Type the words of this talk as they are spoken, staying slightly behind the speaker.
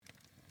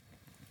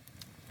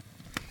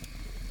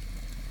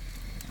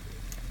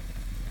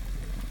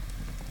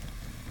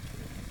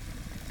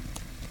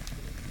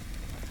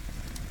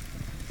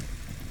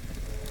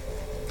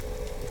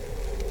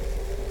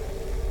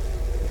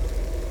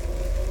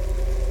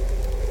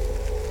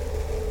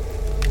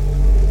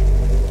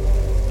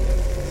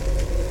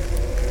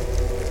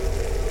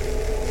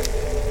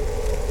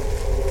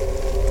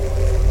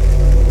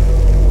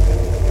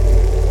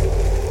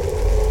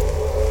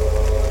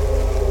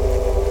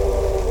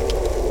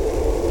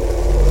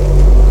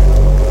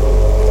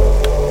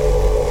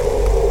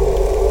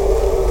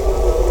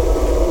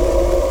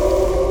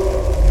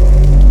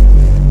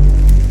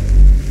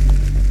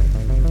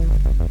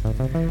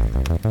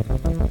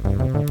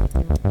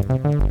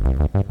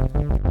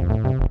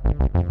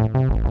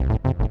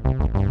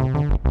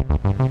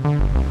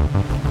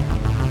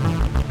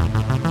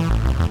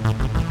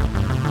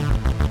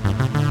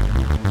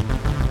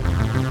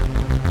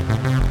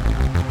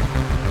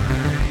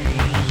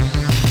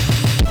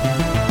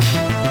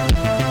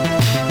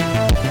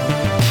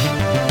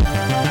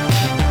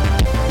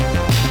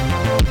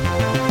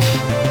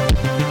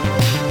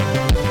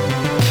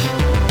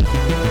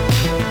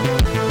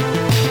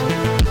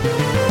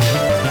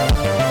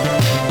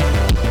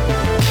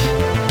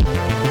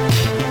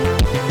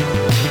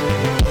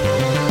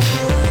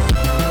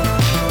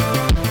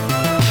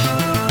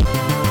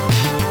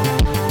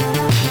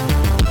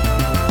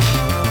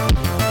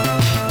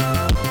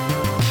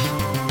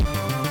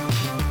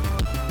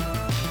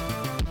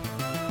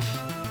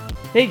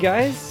Hey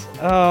guys,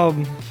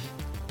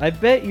 I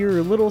bet you're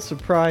a little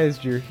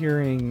surprised you're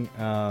hearing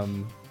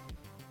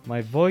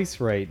my voice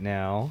right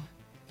now.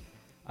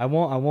 I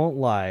won't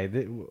lie.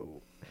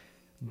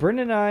 Bryn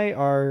and I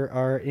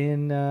are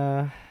in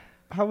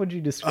how would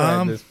you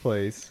describe this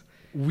place?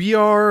 We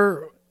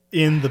are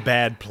in the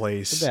bad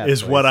place, The bad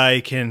is place. what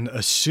I can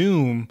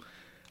assume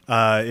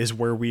is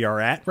where we are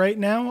at right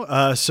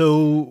now.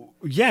 So,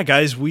 yeah,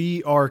 guys,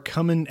 we are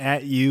coming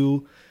at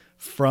you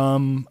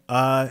from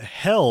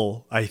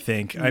hell, I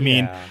think. I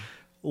mean, Yeah.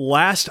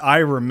 last I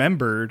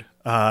remembered,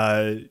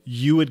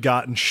 you had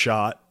gotten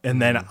shot,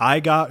 and then I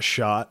got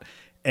shot,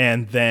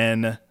 and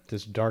then...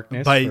 Just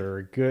darkness By- for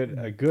a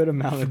good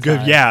amount of good,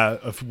 time. yeah,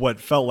 of what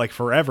felt like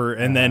forever,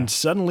 and then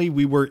suddenly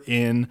we were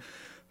in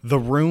the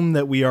room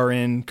that we are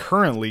in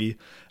currently.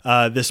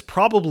 This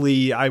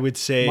probably, I would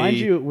say, Mind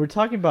you, we're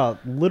talking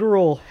about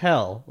literal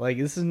hell. Like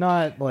this is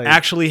not like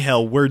actually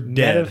hell. We're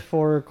dead.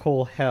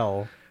 metaphorical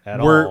hell at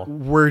We're all.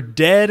 we're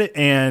dead,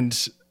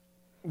 and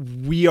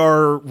we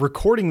are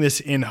recording this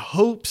in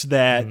hopes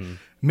that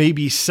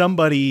maybe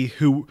somebody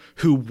who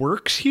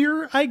works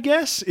here, I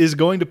guess, is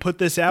going to put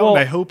this out. Well,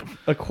 And I hope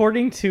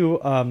according to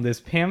this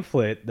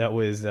pamphlet that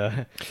was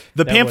the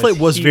pamphlet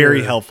was here,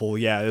 very helpful.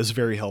 Yeah, it was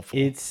very helpful.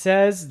 It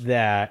says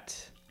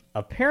that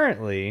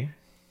apparently,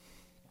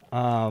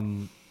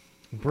 Bren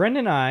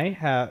and I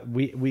have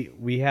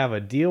we have a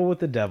deal with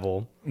the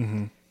devil,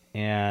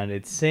 and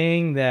it's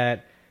saying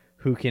that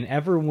who can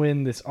ever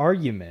win this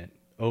argument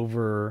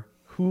over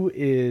who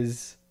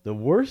is the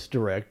worst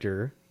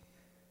director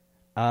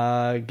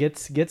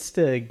gets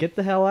to get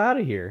the hell out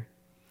of here.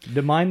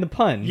 To mind the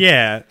pun.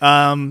 Yeah,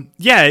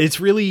 it's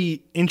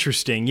really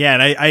interesting. Yeah,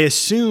 and I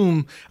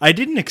assume I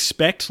didn't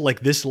expect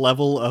like this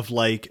level of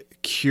like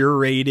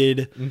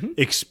curated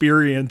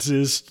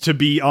experiences to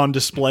be on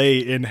display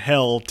in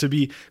hell. To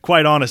be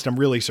quite honest, I'm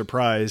really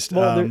surprised.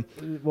 Well,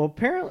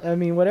 apparently, I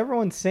mean, what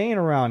everyone's saying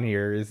around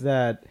here is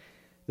that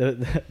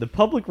the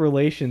public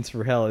relations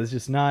for hell is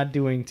just not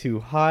doing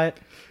too hot.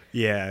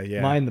 yeah,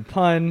 Mind the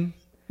pun.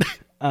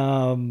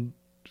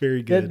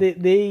 very That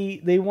good.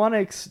 they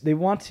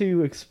want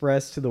to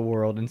express to the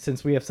world, and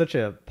since we have such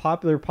a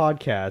popular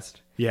podcast,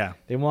 Yeah,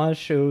 they want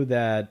to show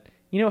that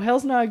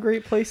hell's not a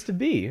great place to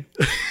be.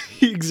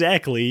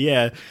 exactly.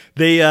 Yeah,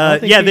 they I don't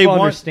think they people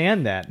want.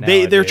 understand that.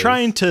 They're nowadays.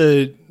 trying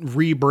to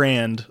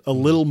rebrand a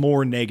little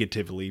more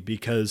negatively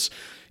because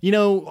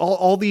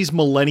all these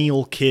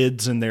millennial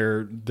kids and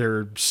their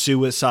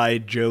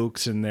suicide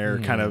jokes and their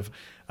kind of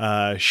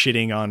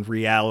shitting on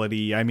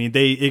reality. I mean,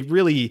 it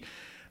really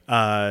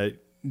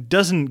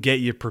doesn't get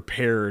you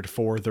prepared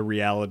for the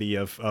reality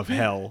of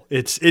hell.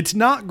 It's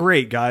not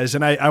great, guys,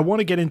 and I want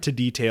to get into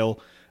detail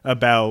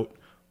about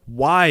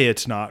why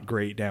it's not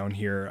great down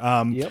here.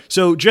 Yep.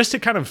 So just to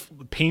kind of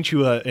paint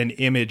you an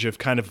image of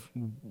kind of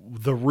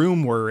the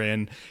room we're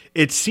in,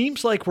 it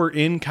seems like we're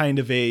in kind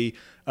of a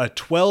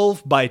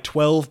 12 by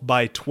 12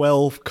 by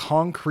 12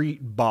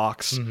 concrete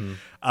box.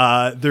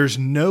 There's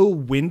no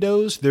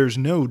windows. There's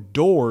no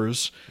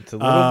doors. It's a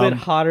little bit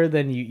hotter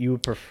than you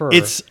would prefer.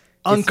 It's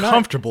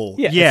uncomfortable.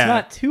 It's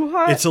not too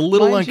hot. It's a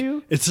little mind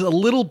you. it's a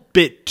little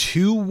bit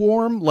too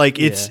warm. Like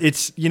it's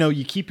Yeah.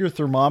 you keep your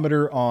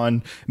thermometer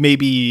on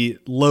maybe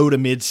low to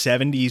mid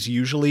 70s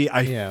usually.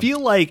 I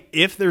feel like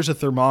if there's a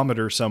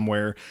thermometer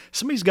somewhere,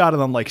 somebody's got it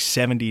on like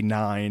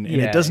 79 and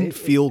Yeah, it doesn't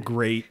feel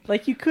great.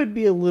 Like you could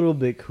be a little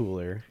bit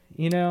cooler,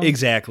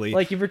 Exactly.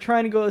 Like if you're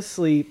trying to go to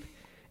sleep,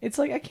 it's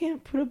like I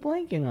can't put a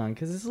blanket on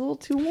because it's a little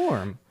too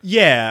warm.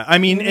 Yeah, I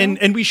mean,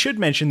 and we should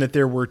mention that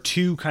there were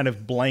two kind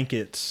of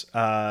blankets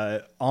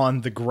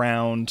on the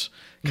ground,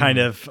 kind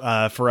of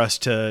for us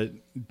to,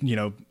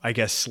 I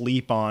guess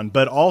sleep on.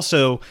 But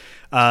also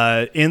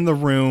in the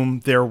room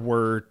there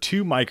were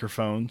two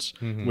microphones,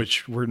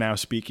 which we're now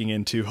speaking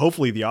into.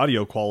 Hopefully the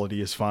audio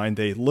quality is fine.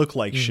 They look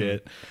like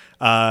shit.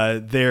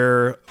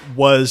 There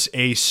was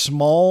a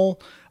small,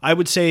 I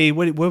would say,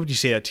 what would you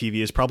say that TV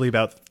is? Probably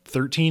about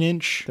 13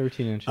 inch.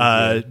 13 inches.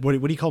 Yeah.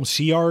 What do you call them?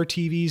 CR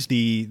TVs,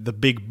 the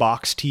big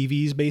box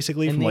TVs,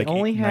 basically And from they like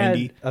only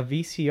 90. had a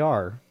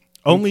VCR.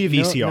 Only a No-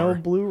 VCR.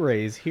 No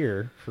Blu-rays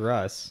here for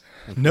us.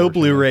 No unfortunately.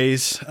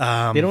 Blu-rays.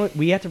 They don't.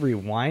 We have to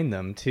rewind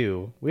them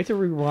too. We have to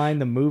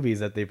rewind the movies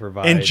that they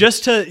provide. And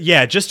just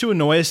to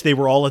annoy us, they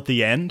were all at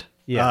the end.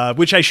 Yeah.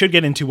 Which I should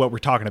get into what we're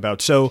talking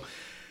about. So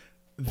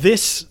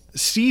this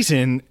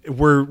season,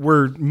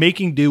 we're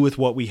making do with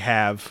what we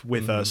have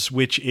with us,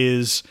 which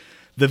is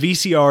the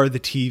VCR, the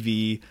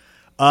TV,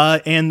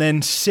 and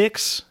then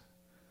 6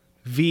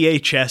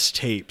 VHS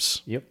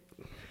tapes. Yep.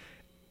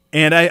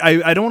 And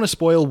I don't want to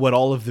spoil what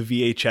all of the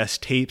VHS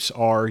tapes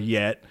are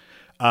yet,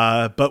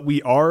 but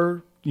we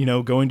are,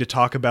 going to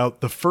talk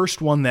about the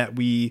first one that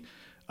we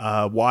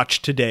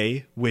watched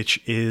today,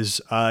 which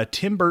is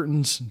Tim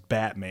Burton's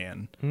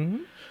Batman.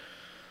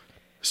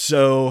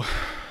 So,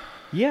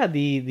 Yeah,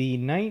 the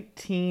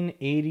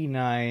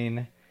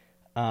 1989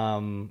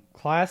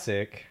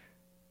 classic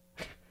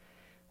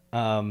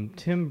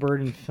Tim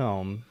Burton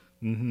film.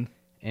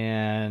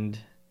 And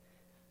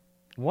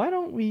why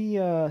don't we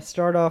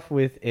start off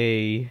with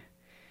a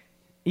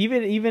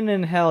even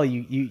in hell,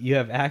 you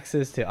have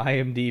access to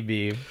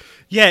IMDb.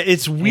 Yeah,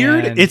 it's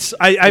weird. And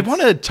I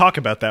want to talk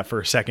about that for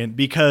a second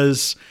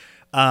because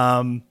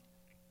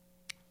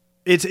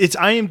it's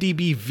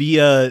IMDb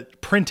via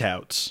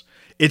printouts.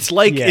 It's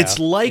like it's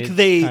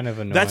they kind of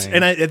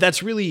annoying.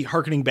 That's really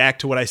harkening back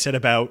to what I said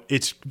about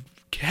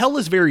hell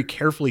is very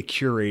carefully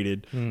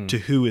curated to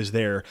who is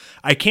there.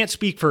 I can't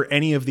speak for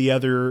any of the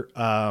other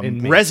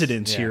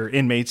residents here,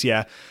 inmates.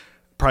 Yeah,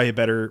 probably a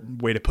better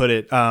way to put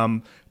it.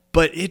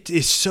 But it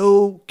is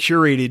so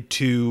curated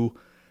to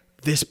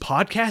this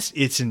podcast.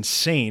 It's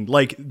insane.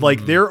 Like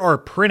there are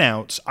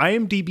printouts,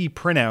 IMDb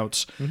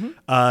printouts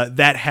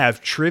that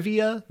have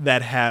trivia,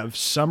 that have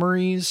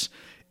summaries.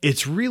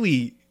 It's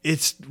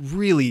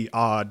really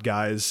odd,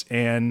 guys.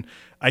 And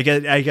I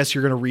guess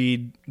you're going to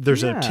read,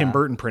 there's a Tim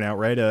Burton printout,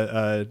 right?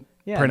 A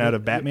printout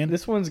of Batman.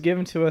 This one's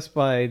given to us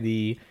by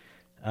the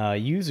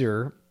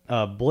user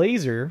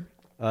Blazer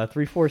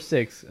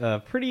 346.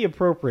 Pretty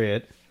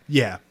appropriate.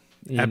 Yeah.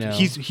 You know.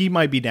 He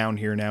might be down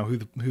here now. Who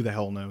the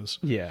hell knows?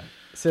 Yeah.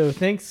 So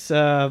thanks,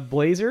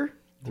 Blazer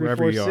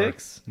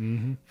 346,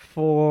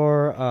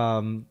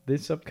 for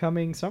this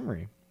upcoming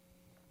summary.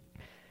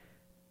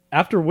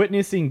 After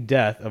witnessing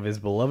death of his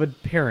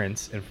beloved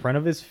parents in front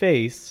of his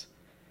face,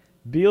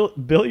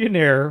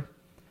 billionaire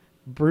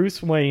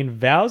Bruce Wayne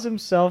vows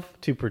himself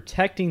to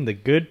protecting the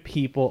good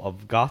people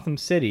of Gotham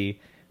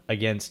City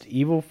against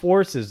evil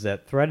forces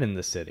that threaten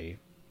the city.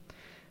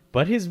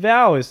 But his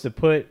vow is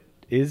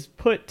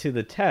put to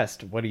the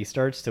test when he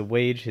starts to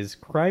wage his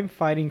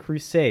crime-fighting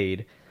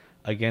crusade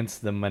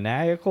against the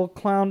maniacal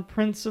clown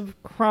prince of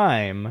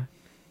crime,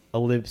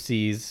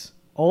 ellipses,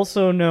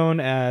 also known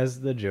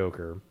as the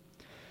Joker.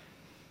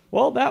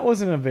 Well, that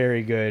wasn't a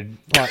very good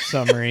plot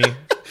summary,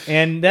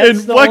 and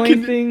that's the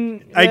only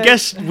thing. I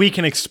guess we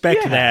can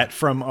expect that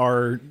from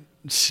our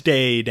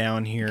stay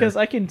down here, because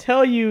I can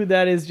tell you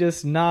that is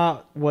just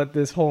not what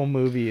this whole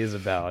movie is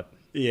about.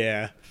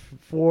 Yeah,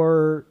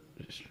 for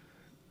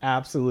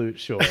absolute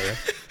sure.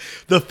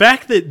 The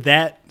fact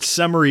that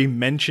summary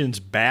mentions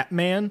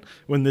Batman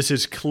when this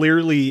is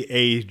clearly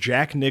a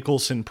Jack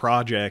Nicholson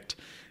project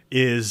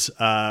is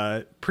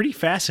pretty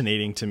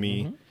fascinating to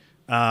me.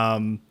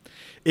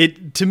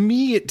 To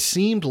me, it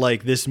seemed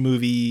like this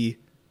movie,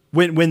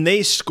 when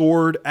they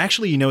scored,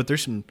 actually, you know what,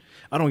 there's some,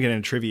 I don't get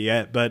into trivia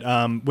yet, but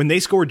when they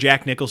scored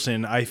Jack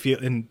Nicholson, I feel,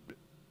 and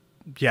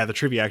yeah, the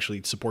trivia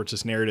actually supports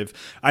this narrative.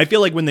 I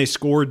feel like when they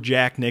scored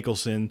Jack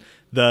Nicholson,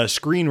 the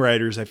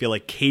screenwriters, I feel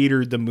like,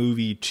 catered the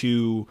movie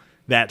to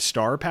that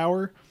star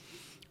power.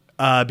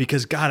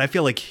 Because God, I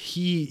feel like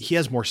he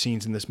has more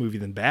scenes in this movie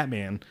than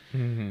Batman.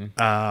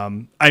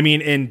 I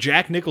mean, and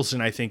Jack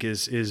Nicholson, I think,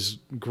 is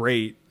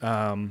great.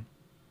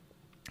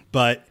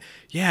 But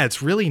yeah,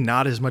 it's really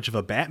not as much of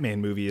a Batman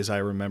movie as I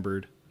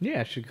remembered.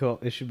 Yeah,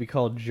 it should be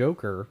called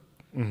Joker.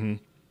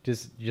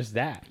 Just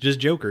that. Just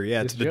Joker.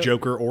 Yeah, it's the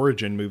Joker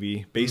origin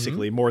movie,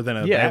 basically, more than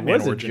a Batman it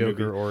was origin a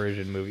Joker movie.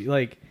 Origin movie.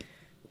 Like,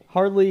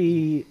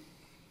 hardly.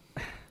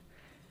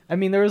 I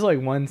mean, there was like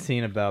one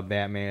scene about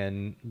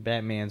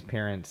Batman's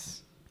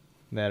parents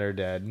that are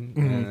dead,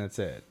 and that's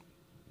it.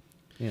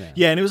 You know.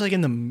 Yeah, and it was like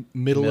in the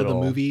middle of the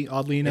movie,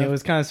 oddly enough. And it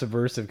was kind of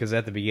subversive because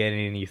at the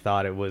beginning you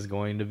thought it was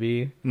going to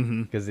be,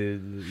 because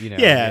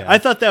Yeah, I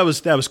thought that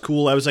was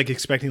cool. I was like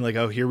expecting like,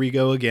 oh, here we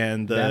go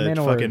again, the Batman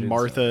fucking Origins.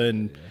 Martha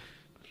and.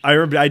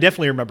 I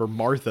definitely remember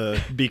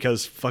Martha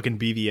because fucking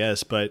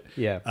BVS, but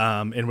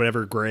and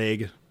whatever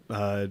Greg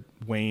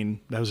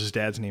Wayne, that was his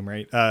dad's name,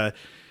 right?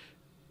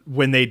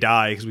 When they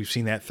die, because we've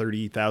seen that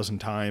 30,000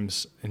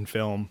 times in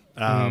film.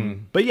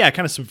 But yeah, it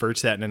kind of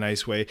subverts that in a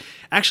nice way.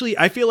 Actually,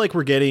 I feel like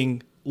we're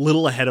getting a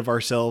little ahead of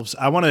ourselves.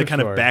 I want to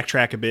kind of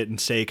backtrack a bit and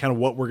say kind of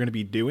what we're going to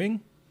be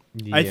doing,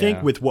 I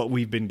think, with what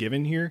we've been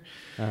given here.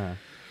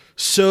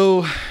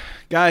 So,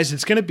 guys,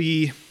 it's going to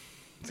be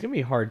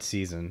a hard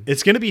season.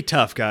 It's going to be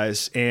tough,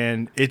 guys,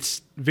 and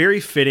it's very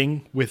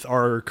fitting with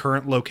our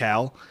current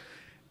locale.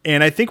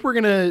 And I think we're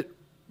going to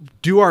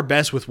do our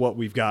best with what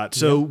we've got.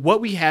 So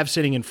what we have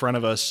sitting in front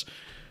of us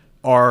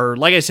are,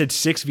 like I said,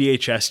 6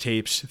 VHS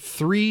tapes.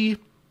 3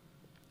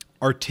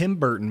 are Tim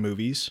Burton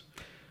movies.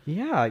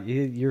 Yeah,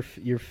 your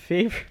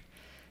favorite.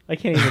 I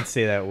can't even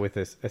say that with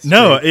a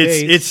no,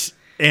 face. it's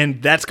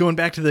and that's going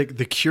back to the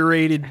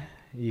curated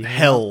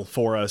hell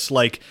for us.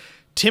 Like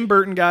Tim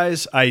Burton,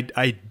 guys,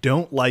 I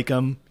don't like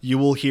him. You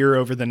will hear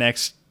over the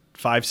next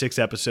 5-6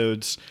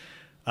 episodes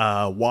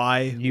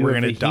why. We're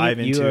going to dive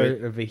into it.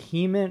 You are a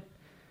vehement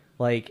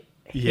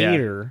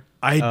hater.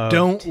 I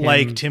don't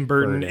like Tim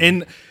Burton.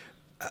 And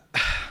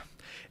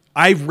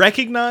I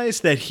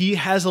recognize that he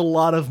has a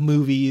lot of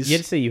movies. You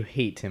have to say you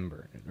hate Tim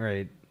Burton,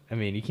 right? I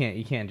mean, you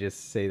can't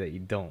just say that you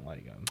don't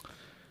like him.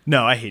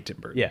 No, I hate Tim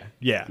Burton.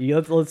 Yeah.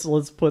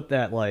 Let's put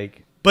that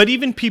But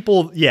even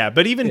people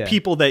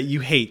that you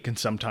hate can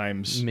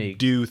sometimes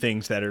do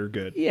things that are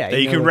good. Yeah,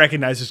 that you can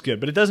recognize as good,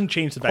 but it doesn't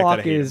change the fact that I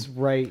hate clock is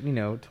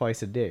right,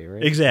 twice a day,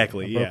 right?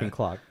 Exactly. A broken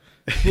clock.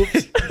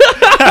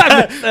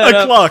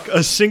 A clock,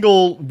 a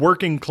single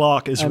working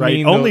clock is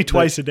right. Only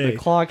twice a day. The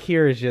clock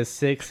here is just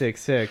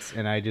 666,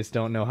 and I just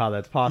don't know how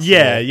that's possible.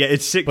 Yeah,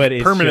 it's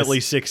permanently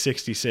just,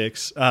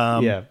 666.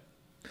 Yeah.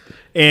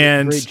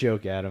 And great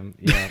joke, Adam.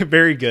 Yeah.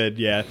 Very good.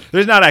 Yeah,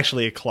 there's not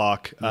actually a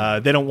clock.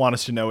 They don't want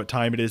us to know what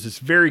time it is. It's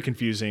very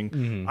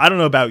confusing. I don't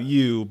know about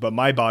you, but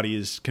my body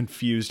is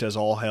confused as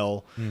all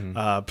hell.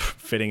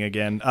 Fitting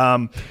again.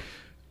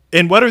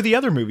 And what are the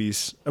other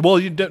movies? Well,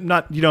 you don't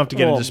have to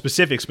get into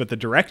specifics, but the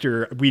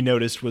director we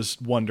noticed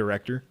was one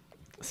director.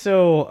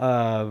 So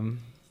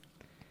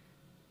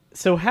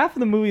half of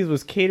the movies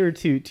was catered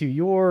to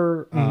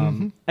your.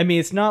 I mean,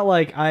 it's not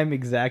like I'm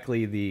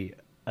exactly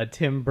a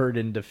Tim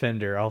Burton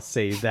defender. I'll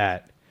say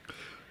that.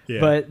 Yeah.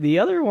 But the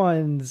other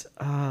ones,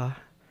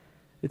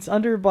 it's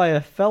under by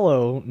a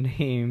fellow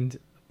named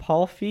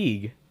Paul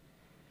Feig,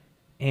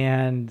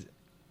 and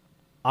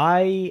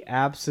I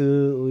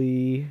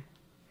absolutely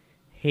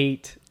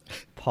hate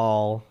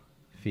Paul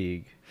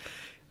Feig.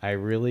 I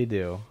really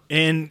do.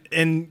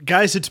 And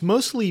guys, it's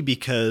mostly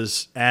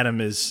because Adam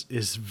is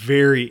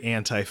very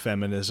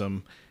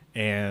anti-feminism,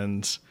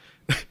 and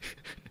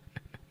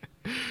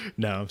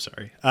no, I'm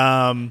sorry.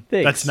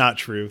 That's not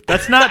true.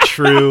 That's not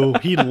true.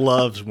 He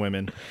loves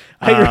women.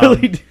 I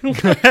really do.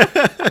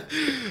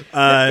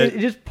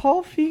 Just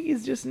Paul Feig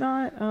is just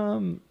not.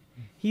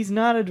 He's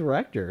not a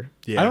director.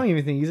 Yeah. I don't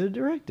even think he's a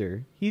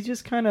director. He's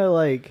just kind of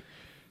like.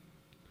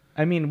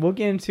 I mean, we'll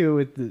get into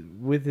it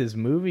with his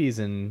movies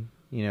and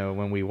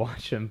when we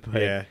watch him.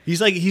 But yeah,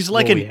 he's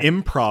like an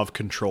improv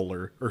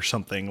controller or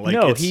something. Like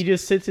no, he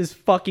just sits his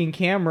fucking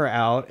camera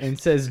out and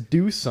says,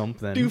 "Do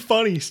something, do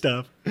funny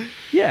stuff."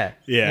 Yeah,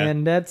 yeah,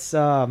 and that's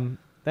Paul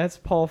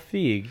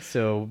Feig.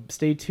 So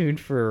stay tuned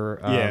for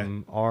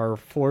our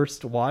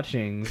forced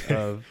watchings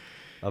of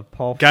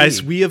Paul. Guys,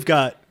 Feig. we have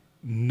got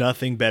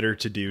nothing better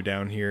to do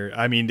down here.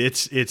 I mean,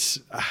 it's.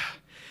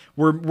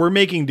 We're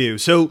making do.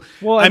 So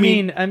well, I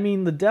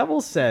mean, the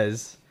devil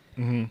says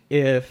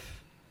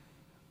if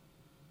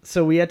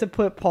so, we had to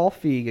put Paul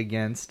Feig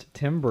against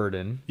Tim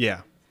Burton.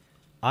 Yeah,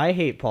 I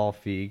hate Paul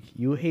Feig.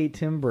 You hate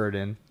Tim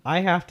Burton.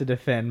 I have to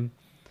defend.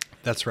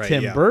 That's right.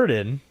 Tim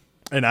Burton,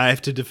 and I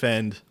have to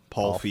defend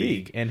Paul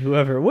Feig. And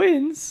whoever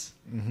wins,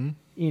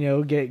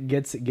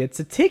 gets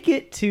a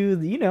ticket to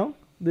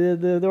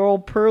the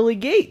old pearly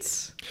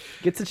gates.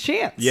 Gets a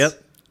chance.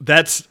 Yep.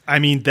 That's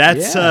at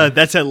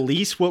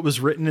least what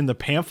was written in the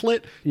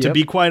pamphlet. Yep. To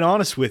be quite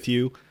honest with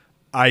you,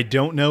 I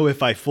don't know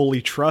if I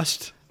fully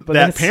trust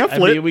that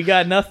pamphlet. I mean, we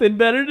got nothing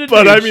better to do.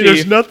 But I mean,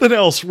 there's nothing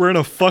else. We're in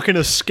a fucking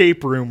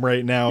escape room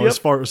right now, as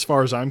far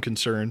as I'm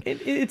concerned.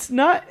 It's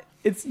not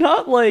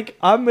like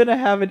I'm gonna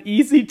have an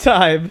easy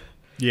time.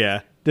 Yeah,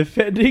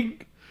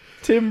 defending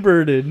Tim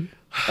Burton.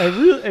 I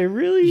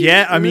really.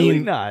 Yeah, I really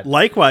mean, not.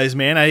 Likewise,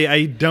 man.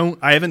 I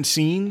haven't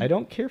seen. I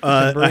don't care for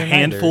Tim Burton a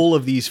handful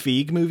of these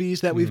Feig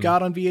movies that we've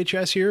got on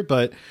VHS here,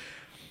 but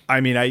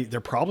I mean,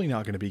 they're probably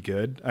not going to be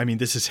good. I mean,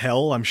 this is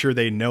hell. I'm sure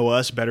they know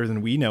us better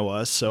than we know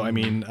us. So I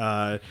mean,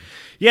 I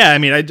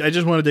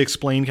just wanted to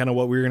explain kind of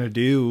what we were going to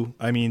do.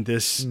 I mean,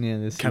 this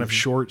kind of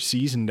short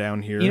season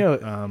down here.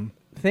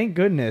 Thank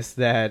goodness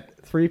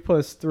that 3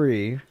 +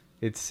 3.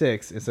 It's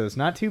 6, and so it's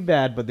not too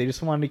bad, but they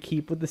just wanted to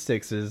keep with the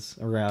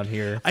 6s around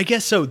here. I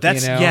guess so.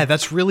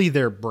 That's really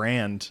their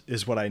brand,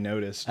 is what I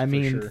noticed. I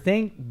mean,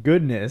 thank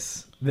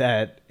goodness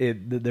that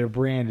their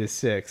brand is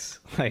 6.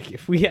 Like,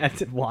 if we had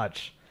to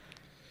watch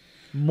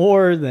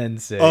more than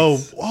 6.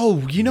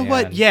 Oh, you know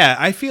what? Yeah,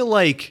 I feel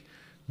like,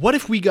 what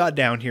if we got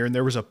down here and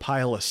there was a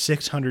pile of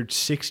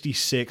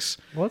 666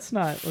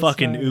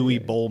 fucking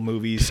Uwe Boll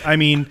movies? I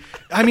mean,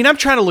 I'm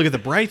trying to look at the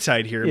bright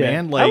side here,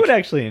 man. Like, I would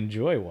actually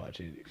enjoy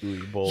watching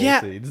Uwe Boll.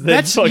 Yeah, scenes.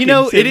 that's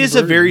it is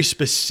a very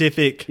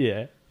specific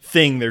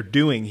thing they're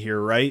doing here,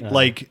 right?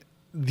 Like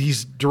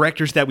these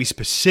directors that we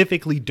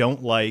specifically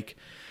don't like,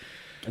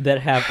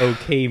 that have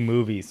okay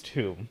movies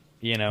too.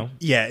 Yeah,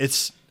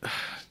 it's.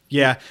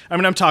 Yeah, I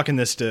mean, I'm talking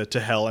this to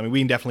hell. I mean, we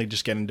can definitely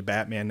just get into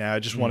Batman now. I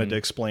just wanted to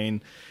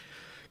explain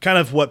kind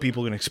of what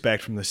people can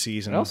expect from the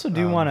season. I also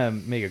do want to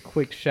make a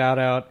quick shout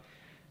out.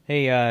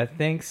 Hey,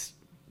 thanks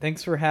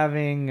for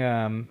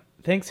having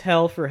thanks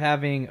Hell for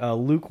having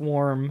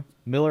lukewarm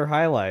Miller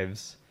High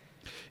Lives.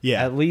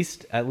 Yeah, at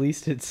least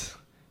it's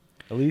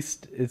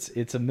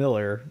a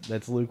Miller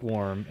that's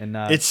lukewarm and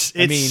not.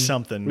 It's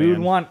something. We would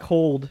want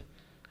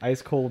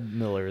ice cold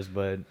Millers,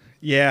 but.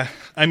 Yeah,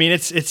 I mean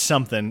it's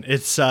something.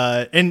 It's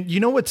and you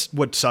know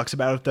what sucks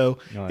about it though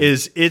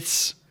is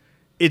it's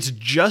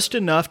just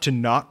enough to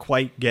not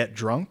quite get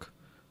drunk,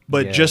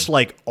 but just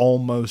like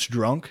almost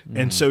drunk.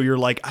 And so you're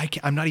like,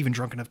 I'm not even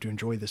drunk enough to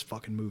enjoy this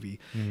fucking movie.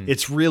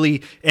 It's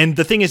really, and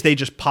the thing is they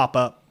just pop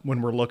up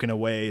when we're looking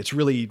away. It's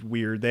really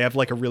weird. They have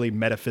like a really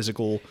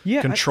metaphysical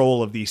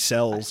control of these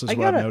cells, is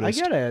what I've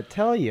noticed. I gotta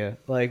tell you,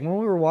 like when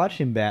we were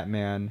watching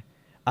Batman,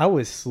 I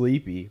was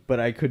sleepy,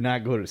 but I could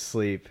not go to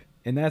sleep.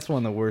 And that's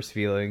one of the worst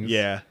feelings.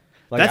 Yeah.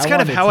 Like, that's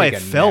kind of how I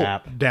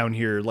felt down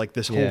here like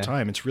this whole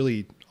time. It's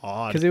really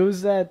odd. Because it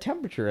was that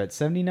temperature at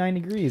 79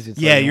 degrees. It's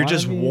you're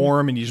just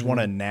warm and you just want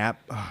to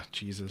nap. Oh,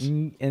 Jesus.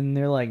 And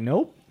they're like,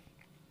 nope.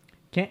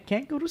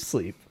 Can't go to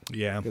sleep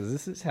Yeah. because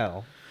this is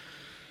hell.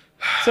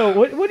 So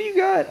what do you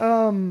got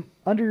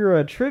under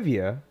your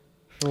trivia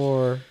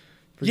for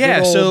Yeah,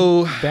 good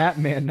old so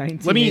Batman Let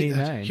me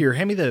 1989? here.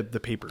 Hand me the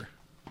paper.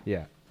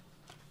 Yeah.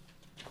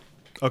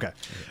 Okay.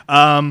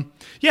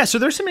 Yeah. So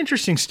there's some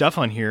interesting stuff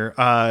on here.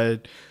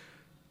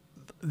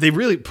 They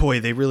really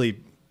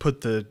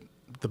put the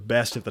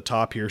best at the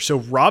top here. So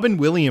Robin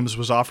Williams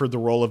was offered the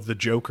role of the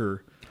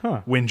Joker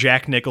when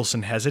Jack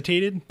Nicholson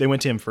hesitated. They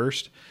went to him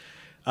first.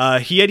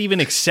 He had even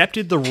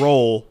accepted the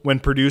role when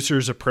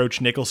producers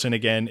approached Nicholson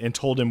again and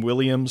told him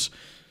Williams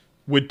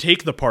would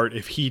take the part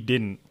if he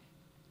didn't.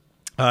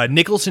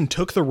 Nicholson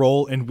took the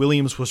role and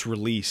Williams was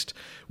released.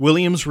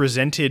 Williams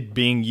resented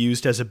being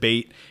used as a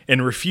bait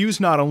and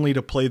refused not only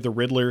to play the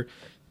Riddler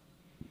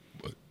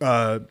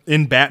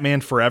in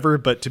Batman Forever,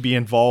 but to be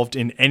involved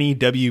in any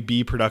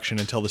WB production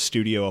until the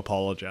studio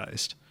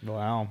apologized.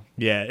 Wow.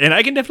 Yeah, and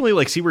I can definitely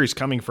like see where he's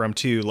coming from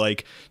too.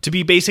 Like to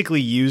be basically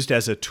used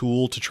as a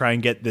tool to try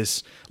and get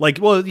this. Like,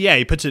 well, yeah,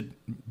 he puts it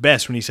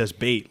best when he says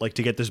bait, like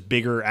to get this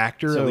bigger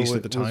actor at least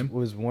at the time.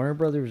 Was Warner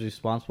Brothers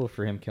responsible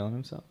for him killing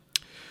himself?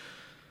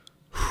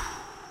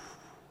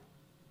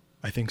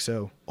 I think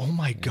so. Oh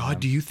my God,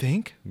 do you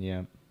think?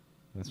 Yeah,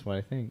 that's what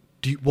I think.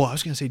 Well, I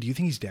was gonna say, do you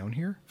think he's down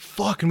here?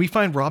 Fuck, can we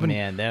find Robin?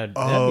 Man, that'd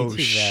oh be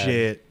too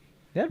shit.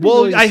 That'd be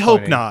Well, really I hope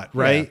disappointing. not,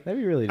 right? Yeah, that'd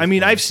be really. I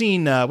mean, I've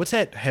disappointing. seen what's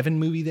that Heaven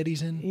movie that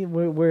he's in? Yeah,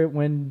 where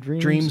when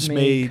dreams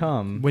may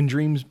come. When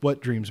dreams,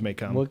 what dreams may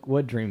come?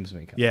 What dreams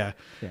may come. Yeah.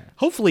 Yeah.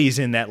 Hopefully he's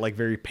in that like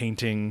very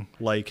painting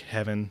like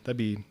heaven. That'd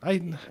be. I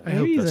hope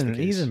Maybe that's the case.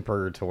 he's in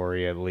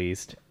purgatory at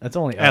least. That's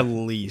only At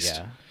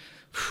least.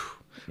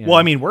 Yeah. Well,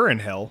 I mean, we're in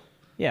hell.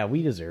 Yeah,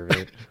 we deserve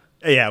it.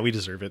 Yeah, we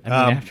deserve it.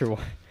 I mean,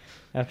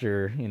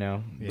 after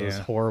those Yeah.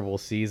 horrible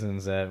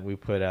seasons that we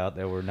put out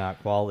that were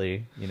not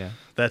quality,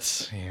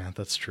 That's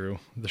true.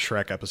 The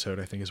Shrek episode,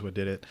 I think, is what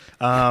did it.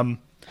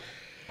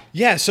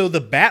 Yeah, so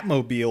the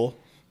Batmobile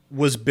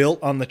was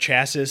built on the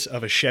chassis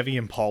of a Chevy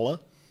Impala.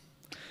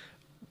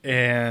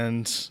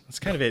 And that's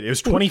kind of it. It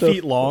was 20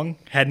 feet long,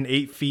 had an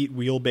 8 feet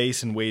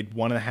wheelbase, and weighed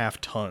 1.5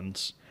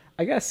 tons.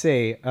 I gotta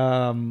say,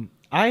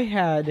 I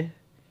had.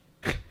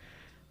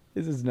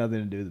 This has nothing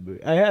to do with the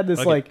movie. I had this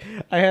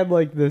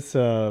this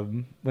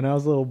when I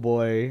was a little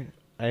boy.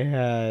 I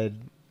had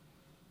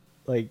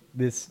like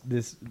this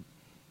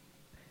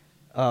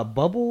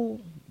bubble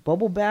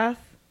bath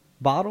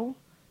bottle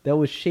that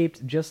was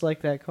shaped just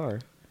like that car.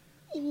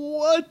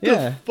 What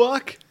Yeah. the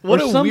fuck?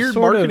 What Or a some weird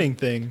sort of- marketing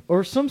thing.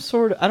 Or some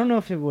sort of, I don't know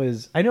if it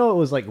was, I know it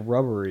was like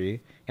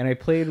rubbery, and I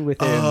played with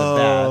it in the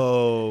bath.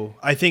 Oh,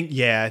 I think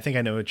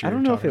I know what you're I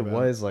don't know if talking it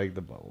about. was like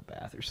the bubble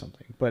bath or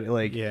something, but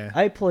like, Yeah.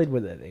 I played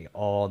with that thing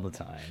all the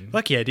time.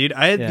 Fuck yeah, dude!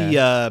 I had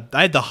Yeah.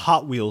 the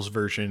Hot Wheels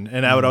version,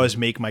 and I would always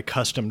make my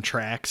custom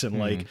tracks and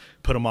like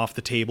put them off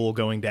the table,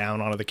 going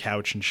down onto the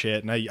couch and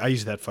shit. And I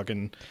use that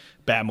fucking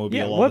Batmobile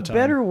Yeah, all what the time.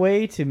 better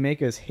way to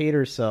make us hate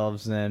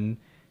ourselves than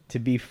to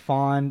be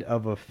fond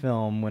of a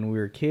film when we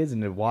were kids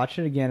and to watch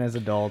it again as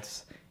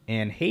adults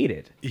and hate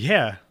it?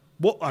 Yeah.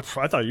 Well, I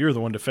thought you were the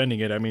one defending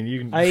it. I mean, you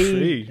can. I you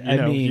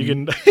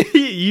mean- can.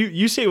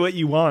 you say what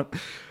you want.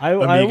 I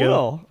amigo.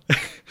 will.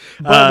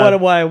 But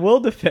what I will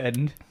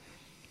defend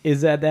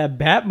is that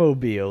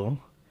Batmobile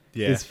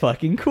Yeah. is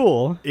fucking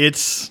cool.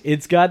 It's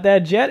It's got that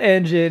jet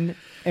engine,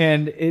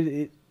 and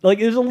it like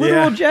there's a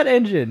literal Yeah. jet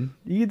engine.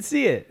 You can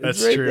see it. It's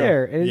That's right true.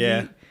 there. And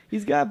Yeah.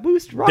 he's got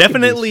boost rocket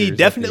definitely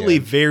boosters at the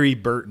end. very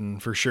Burton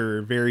for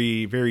sure.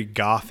 Very very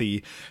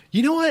gothy.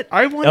 You know what?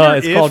 I wonder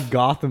It's if called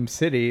Gotham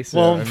City. So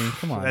well, I mean,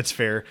 come on. that's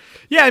fair.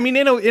 Yeah, I mean,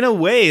 in a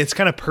way, it's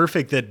kind of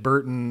perfect that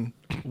Burton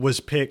was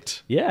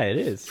picked Yeah, it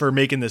is. for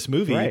making this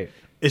movie. Right.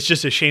 It's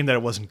just a shame that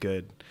it wasn't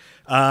good.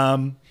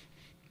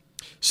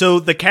 So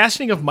the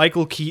casting of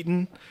Michael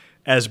Keaton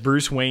as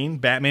Bruce Wayne,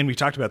 Batman, we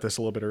talked about this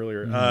a little bit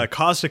earlier,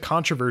 caused a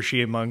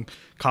controversy among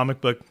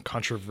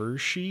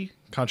controversy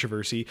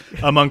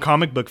among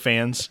comic book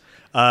fans.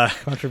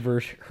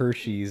 Controversial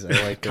Hershey's. I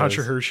like those.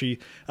 Controversy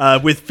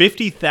with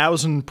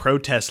 50,000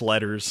 protest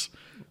letters.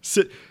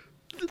 So,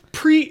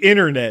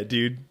 pre-internet,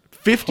 dude.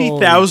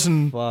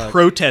 50,000 Holy fuck.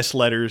 protest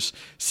letters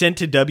sent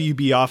to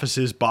WB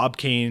offices. Bob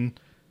Kane,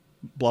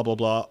 blah blah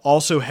blah.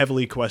 Also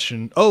heavily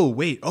questioned. Oh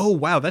wait. Oh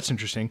wow, that's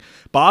interesting.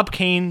 Bob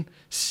Kane,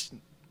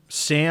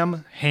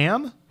 Sam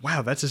Hamm.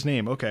 Wow, that's his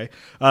name. Okay.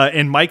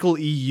 And Michael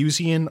E.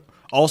 Usian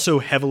also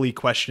heavily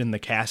questioned the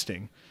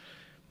casting.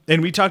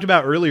 And we talked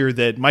about earlier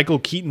that Michael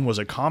Keaton was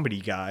a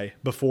comedy guy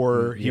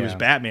before he was Yeah.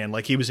 Batman.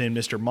 Like he was in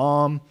Mr.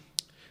 Mom,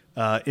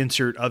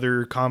 insert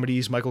other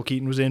comedies Michael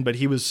Keaton was in, but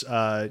he was,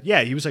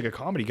 he was like a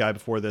comedy guy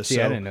before this. See,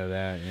 so I didn't know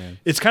that. Yeah.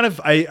 it's kind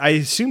of, I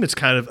assume it's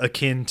kind of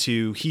akin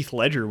to Heath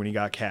Ledger when he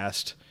got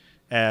cast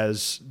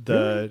as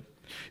the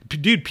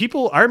dude.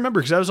 People, I remember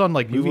because I was on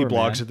like movie were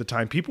blogs mad. at the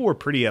time. People were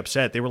pretty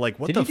upset. They were like,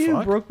 "What Did the he do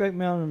fuck?" Brokeback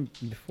Mountain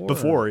before?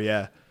 Before,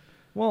 yeah.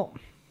 Well,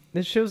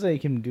 this shows that he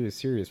can do a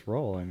serious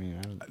role. I mean,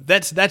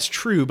 That's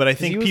true, but I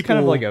think he was people kind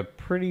of like a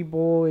pretty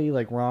boy,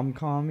 like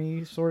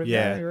rom-com-y sort of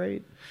Yeah. guy,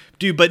 right?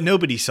 dude, but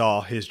nobody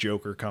saw his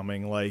Joker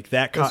coming. Like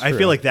that, That's I true.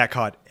 feel like that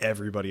caught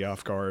everybody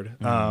off guard.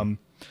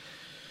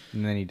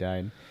 and then he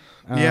died.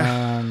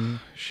 Yeah.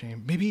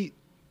 Shame. Maybe.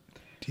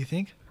 Do you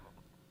think?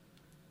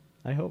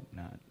 I hope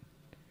not.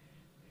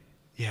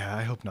 Yeah,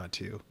 I hope not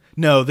too.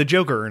 No, the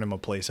Joker earned him a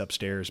place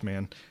upstairs,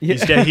 man. Yeah.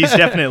 He's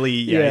definitely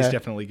he's Yeah.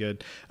 definitely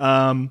good.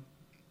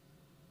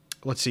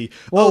 Let's see.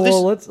 Well,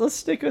 let's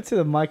stick to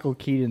the Michael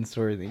Keaton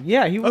story thing.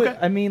 Yeah, he would. Okay.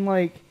 I mean,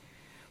 like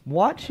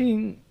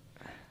watching,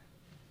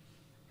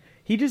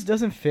 he just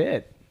doesn't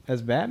fit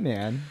as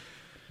Batman.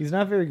 He's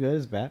not very good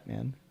as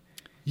Batman.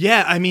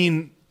 Yeah, I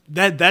mean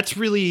that's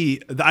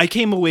really. I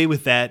came away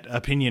with that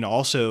opinion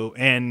also,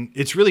 and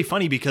it's really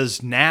funny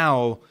because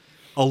now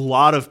a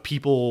lot of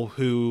people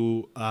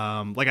who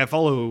like I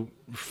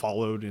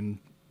followed in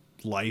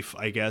life,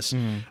 I guess,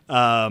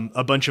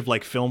 a bunch of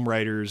like film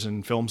writers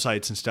and film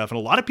sites and stuff, and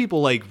a lot of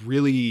people like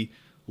really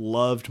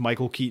loved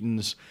Michael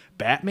Keaton's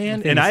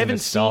Batman, and I haven't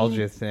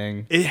nostalgia seen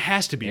thing. It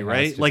has to be, It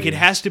right? has to Like be. it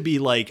has to be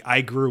like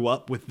I grew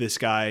up with this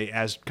guy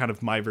as kind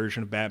of my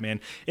version of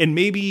Batman, and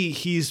maybe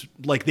he's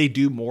like they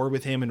do more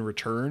with him in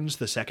Returns,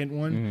 the second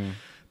one. Mm-hmm.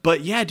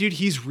 But yeah, dude,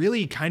 he's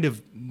really kind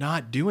of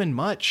not doing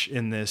much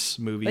in this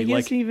movie. I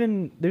guess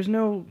even there's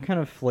no kind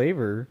of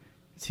flavor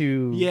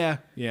to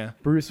yeah.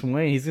 Bruce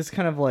Wayne. He's just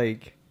kind of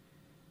like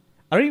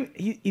I don't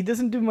even he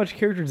doesn't do much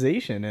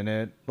characterization in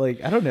it.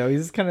 Like I don't know,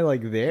 he's just kind of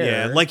like there.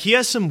 Yeah, like he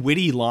has some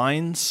witty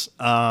lines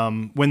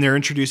when they're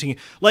introducing.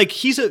 Like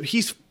he's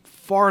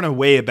far and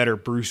away a better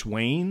Bruce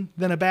Wayne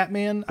than a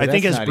Batman. But I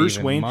think that's as not Bruce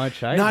even Wayne,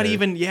 much not either.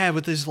 even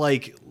with his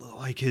like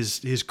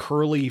his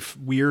curly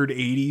weird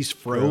 '80s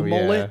fro Oh, yeah.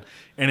 mullet,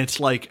 and it's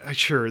like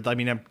sure. I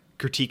mean, I'm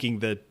critiquing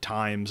the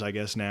times. I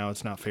guess now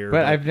it's not fair.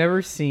 But I've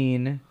never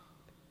seen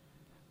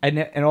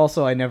and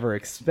also I never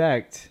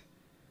expect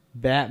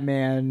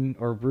Batman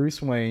or Bruce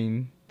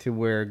Wayne to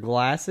wear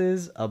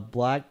glasses, a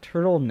black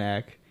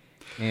turtleneck,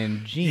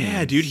 and jeans.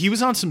 yeah, dude, he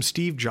was on some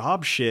Steve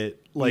Jobs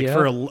shit like Yeah.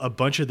 for a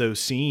bunch of those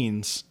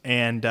scenes,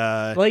 and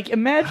Like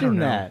imagine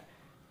know. that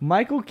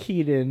Michael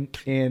Keaton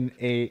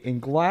in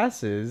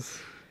glasses,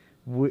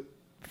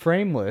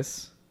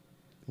 frameless,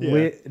 Yeah.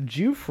 with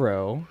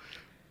Jufro,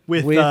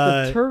 with with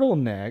the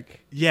turtleneck.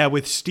 yeah,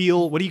 with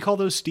steel. What do you call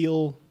those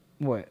steel?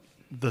 What?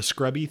 The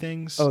scrubby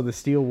things? Oh, the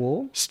steel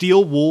wool.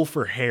 Steel wool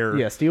for hair.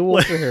 Yeah, steel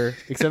wool for hair,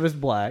 except it's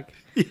black.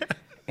 Yeah.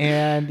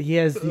 And he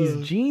has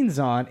these jeans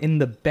on in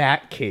the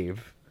Batcave.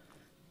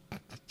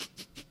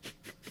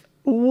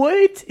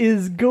 What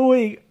is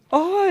going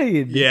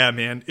on? Yeah,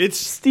 man. It's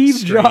Steve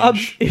strange.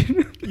 Jobs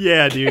in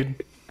Yeah,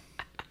 dude.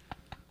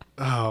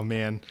 Oh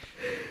man.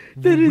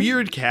 is-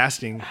 Weird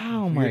casting.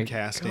 Oh, Weird my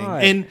casting.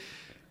 God. And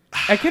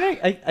I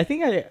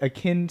think I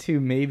akin to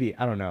maybe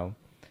I don't know.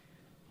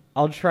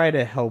 I'll try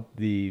to help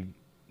the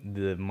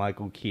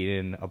Michael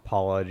Keaton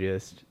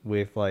apologist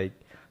with like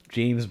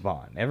James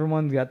Bond.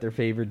 Everyone's got their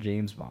favorite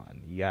James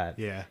Bond. You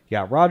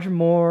got Roger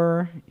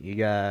Moore. You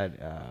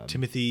got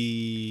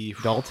Timothy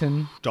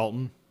Dalton.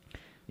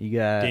 You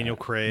got Daniel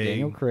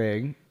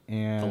Craig.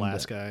 and the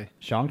last guy.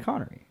 Sean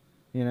Connery.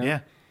 You know. Yeah.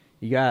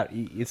 You got.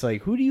 It's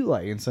like who do you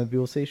like? And some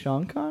people say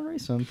Sean Connery.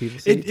 Some people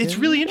say It's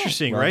Tim really Roth,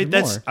 interesting, Roger right?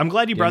 Moore, I'm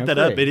glad you brought Daniel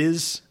that up. Craig. It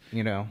is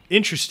You know.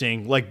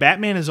 interesting. Like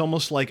Batman is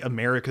almost like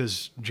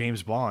America's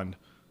James Bond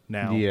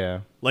now. Yeah.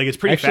 Like it's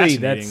pretty Actually,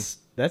 fascinating.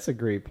 that's a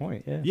great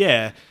point. Yeah.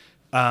 Yeah.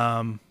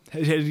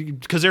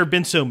 Because there have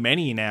been so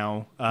many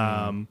now.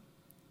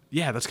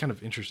 Yeah, that's kind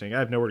of interesting. I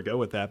have nowhere to go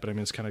with that, but I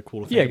mean, it's kind of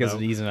cool to think Yeah, because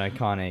about. he's an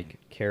iconic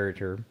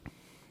character.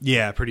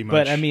 Yeah, pretty much.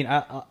 But I mean,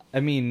 I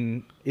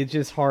mean, it's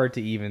just hard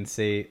to even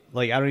say.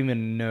 Like, I don't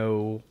even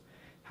know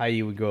how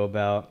you would go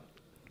about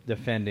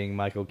defending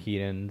Michael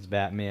Keaton's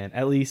Batman.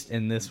 At least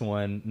in this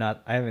one,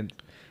 I haven't.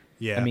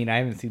 Yeah. I mean, I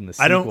haven't seen the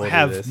sequel I don't to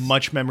have this.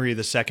 much memory of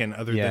the second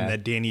other Yeah. than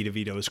that Danny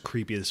DeVito is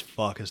creepy as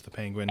fuck as the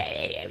Penguin. Yeah,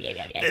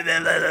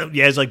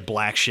 it's like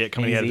black shit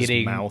coming out of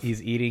his mouth.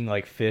 He's eating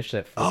like fish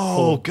that Oh,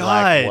 full of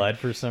black God. blood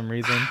for some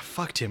reason.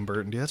 Fuck Tim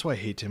Burton, dude. That's why I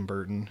hate Tim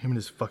Burton. Him and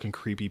his fucking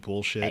creepy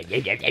bullshit.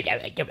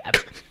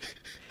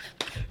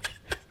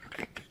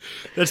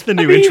 That's the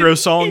new intro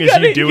song. Is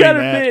you doing gotta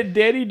that? admit,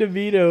 Danny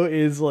DeVito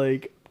is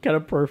like kind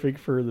of perfect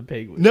for the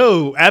Penguin.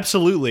 No,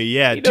 absolutely,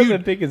 yeah, He doesn't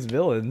dude. pick his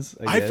villains.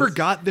 I I guess.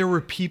 forgot there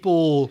were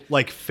people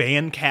like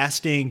fan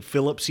casting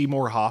Philip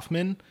Seymour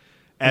Hoffman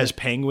as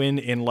Penguin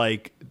in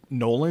like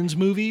Nolan's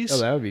movies. Oh,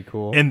 that would be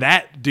cool. And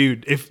that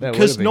dude, That because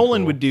would've been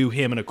Nolan cool. would do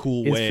him in a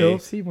cool Is way.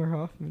 Philip Seymour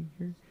Hoffman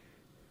here?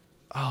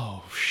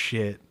 Oh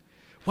shit!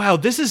 Wow,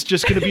 this is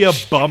just going to be a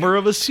bummer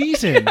of a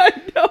season. I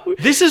know.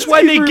 This is Just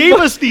why keep they gave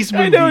us these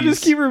I know. movies.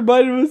 Just keep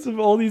reminding us of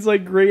all these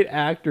like great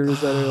actors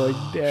that are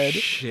like dead.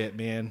 Shit,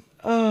 man.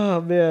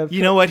 Oh man.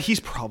 You know what? He's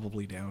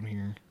probably down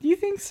here. Do you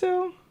think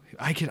so?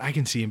 I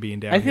can see him being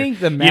down I here. think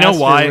the you master know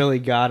why? really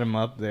got him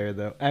up there,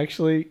 though.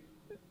 Actually,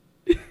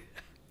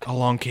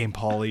 Along came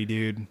Polly,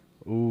 dude.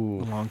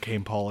 ooh, Along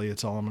came Polly.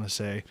 That's all I'm gonna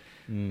say.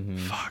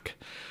 Fuck.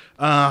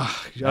 was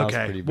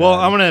Okay. pretty Well,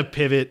 bad. I'm gonna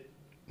pivot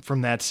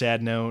from that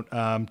sad note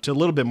to a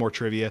little bit more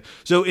trivia.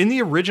 So, in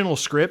the original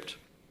script,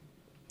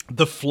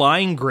 the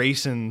Flying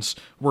Graysons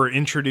were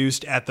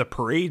introduced at the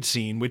parade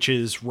scene, which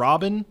is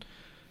Robin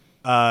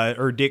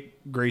or Dick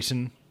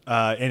Grayson.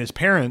 and his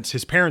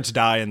parents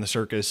die in the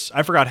circus.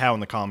 I forgot how in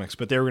the comics,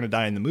 but they were going to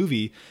die in the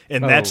movie,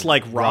 and that's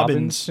like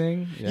Robin's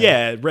thing.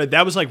 Yeah,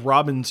 that was like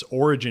Robin's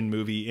origin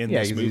movie in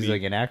this movie. He's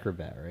like an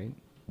acrobat,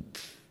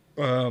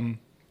 right?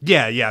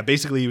 Yeah.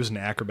 Basically, he was an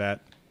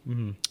acrobat,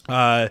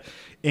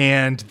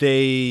 and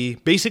they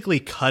basically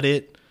cut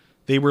it.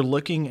 They were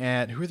looking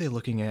at who are they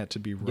looking at to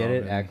be Robin? Get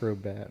it,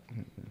 acrobat.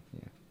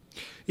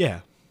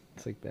 Yeah,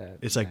 it's like that.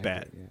 It's like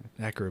bat.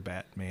 Yeah.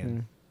 Acrobat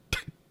man.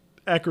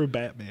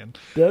 Acrobat man.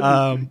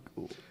 That'd be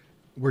cool.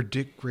 Where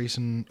Dick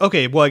Grayson.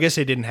 Okay, well, I guess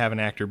they didn't have an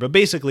actor, but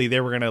basically they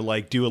were gonna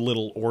like do a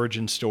little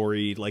origin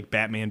story, like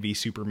Batman v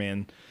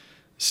Superman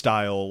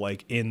style,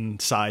 like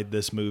inside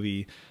this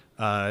movie,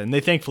 and they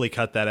thankfully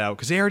cut that out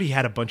because they already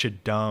had a bunch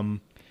of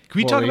dumb. Can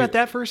we talk about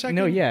that for a second?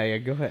 No, yeah,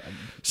 go ahead.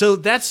 So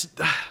that's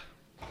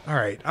all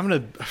right.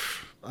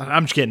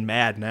 I'm just getting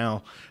mad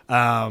now.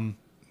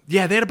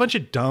 Yeah, they had a bunch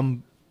of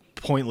dumb,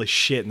 pointless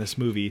shit in this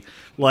movie,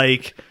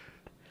 like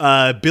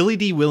Billy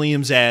D.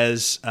 Williams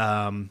as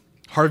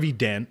Harvey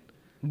Dent.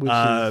 Which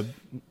is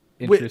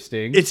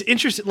interesting. It's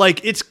interesting.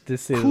 Like, it's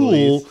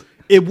cool. Least.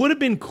 It would have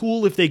been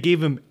cool if they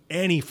gave him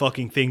any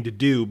fucking thing to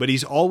do, but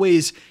he's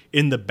always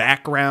in the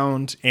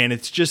background, and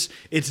it's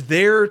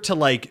there to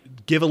like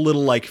give a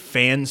little like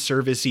fan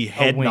servicey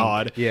head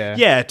nod.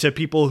 Yeah, to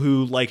people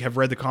who like have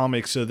read the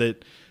comics, so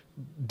that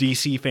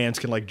DC fans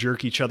can like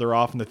jerk each other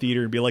off in the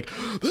theater and be like,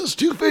 "That's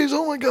Two-Face!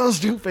 Oh my God, it's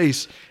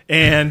Two-Face!"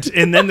 And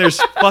then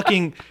there's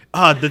fucking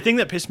the thing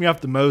that pissed me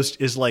off the most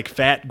is like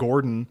Fat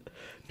Gordon.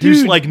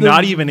 Who's like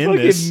not even in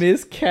this.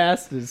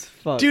 Miscast as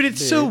fuck. Dude,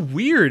 it's so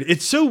weird.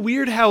 It's so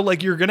weird how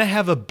like you're gonna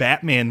have a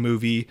Batman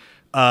movie,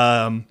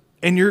 and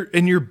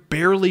you're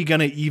barely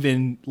gonna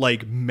even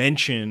like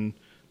mention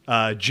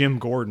Jim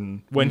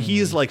Gordon when he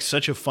is like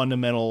such a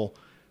fundamental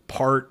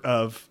part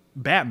of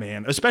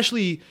Batman,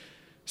 especially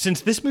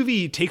since this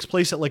movie takes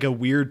place at like a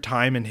weird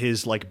time in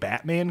his like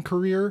Batman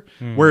career,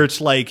 where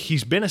it's like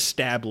he's been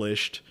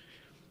established,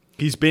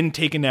 he's been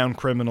taking down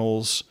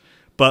criminals,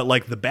 but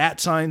like the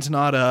bat sign's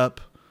not up.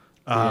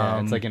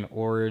 It's like an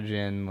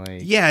origin,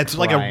 like it's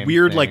like a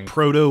weird, like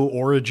proto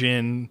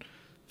origin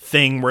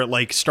thing where it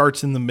like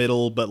starts in the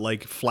middle, but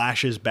like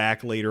flashes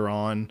back later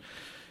on.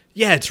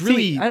 Yeah, it's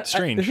really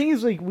strange. The thing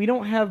is, like, we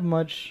don't have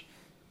much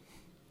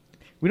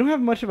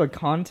of a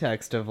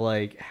context of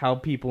like how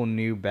people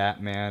knew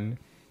Batman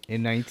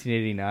in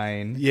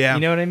 1989. Yeah,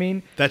 you know what I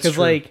mean? That's true. Because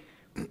like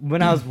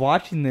when I was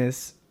watching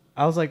this,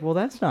 I was like, well,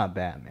 that's not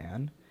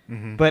Batman.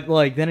 But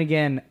like then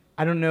again,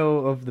 I don't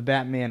know of the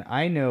Batman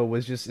I know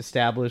was just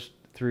established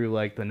through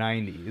like the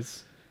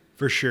 90s.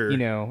 For sure. You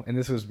know, and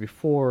this was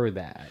before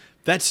that.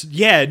 I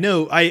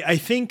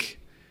think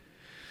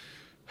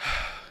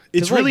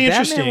it's really like,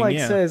 interesting.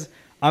 Batman says,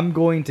 "I'm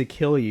going to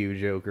kill you,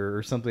 Joker,"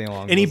 or something along those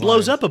lines. And he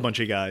blows up a bunch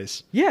of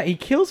guys. Yeah, he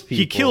kills people.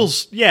 He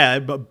kills,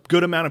 a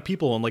good amount of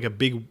people in like a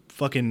big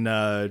fucking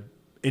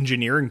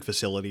engineering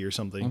facility or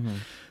something.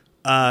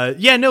 I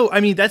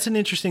mean, that's an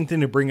interesting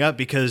thing to bring up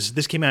because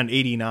this came out in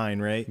 89,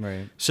 right?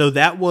 Right. So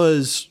that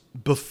was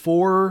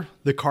before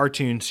the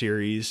cartoon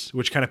series,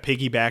 which kind of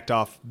piggybacked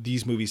off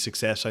these movies'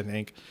 success, I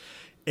think.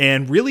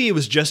 And really it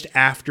was just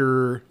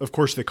after, of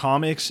course, the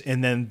comics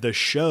and then the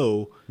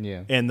show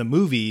and the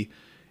movie.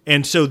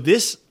 And so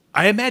this,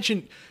 I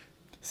imagine...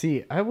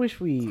 See, I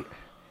wish we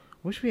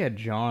had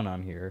John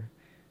on here.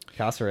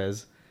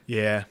 Caceres.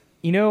 Yeah.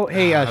 You know,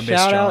 hey,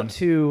 shout out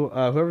to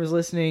whoever's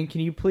listening.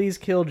 Can you please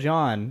kill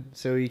John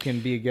so he can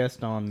be a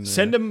guest on?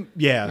 Send him,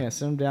 send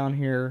him down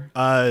here.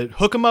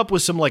 Hook him up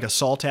with some like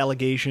assault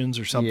allegations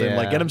or something. Yeah.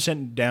 Like get him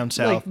sent down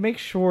south. Like make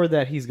sure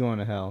that he's going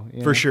to hell. You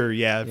know? For sure,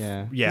 yeah.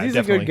 He's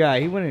definitely a good guy.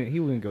 He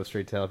wouldn't go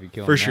straight to hell if you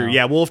kill him. For sure,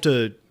 yeah. We'll have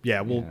to,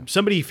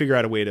 somebody figure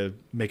out a way to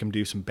make him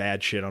do some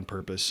bad shit on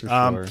purpose. For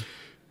sure.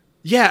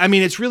 Yeah, I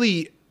mean, it's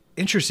really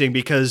interesting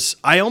because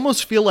I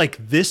almost feel like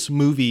this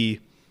movie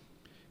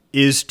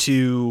is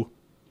to...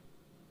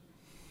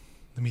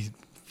 Let me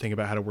think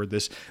about how to word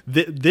this.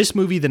 This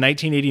movie, the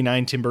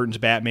 1989 Tim Burton's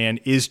Batman,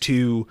 is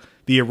to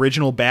the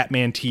original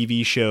Batman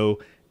TV show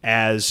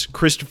as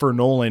Christopher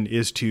Nolan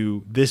is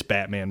to this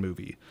Batman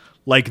movie.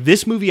 Like,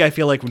 this movie, I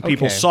feel like when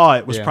people saw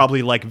it was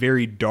probably like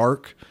very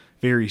dark,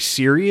 very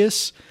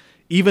serious,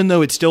 even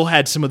though it still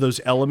had some of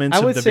those elements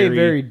of the I would say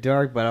very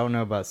dark, but I don't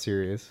know about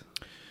serious.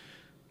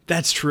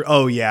 That's true.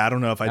 Oh, yeah. I don't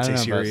know if I'd say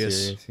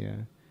serious. Yeah.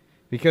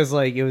 Because,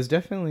 like, it was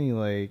definitely,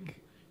 like...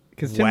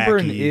 Because Tim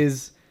Burton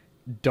is...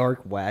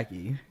 dark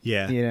wacky,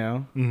 you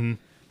know.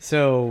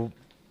 So,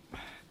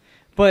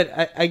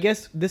 but I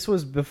guess this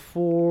was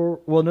before.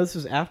 Well, no, this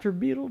was after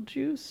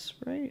Beetlejuice,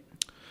 right?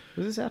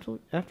 Was this after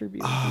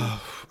Beetlejuice?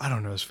 I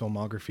don't know his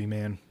filmography,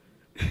 man.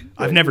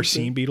 I've never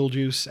seen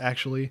Beetlejuice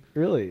actually.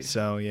 Really?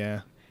 So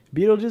yeah,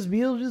 Beetlejuice.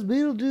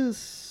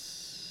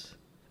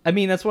 I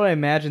mean, that's what I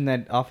imagine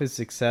that off his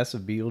success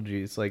of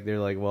Beetlejuice. Like they're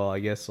like, well, I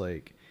guess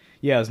like,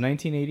 it was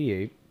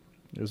 1988.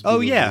 It was oh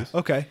yeah,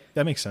 okay,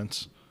 that makes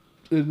sense.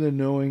 And then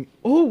knowing...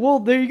 Oh, well,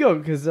 there you go.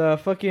 Because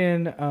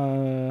fucking...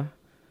 Oh,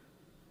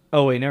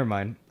 wait, never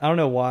mind. I don't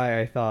know why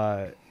I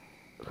thought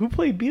Who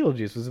played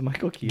Beetlejuice? Was it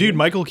Michael Keaton? Dude,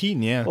 Michael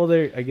Keaton, yeah. Well,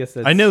 there. I guess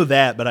that's. I know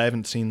that, but I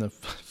haven't seen the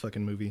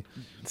fucking movie.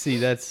 See,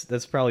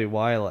 that's probably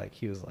why. Like,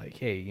 he was like,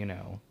 "Hey,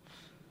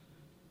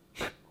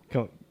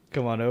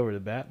 come on over to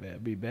Batman,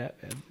 be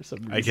Batman for some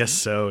reason." I guess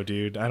so,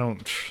 dude. I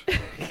don't.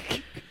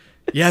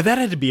 Yeah, that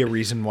had to be a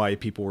reason why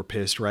people were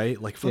pissed,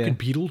 right? Like, fucking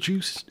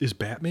Beetlejuice is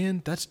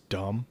Batman? That's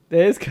dumb.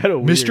 That is kind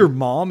of weird. Mr.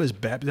 Mom is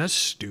Batman? That's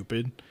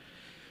stupid.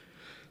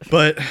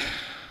 But,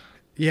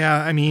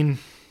 yeah, I mean,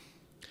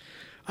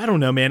 I don't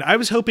know, man. I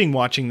was hoping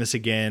watching this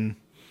again.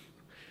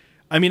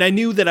 I mean, I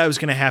knew that I was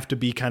going to have to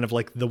be kind of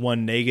like the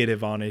one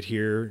negative on it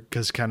here,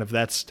 because kind of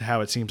that's how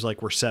it seems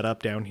like we're set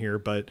up down here.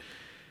 But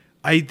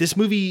this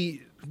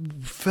movie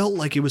felt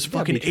like it was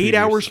fucking 8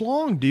 hours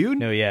long, dude.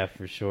 No, yeah,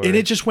 for sure. And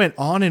it just went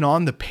on and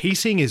on. The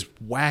pacing is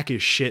whack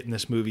as shit in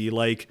this movie.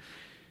 Like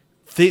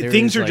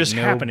things are just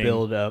happening. No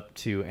build up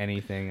to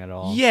anything at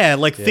all. Yeah,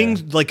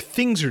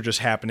 things are just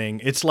happening.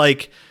 It's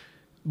like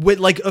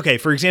okay,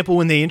 for example,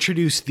 when they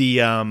introduced the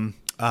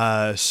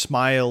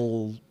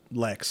Smilex,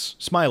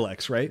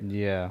 right?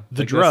 Yeah,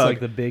 the drug, that's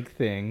like the big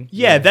thing.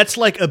 Yeah, that's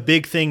like a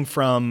big thing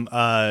from.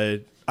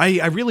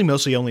 I really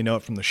mostly only know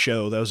it from the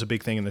show. That was a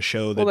big thing in the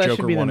show that Joker wanted to. Well, that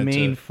should be the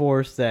main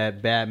force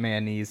that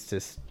Batman needs to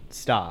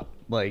stop.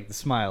 Like the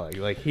Smilex.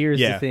 Like, here's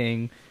the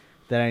thing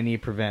that I need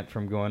to prevent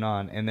from going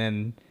on, and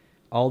then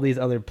all these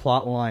other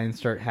plot lines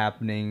start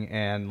happening,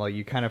 and like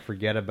you kind of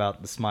forget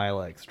about the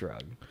Smilex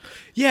drug.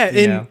 Yeah,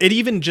 and it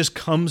even just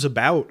comes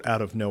out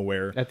of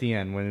nowhere at the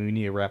end when we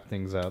need to wrap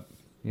things up.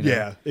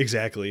 Yeah,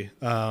 exactly.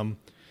 And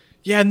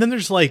then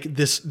there's like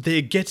this.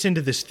 It gets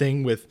into this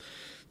thing with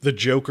the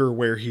Joker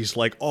where he's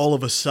like all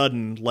of a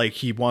sudden like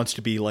he wants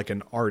to be like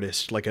an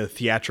artist, like a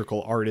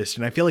theatrical artist,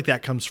 and I feel like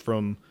that comes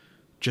from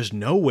just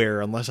nowhere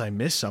unless I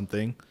miss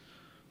something.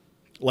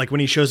 Like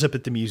when he shows up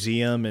at the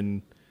museum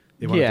and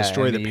they want to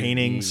destroy the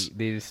paintings.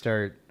 They just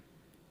start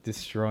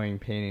destroying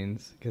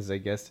paintings because I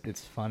guess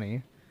it's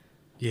funny.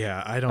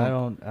 Yeah, I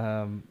don't.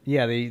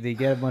 They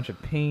get a bunch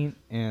of paint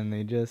and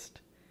they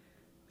just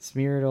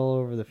smear it all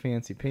over the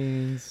fancy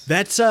paintings.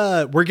 That's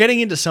we're getting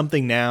into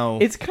something now.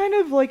 It's kind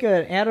of like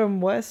an Adam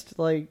West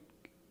like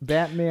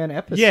Batman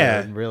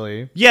episode,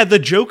 really. Yeah, the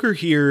Joker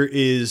here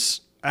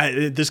is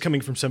this coming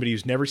from somebody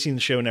who's never seen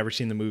the show, never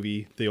seen the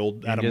movie, the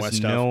old Adam West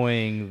stuff.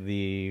 Knowing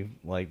the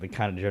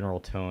kind of general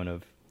tone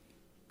of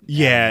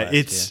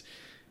West,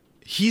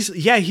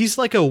 he's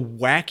like a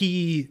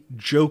wacky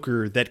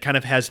Joker that kind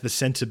of has the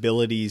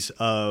sensibilities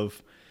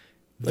of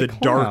the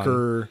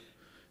darker.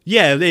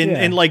 Yeah,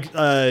 and like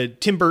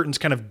Tim Burton's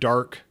kind of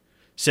dark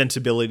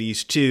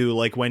sensibilities too,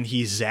 like when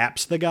he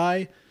zaps the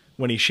guy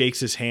when he shakes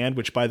his hand,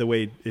 which by the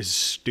way is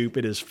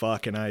stupid as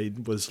fuck, and I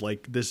was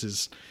like,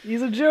 he's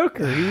a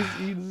Joker.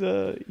 He's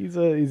a he's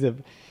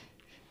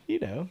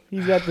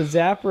got the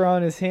zapper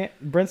on his hand.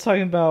 Brent's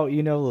talking about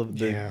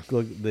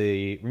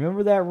the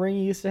remember that ring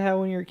you used to have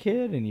when you were a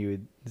kid and you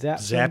would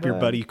zap your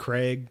buddy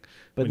Craig,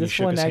 but this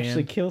one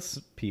actually kills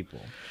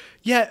people.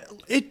 Yeah,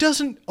 it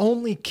doesn't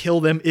only kill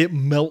them, it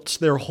melts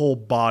their whole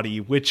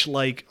body, which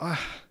like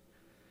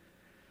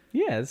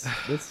yeah, it's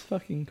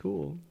fucking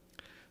cool.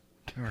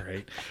 All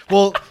right.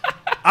 Well,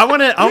 I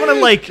want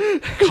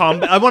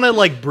to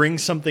like bring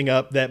something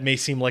up that may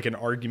seem like an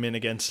argument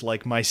against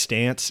like my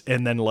stance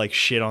and then like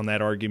shit on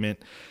that argument.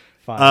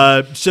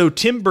 Fine. So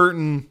Tim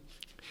Burton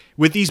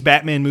with these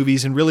Batman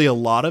movies and really a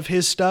lot of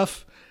his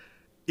stuff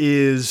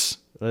is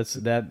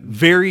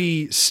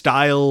very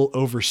style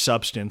over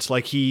substance.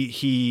 Like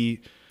he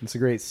it's a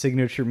great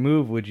signature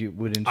move.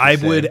 I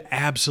would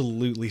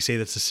absolutely say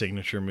that's a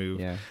signature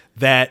move. Yeah.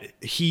 That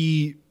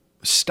he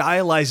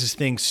stylizes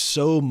things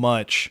so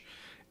much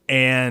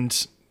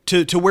and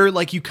to where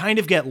like you kind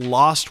of get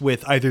lost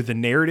with either the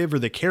narrative or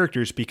the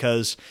characters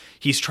because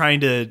he's trying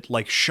to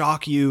like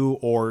shock you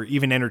or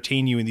even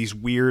entertain you in these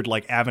weird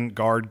like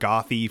avant-garde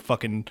gothy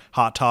fucking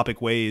hot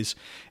topic ways.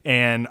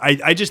 And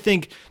I just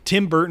think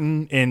Tim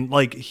Burton, and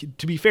like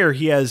to be fair,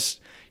 he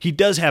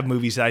does have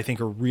movies that I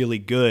think are really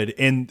good,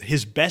 and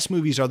his best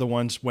movies are the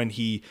ones when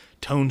he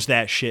tones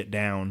that shit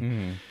down.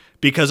 Mm.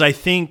 Because I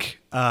think,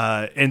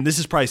 and this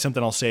is probably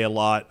something I'll say a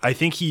lot, I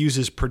think he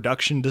uses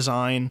production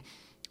design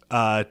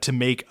to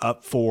make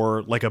up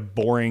for like a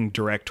boring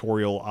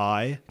directorial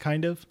eye,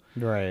 kind of.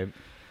 Right.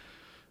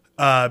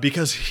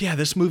 Because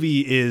this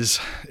movie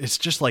it's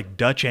just like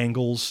Dutch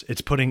angles.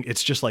 It's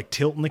just like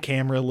tilting the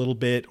camera a little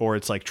bit, or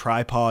it's like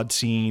tripod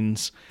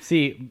scenes.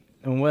 See,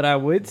 and what I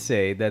would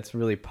say that's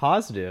really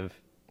positive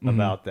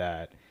about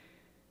that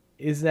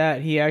is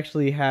that he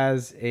actually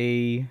has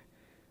a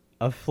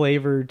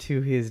flavor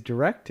to his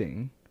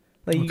directing.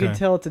 Like you can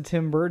tell it's a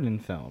Tim Burton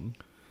film.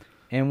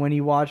 And when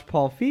you watch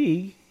Paul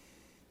Feig,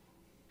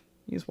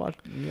 you just watch.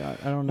 I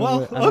don't know. Well,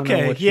 that's.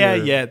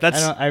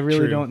 I really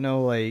true. don't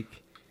know. Like,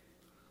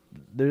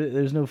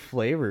 there's no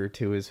flavor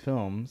to his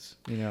films,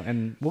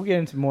 And we'll get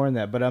into more on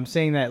that. But I'm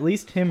saying that at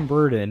least Tim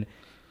Burton,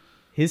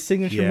 his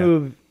signature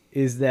move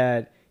is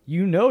that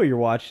you're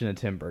watching a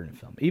Tim Burton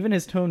film. Even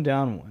his toned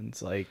down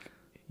ones, like.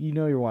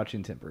 You're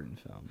watching Tim Burton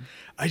film.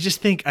 I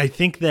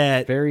think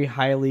that very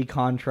highly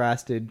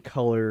contrasted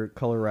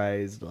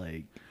colorized,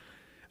 like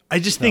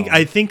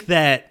I think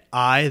that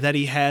eye that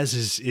he has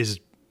is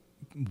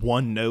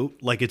one note.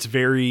 Like, it's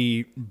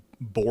very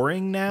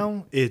boring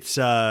now. It's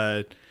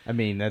I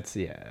mean, that's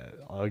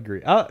I'll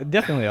agree. I'll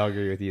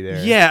agree with you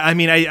there. Yeah, I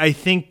mean, I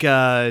think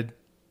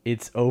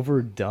it's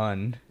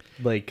overdone.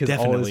 Like, because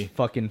all Definitely. this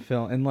fucking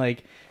film and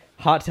like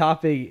Hot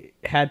Topic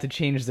had to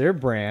change their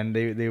brand.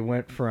 They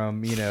went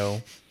from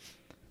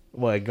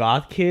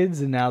goth kids,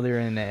 and now they're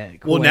in a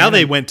cool well, now they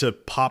anime- went to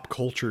pop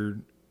culture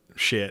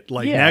shit.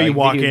 Like, Yeah, now you like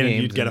walk video in and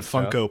games you'd get a and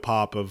stuff. Funko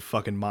Pop of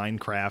fucking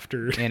Minecraft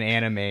or and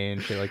anime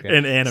and shit like that.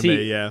 an anime.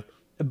 See, Yeah,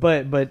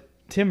 But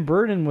Tim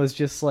Burton was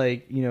just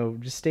like,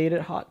 just stayed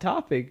at Hot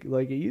Topic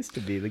like it used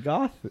to be, the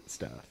goth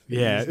stuff.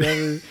 Yeah.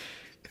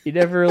 He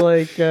never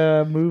like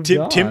moved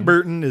on. Tim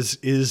Burton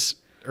is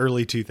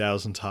early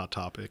 2000s Hot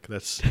Topic.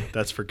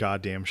 That's for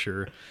goddamn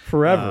sure.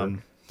 Forever.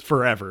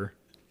 Forever.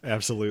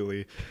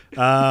 Absolutely.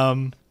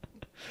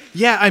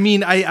 Yeah, I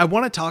mean, I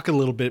want to talk a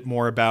little bit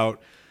more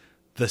about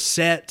the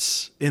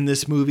sets in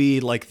this movie,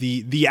 like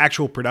the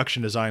actual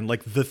production design,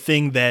 like the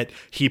thing that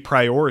he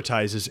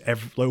prioritizes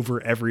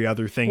over every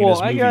other thing in his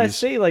Well, I movies. gotta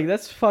say, like,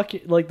 that's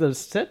fucking, like, the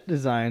set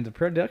design, the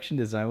production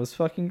design was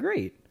fucking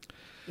great.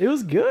 It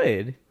was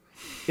good.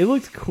 It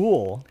looked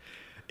cool.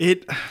 I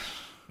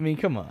mean,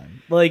 come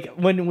on. Like,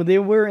 when they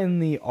were in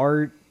the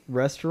art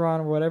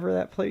restaurant or whatever,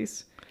 that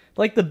place,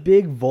 like the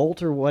big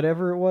vault or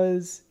whatever it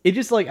was, it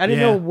just, like, I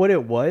didn't know what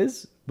it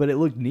was, but it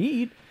looked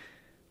neat.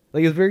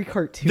 Like, it was very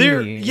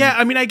cartoony. Yeah,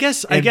 I mean, I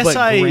guess but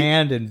I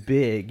grand and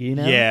big,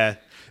 Yeah.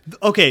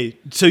 Okay,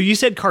 so you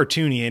said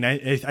cartoony, and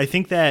I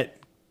think that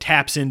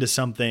taps into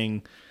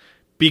something,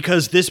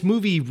 because this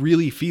movie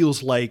really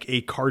feels like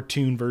a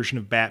cartoon version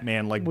of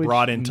Batman, like, Which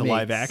brought into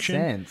live makes action.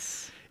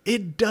 sense.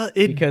 It does.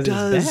 It Because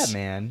does. it's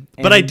Batman.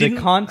 But I the didn't.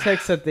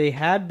 context that they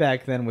had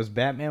back then was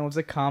Batman was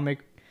a comic.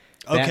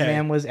 Okay.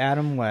 Batman was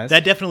Adam West.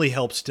 That definitely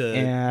helps to.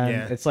 and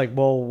yeah. it's like,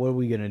 well, what are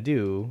we gonna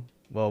do?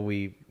 Well,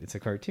 it's a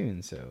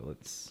cartoon, so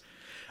let's.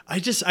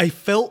 I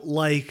felt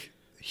like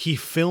he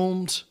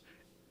filmed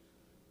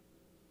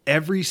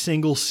every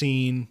single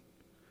scene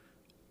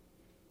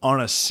on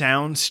a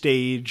sound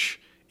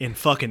stage in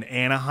fucking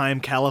Anaheim,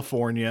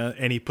 California,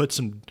 and he put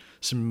some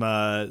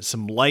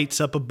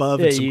lights up above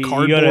and some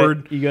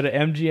cardboard. You go to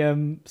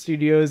MGM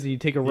Studios and you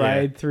take a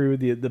ride through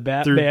the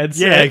Batman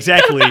set. Yeah,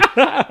 exactly.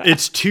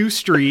 It's 2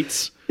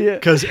 streets Yeah.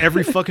 because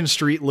every fucking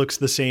street looks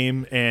the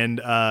same, and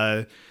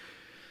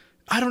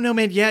I don't know,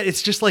 man. Yeah,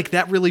 it's just like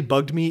that really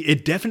bugged me.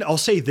 It definitely. I'll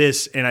say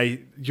this,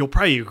 and you'll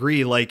probably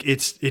agree. Like,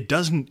 it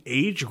doesn't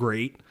age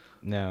great.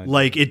 No,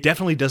 Like, it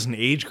definitely doesn't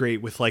age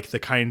great with like the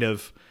kind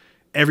of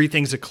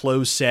everything's a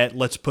closed set.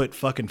 Let's put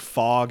fucking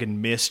fog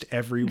and mist you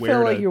everywhere.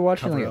 feel like to you're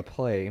watching cover like up. a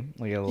play,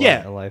 like a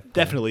Yeah, live play.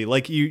 definitely.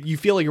 Like you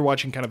feel like you're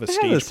watching kind of a It has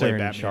stage a play certain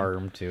Batman.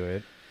 charm to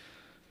it.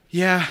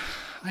 Yeah,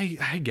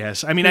 I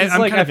guess. I mean, It's I'm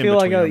like, kind I of in feel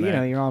like between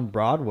on that. you're on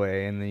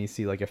Broadway and then you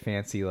see like a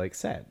fancy like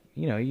set.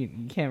 You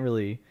can't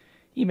really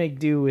you make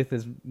do with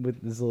as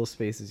little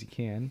space as you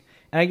can.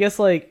 And I guess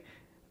like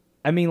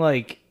I mean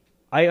like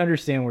I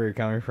understand where you're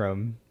coming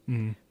from,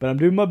 but I'm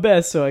doing my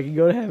best so I can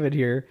go to heaven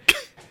here.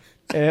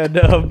 And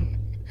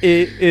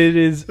it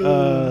is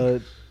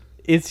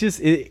it's just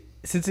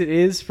since it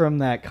is from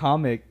that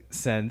comic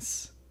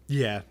sense.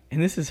 Yeah.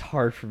 And this is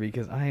hard for me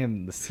because I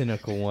am the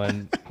cynical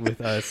one with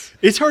us.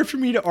 It's hard for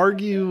me to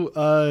argue.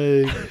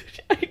 I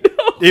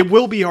know. It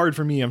will be hard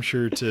for me, I'm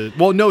sure, to.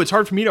 Well, no, it's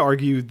hard for me to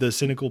argue the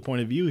cynical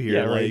point of view here.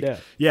 Yeah, right now.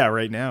 Yeah,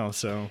 right now.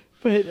 So.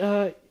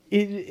 But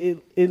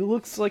it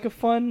looks like a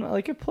fun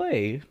like a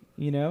play,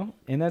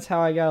 and that's how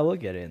I gotta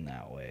look at it in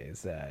that way.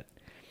 Is that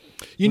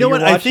You know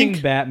what? I watching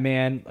think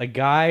Batman, a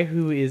guy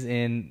who is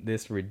in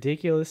this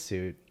ridiculous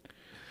suit,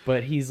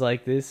 but he's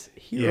like this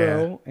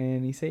hero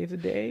and he saves the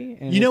day.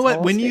 And you know it's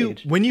what? all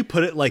staged. When you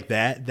put it like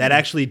that,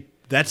 actually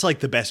that's like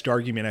the best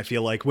argument. I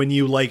feel like when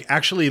you like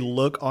actually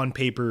look on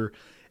paper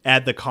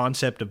at the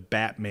concept of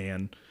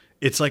Batman,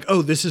 it's like,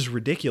 oh, this is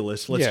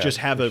ridiculous. Let's just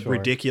have a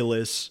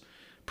ridiculous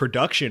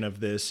production of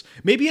this.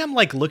 Maybe I'm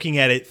like looking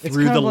at it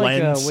through the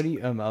lens.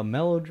 A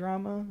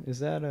melodrama? Is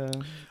that a?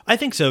 I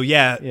think so.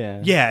 Yeah.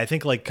 Yeah. I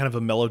think like kind of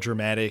a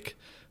melodramatic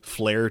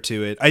flair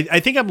to it. I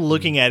think I'm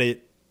looking at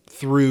it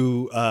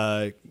through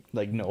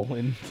Like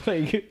Nolan,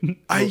 like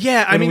I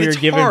when mean, we were it's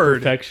given hard.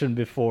 perfection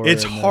before.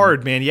 It's and then-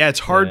 hard, man. Yeah,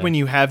 it's hard Yeah. when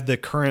you have the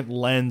current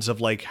lens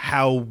of like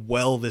how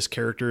well this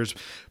character is.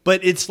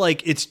 But it's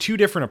like it's 2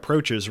 different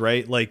approaches,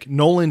 right? Like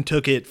Nolan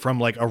took it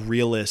from like a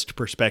realist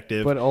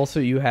perspective. But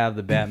also, you have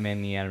the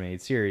Batman the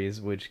animated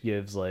series, which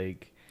gives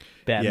like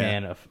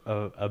Batman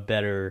a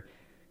better,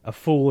 a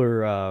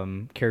fuller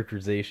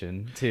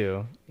characterization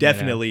too.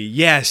 Definitely.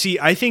 Yeah, see,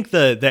 I think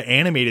the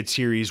animated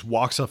series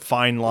walks a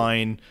fine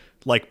line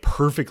like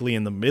perfectly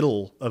in the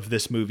middle of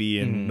this movie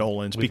in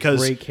Nolan's With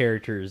because great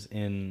characters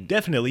in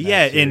definitely, that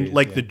yeah, series, and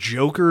like yeah. the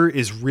Joker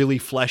is really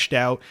fleshed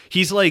out.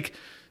 He's like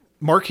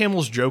Mark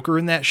Hamill's Joker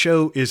in that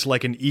show is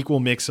like an equal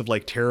mix of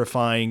like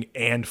terrifying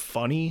and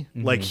funny.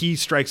 Like he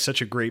strikes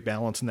such a great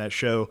balance in that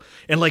show.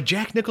 And like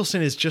Jack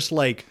Nicholson is just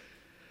like,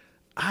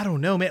 I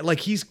don't know, man. Like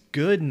he's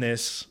good in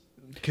this,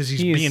 because he's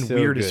He is being so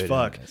weird as good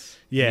fuck. in this.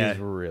 Yeah.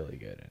 He's really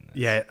good in this.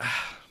 Yeah.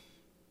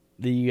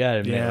 You gotta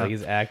admit, Yeah. like,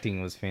 his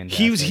acting was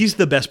fantastic. He's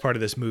the best part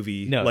of this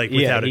movie, no, like yeah,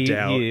 without a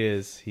doubt. He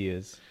is.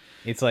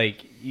 It's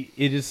like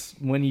it just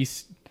when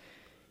he's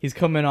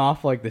coming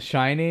off like The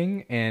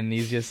Shining, and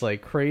he's just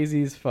like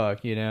crazy as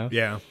fuck, you know.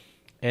 Yeah.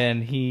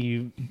 And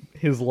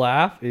his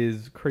laugh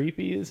is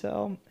creepy as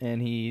hell,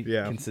 and he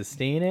Yeah. can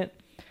sustain it.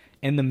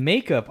 And the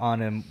makeup on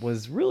him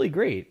was really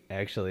great,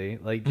 actually.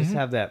 Like, just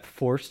have that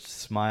forced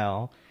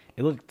smile.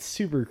 It looked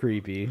super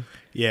creepy.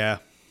 Yeah.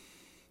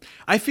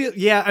 I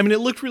mean, it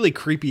looked really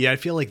creepy. I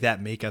feel like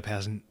that makeup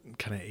hasn't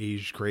kind of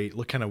aged great. It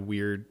looked kind of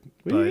weird.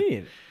 What do you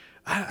mean?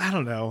 I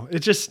don't know. It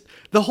just,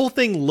 the whole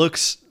thing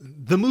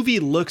the movie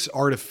looks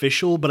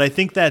artificial, but I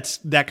think that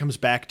comes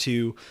back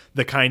to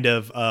the kind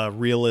of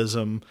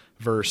realism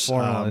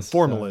versus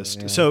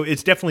formalist. Yeah. So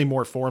it's definitely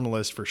more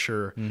formalist for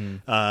sure.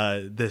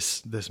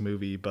 This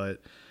movie,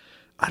 but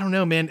I don't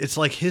know, man. It's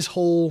like his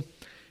whole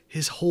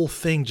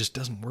thing just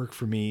doesn't work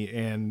for me,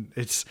 and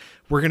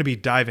we're gonna be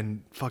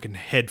diving fucking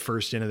head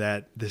first into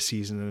that this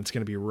season, and it's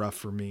gonna be rough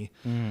for me.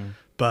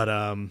 But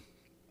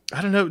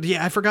I don't know.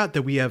 Yeah, I forgot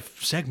that we have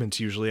segments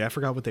usually. I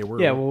forgot what they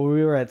were. Yeah, well,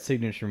 we were at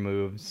signature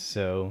moves,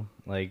 so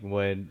like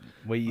what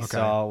you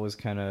saw was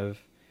kind of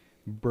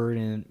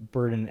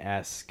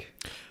Burden-esque.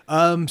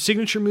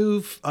 Signature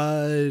move,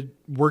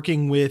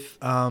 working with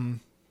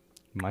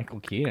Michael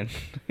Keaton.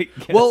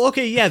 well,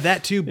 okay, yeah,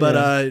 that too, but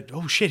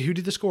oh shit, who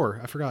did the score?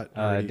 I forgot.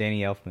 already.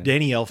 Danny Elfman.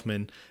 Danny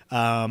Elfman.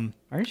 Aren't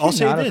you I'll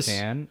say not this. a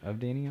fan of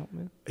Danny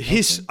Elfman?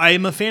 I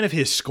am a fan of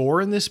his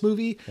score in this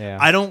movie. Yeah.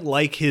 I don't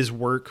like his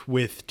work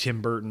with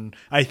Tim Burton.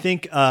 I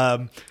think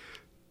I'm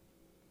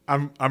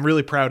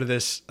really proud of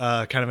this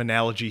kind of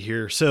analogy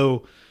here.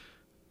 So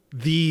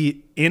the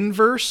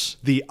inverse,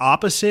 the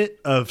opposite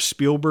of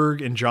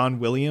Spielberg and John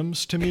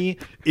Williams to me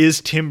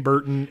is Tim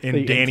Burton and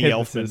The Danny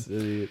antithesis,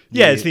 Elfman.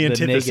 It's the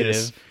antithesis.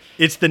 negative.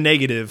 It's the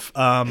negative.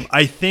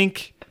 I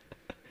think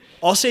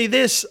I'll say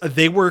this: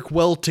 they work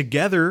well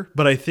together,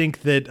 but I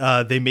think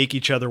that they make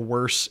each other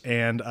worse.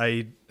 And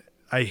I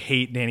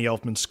hate Danny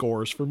Elfman's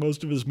scores for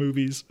most of his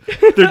movies.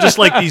 They're just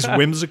like these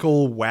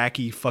whimsical,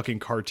 wacky, fucking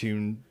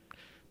cartoon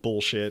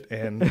bullshit.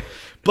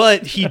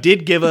 But he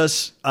did give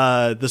us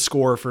the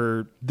score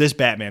for this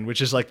Batman,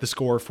 which is like the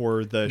score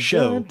for the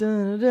show. I'm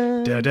definitely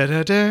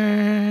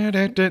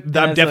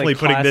like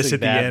putting this classic at the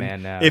Batman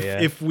end. now,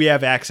 If we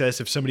have access,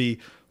 if somebody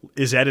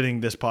is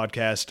editing this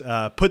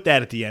podcast, put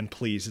that at the end,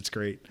 please. It's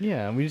great.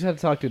 Yeah, we just had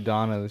to talk to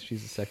Donna.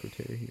 She's the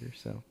secretary here,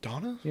 so.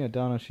 Donna? Yeah,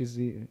 Donna.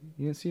 You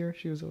didn't see her?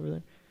 She was over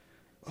there.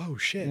 Oh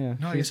shit! Yeah,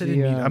 no, I she's guess I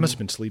didn't meet. I the, must have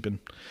been sleeping.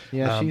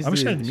 Yeah, I'm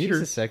just gonna meet she's her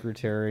the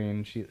secretary,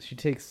 and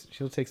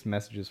she'll take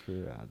messages for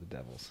the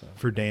devil. So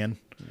for Dan.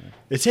 Yeah.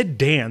 It said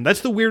Dan.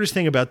 That's the weirdest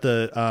thing about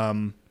the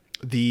I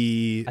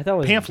thought it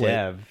was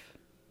pamphlet.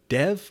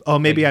 Dev? Oh,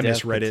 maybe like I Dev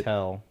misread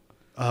Patel. it.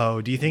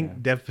 Oh, do you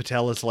think Dev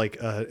Patel is like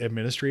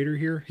administrator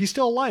here? He's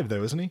still alive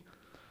though, isn't he?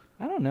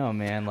 I don't know,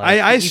 man. Like,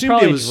 I he assumed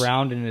probably it was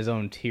drowned in his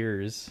own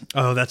tears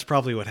Oh, that's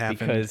probably what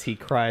happened. because he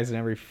cries in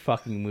every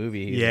fucking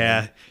movie. he's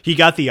Yeah, in. he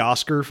got the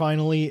Oscar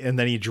finally, and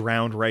then he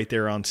drowned right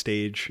there on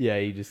stage. Yeah,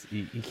 he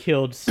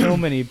killed so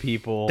many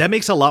people. That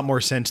makes a lot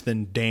more sense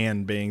than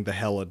Dan being the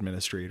hell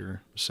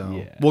administrator. So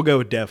Yeah. we'll go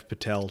with Dev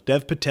Patel.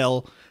 Dev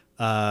Patel,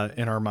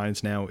 in our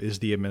minds now, is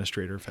the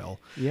administrator of hell.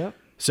 Yep.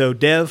 So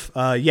Dev,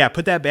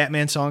 put that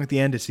Batman song at the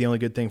end. It's the only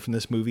good thing from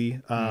this movie.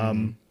 I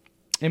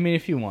mean,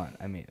 if you want.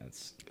 I mean,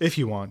 that's If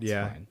you want,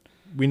 yeah. fine.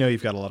 We know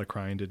you've got a lot of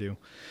crying to do.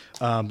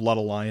 A lot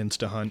of lions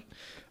to hunt.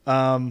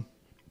 I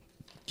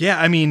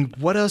mean,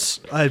 what else?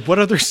 What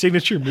other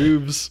signature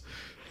moves?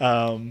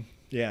 Did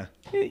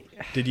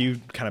you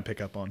kind of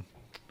pick up on?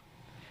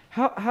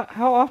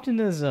 How often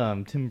does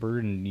Tim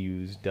Burton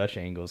use Dutch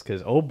angles?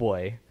 Because oh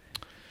boy,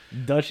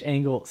 Dutch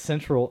angle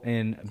central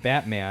in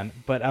Batman.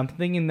 But I'm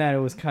thinking that it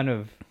was kind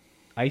of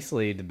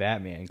isolated to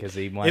Batman because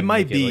they wanted It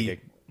might to make be it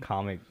like a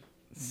comic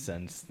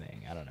sense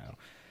thing. I don't know.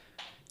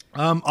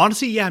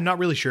 Honestly, yeah, I'm not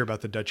really sure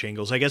about the Dutch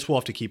angles. I guess we'll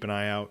have to keep an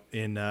eye out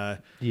in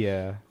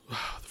Yeah. the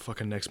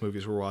fucking next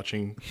movies we're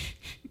watching.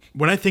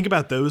 When I think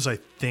about those, I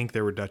think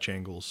there were Dutch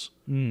angles.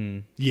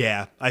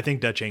 Yeah, I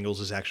think Dutch angles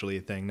is actually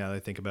a thing now that I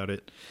think about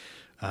it.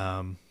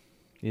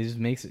 It just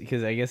makes it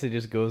because I guess it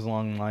just goes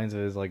along the lines of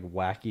his like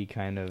wacky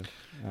kind of.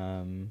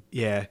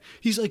 Yeah,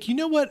 he's like, you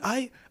know what?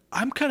 I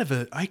kind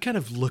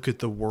of look at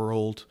the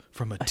world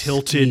from a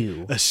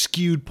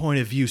skewed point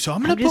of view. So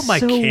I'm gonna put my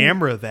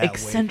camera that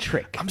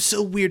eccentric. way. I'm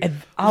so weird.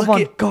 And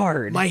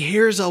avant-garde. My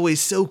hair's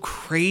always so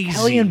crazy.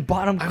 Hellion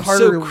Bottom I'm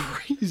Carter so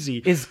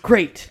crazy. is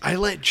great. I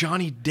let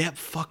Johnny Depp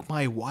fuck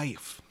my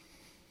wife.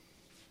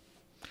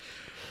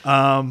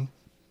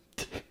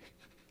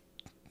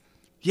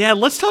 Yeah,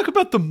 let's talk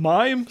about the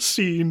mime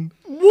scene.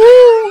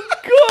 Woo!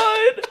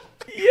 God!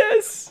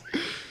 Yes!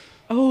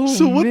 Oh,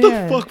 So what man. the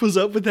fuck was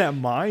up with that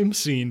mime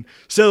scene?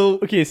 So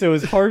Okay, so it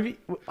was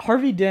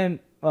Harvey Dent,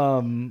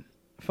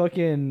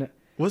 fucking...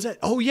 was that?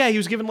 Oh yeah, he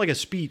was giving like a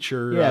speech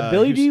or Yeah,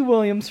 Billy he was- D.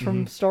 Williams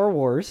from Star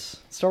Wars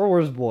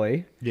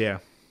boy, Yeah.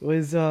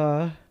 was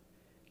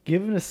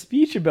giving a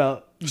speech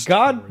about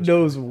God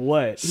knows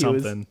what.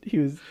 Something. He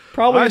was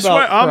probably I about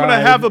swear I'm going to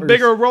crime have a or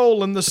bigger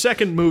role in the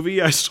second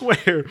movie, I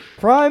swear.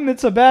 crime.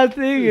 It's a bad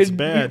thing. It's and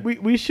bad.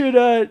 We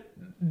should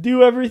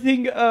do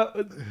everything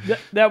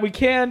that we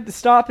can to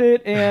stop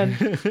it.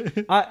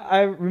 And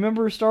I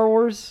remember Star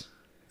Wars,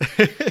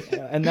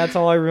 and that's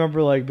all I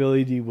remember. Like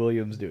Billy D.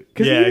 Williams do it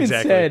because Yeah, he even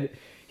exactly.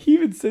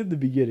 said in the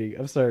beginning.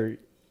 I'm sorry.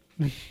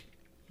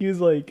 He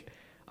was like,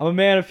 "I'm a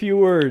man of few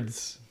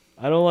words.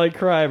 I don't like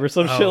crime," or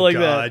some shit like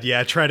that.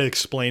 Yeah, try to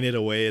explain it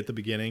away at the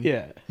beginning.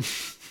 Yeah.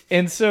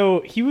 And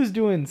so he was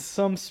doing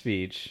some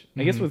speech,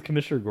 I guess with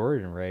Commissioner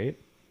Gordon, right?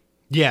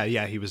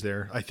 Yeah, he was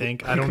there, I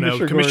think. I don't know.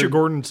 Commissioner Commissioner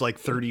Gordon's like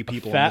 30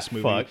 people in fat this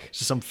movie. fuck.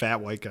 Just some fat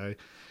white guy.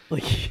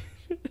 Like,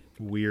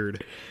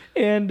 Weird.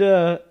 and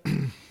then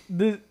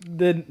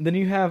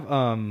you have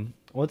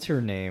what's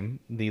her name?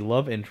 The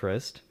love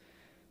interest.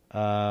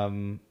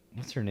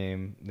 What's her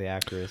name? The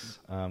actress.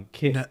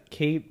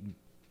 Kate.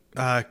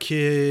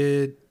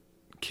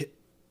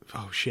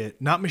 Oh shit!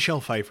 Not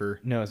Michelle Pfeiffer.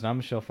 No, it's not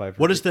Michelle Pfeiffer.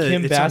 What is the?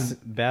 Kim it's on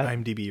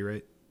IMDb,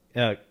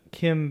 right?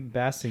 Kim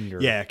Basinger.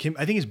 Yeah, Kim.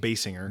 I think it's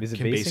Basinger. Is it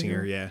Kim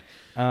Basinger? Yeah.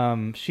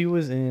 She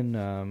was in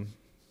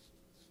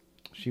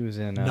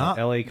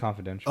L.A.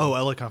 Confidential. Oh,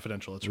 LA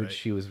Confidential. That's which right.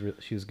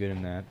 she was good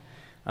in that.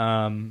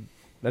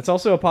 That's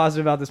also a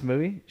positive about this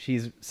movie.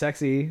 She's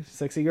sexy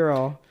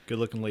girl, Good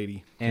looking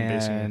lady. Kim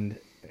Basinger. and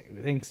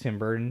thanks Tim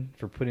Burton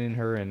for putting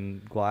her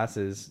in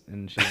glasses,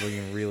 and she's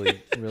looking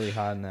really really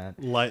hot in that.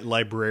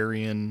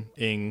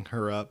 Librarian-ing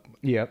her up.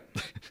 Yep,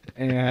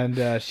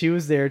 and she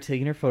was there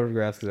taking her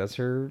photographs because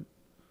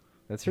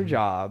that's her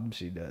job.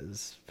 She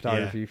does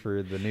photography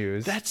for the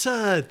news. That's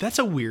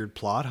a weird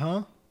plot,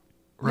 huh?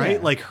 Right?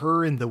 Yeah. Like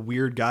her and the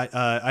weird guy.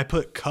 I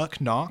put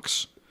Cuck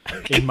Knox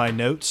in my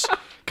notes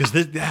because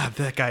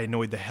that guy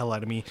annoyed the hell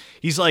out of me.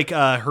 He's like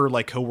her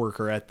like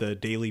coworker at the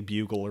Daily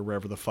Bugle or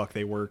wherever the fuck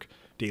they work.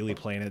 Daily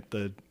Planet,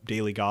 the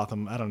Daily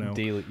Gotham. I don't know.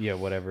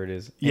 Whatever it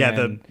is. Yeah,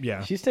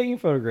 And she's taking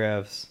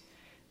photographs,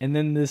 and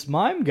then this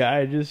mime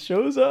guy just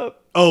shows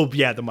up. Oh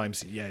yeah, the mime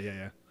scene.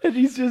 Yeah. And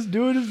he's just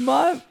doing his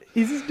mime.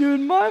 He's just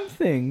doing mime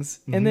things.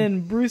 And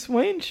then Bruce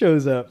Wayne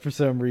shows up for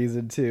some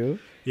reason too.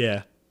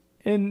 Yeah.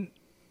 And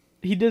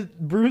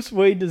Bruce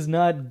Wayne does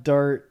not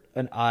dart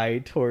an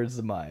eye towards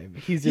the mime.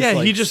 He's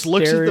just he just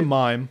looks at the staring-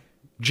 mime.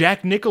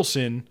 Jack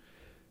Nicholson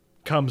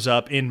comes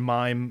up in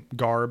mime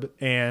garb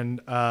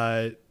and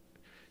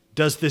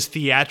does this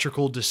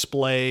theatrical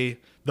display.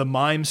 The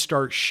mimes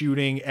start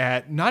shooting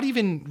at not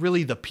even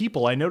really the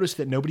people. I noticed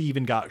that nobody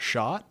even got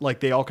shot. Like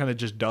they all kind of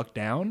just ducked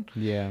down.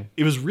 Yeah.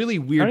 It was really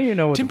weird. I don't even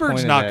know what Tim the point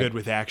Burton's of not that- good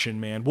with action,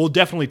 man. We'll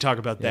definitely talk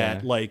about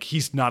that. Yeah. Like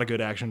he's not a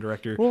good action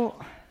director.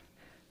 Well,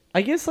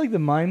 I guess like the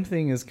mime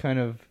thing is kind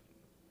of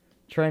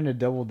trying to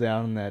double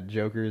down on that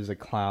Joker is a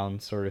clown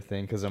sort of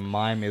thing, because a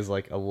mime is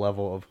like a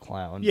level of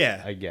clown.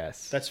 Yeah. I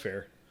guess. That's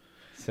fair.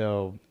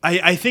 So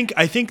I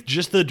think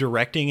just the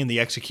directing and the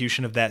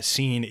execution of that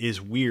scene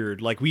is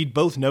weird. Like we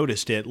both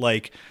noticed it.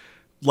 Like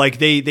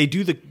they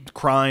do the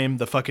crime,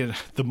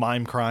 the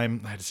mime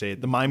crime. I had to say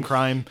it. The mime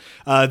crime.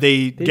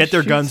 They get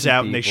their shoot guns some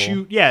out and they people.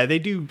 shoot. Yeah, they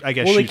do. I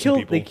guess. well, shoot some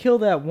people. they kill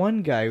that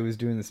one guy who was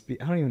doing the speech.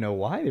 I don't even know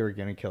why they were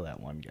gonna kill that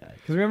one guy.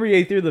 Because remember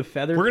they threw the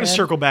feather. We're gonna pen?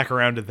 circle back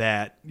around to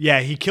that.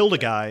 Yeah, he killed a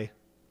guy.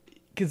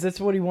 Because that's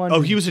what he wanted. Oh,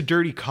 he was a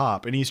dirty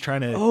cop, and he's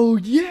trying to. Oh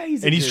yeah,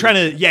 he's trying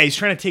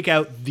to take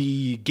out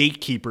the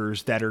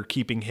gatekeepers that are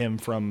keeping him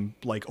from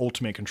like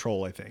ultimate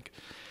control, I think.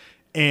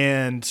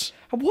 And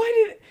How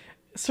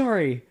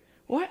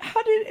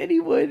did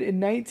anyone in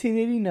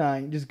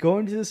 1989 just go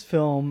into this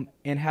film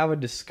and have a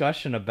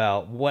discussion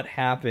about what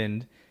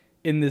happened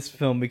in this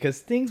film? Because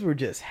things were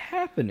just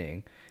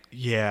happening.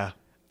 yeah,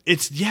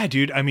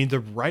 dude. I mean,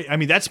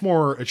 that's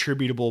more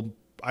attributable,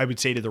 I would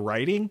say, to the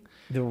writing.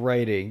 The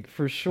writing,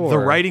 for sure. The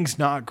writing's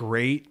not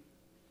great.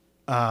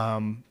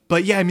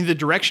 But yeah, I mean, the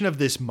direction of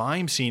this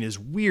mime scene is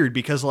weird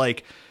because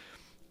like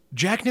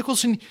Jack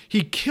Nicholson,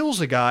 he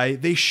kills a guy,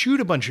 they shoot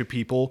a bunch of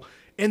people,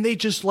 and they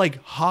just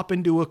like hop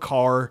into a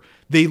car.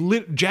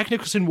 Jack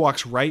Nicholson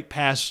walks right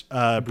past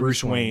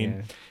Bruce Wayne.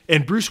 Yeah.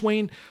 And Bruce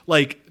Wayne,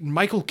 like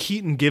Michael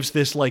Keaton gives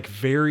this like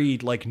very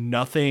like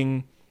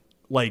nothing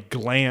like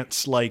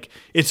glance. Like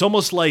it's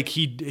almost like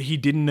he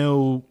didn't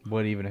know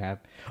What even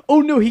happened?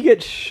 Oh no, he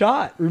gets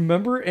shot.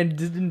 Remember, and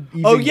didn't.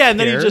 Even and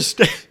then he care? just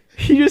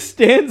he just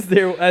stands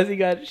there as he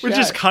got shot. which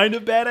is kind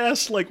of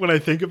badass. Like when I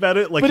think about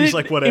it, like But he's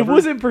like whatever. It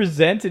wasn't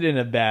presented in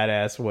a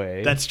badass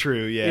way. That's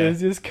true. Yeah. It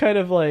was just kind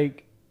of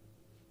like,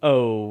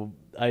 oh,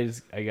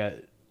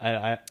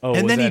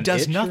 and then he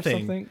does nothing.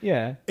 Something?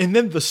 Yeah. And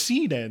then the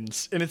scene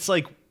ends, and it's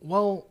like,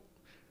 well,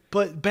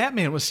 but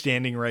Batman was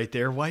standing right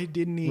there. Why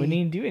didn't he? Wouldn't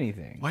even do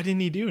anything. Why didn't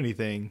he do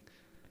anything?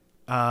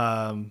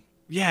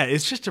 Yeah,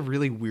 it's just a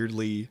really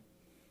weirdly.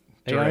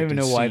 I don't even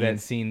know why scene. that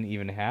scene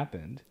even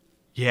happened.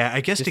 Yeah,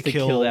 I guess Just to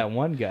kill that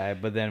one guy,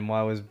 but then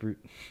why was Bruce?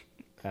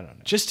 I don't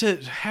know. just to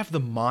have the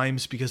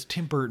mimes because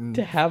Tim Burton.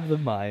 To have the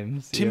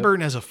mimes. Tim yep.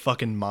 Burton has a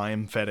fucking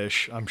mime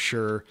fetish, I'm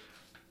sure,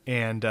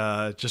 and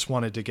just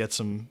wanted to get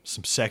some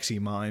sexy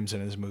mimes in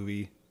his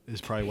movie.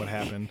 Is probably what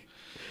happened.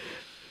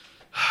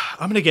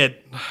 I'm gonna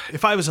get.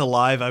 If I was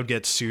alive, I would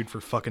get sued for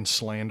fucking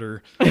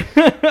slander.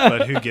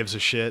 But who gives a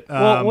shit?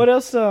 Well, what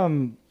else?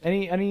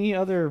 Any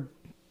other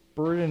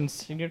Burden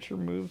signature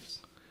moves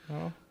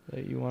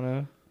that you want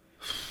to?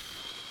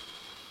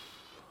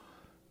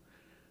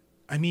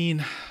 I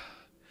mean,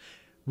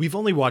 we've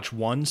only watched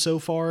one so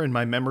far, and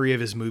my memory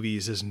of his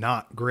movies is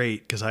not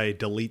great because I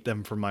delete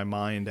them from my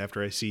mind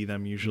after I see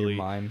them. Usually,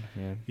 Your mime,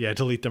 yeah,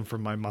 delete them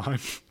from my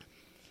mind.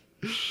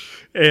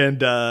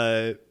 And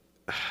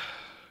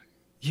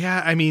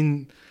yeah, I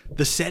mean,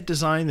 the set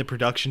design, the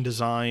production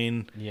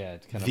design, yeah,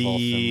 it's kind of all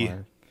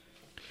similar.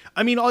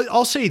 I mean,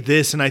 I'll say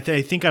this, and I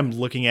think I'm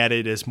looking at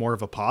it as more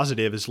of a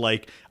positive, is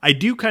like, I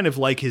do kind of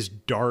like his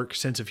dark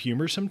sense of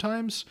humor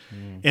sometimes.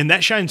 And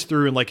that shines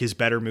through in like his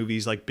better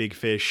movies like Big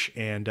Fish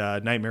and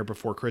Nightmare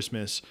Before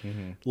Christmas,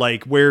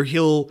 like where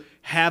he'll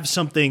have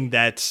something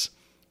that's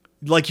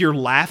like you're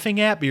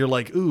laughing at, but you're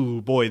like,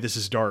 ooh, boy, this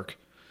is dark.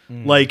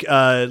 Like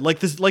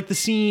the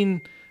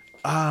scene,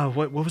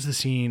 what was the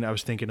scene I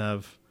was thinking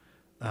of?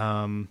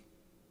 Was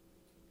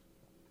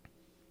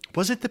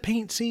it the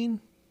paint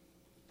scene?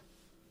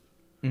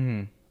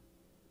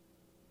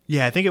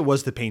 Yeah, I think it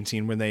was the paint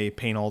scene when they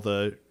paint all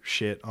the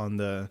shit on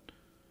the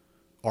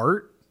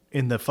art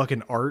in the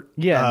fucking art.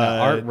 Yeah,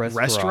 the art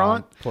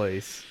restaurant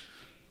place.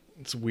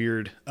 It's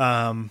weird.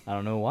 I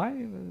don't know why.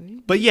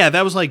 But yeah,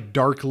 that was like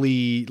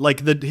darkly,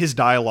 like his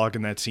dialogue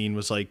in that scene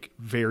was like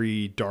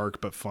very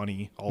dark but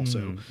funny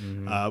also,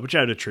 which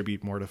I'd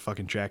attribute more to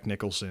fucking Jack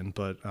Nicholson.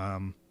 But I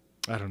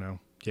don't know.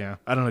 Yeah,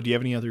 I don't know. Do you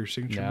have any other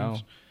signature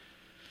moves?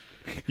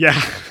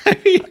 Yeah.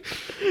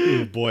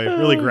 Oh boy,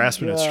 really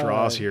grasping at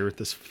straws here with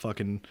this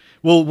fucking.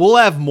 We'll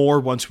have more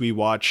once we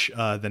watch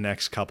the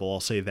next couple. I'll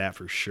say that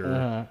for sure.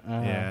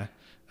 Yeah.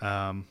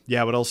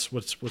 Yeah. What else?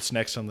 What's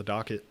next on the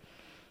docket?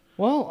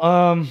 Well,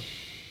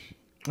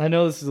 I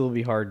know this will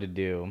be hard to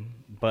do,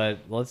 but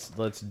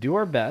let's do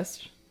our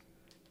best.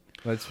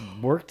 Let's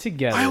work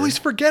together. I always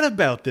forget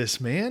about this,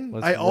 man.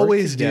 I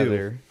always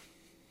do.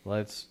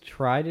 Let's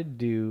try to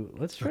give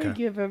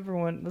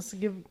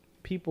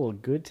people a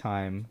good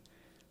time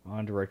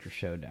on Director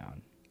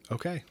Showdown.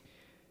 Okay.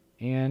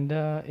 And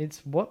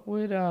it's what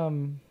would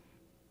Paul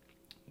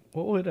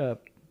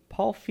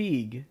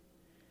Feig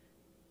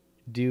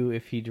do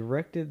if he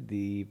directed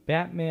the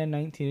Batman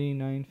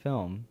 1989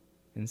 film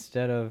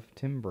instead of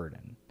Tim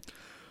Burton?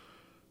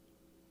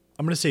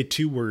 I'm going to say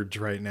 2 words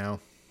right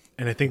now,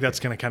 and I think that's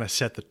going to kind of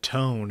set the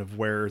tone of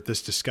where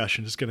this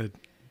discussion is going to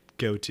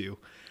go to.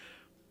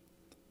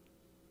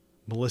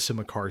 Melissa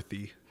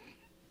McCarthy.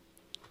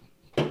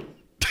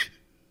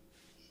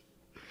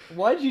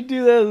 Why'd you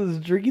do that? I was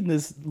drinking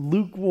this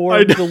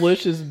lukewarm,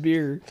 delicious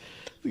beer.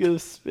 I'm going to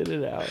spit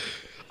it out.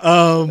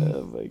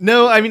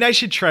 No, I mean, I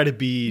should try to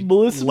be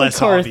Melissa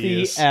less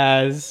McCarthy obvious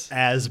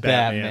as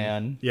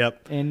Batman.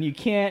 Yep. And you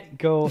can't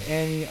go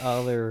any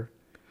other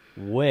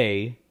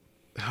way.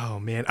 Oh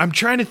man, I'm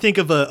trying to think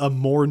of a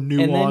more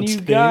nuanced And then you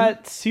thing.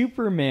 got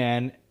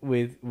Superman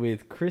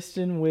with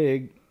Kristen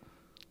Wiig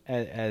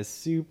as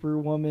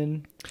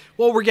Superwoman.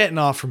 Well, we're getting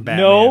off from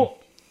Batman. No.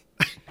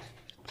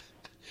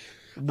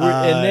 And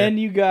then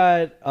you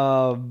got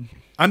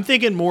I'm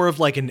thinking more of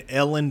like an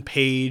Ellen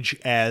Page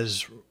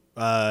as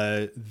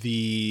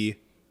the.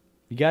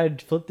 You gotta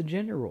flip the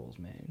gender roles,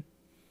 man.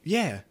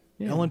 Yeah.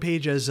 Ellen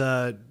Page as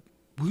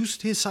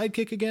who's his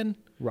sidekick again?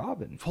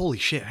 Robin. Holy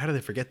shit! How did I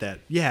forget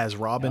that? Yeah, as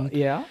Robin.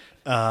 Yeah.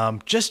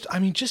 Just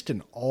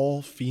an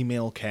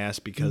all-female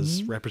cast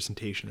because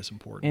representation is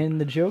important.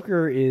 And the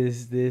Joker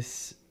is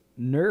this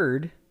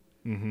nerd,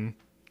 who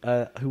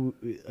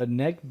a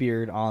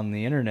neckbeard on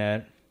the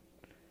internet.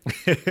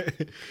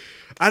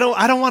 I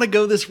don't want to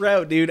go this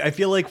route, dude. I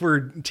feel like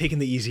we're taking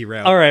the easy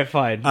route. All right,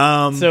 fine.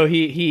 So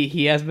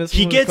he has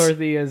Mr.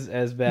 McCarthy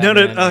as Batman.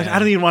 No. I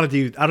don't even want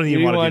to do. I don't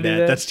even want to do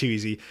that. That's too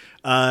easy.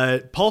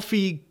 Paul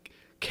Feig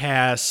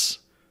casts.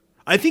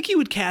 I think he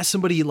would cast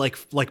somebody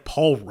like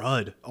Paul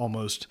Rudd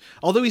almost.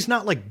 Although he's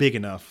not like big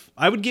enough.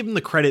 I would give him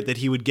the credit that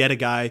he would get a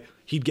guy.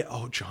 He'd get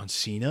John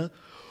Cena.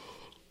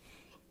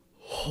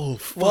 Oh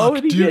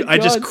fuck, dude! I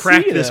just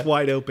cracked this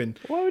wide open.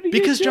 Why would he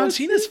because get John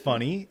Cena's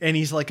funny and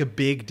he's like a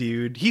big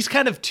dude. He's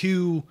kind of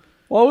too.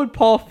 Why would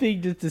Paul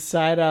Feig just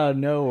decide out of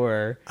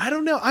nowhere? I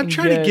don't know. I'm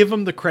trying to give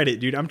him the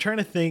credit, dude. I'm trying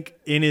to think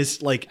in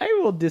his like.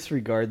 I will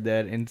disregard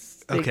that and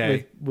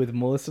stick with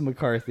Melissa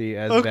McCarthy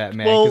as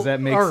Batman well, because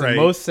that makes the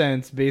most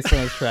sense based on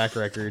his track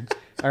record.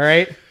 All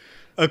right.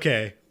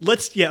 Okay.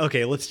 Let's do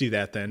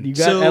that then. You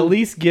got at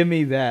least give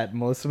me that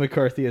Melissa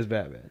McCarthy as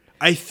Batman.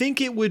 I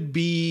think it would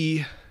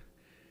be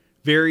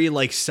very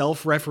like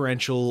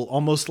self-referential,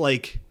 almost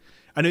like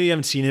I know you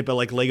haven't seen it, but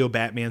like Lego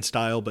Batman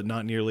style, but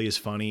not nearly as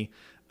funny.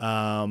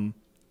 And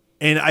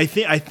I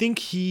think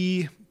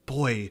he,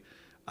 boy,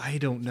 I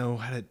don't know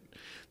how to.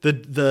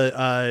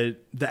 The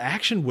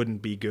action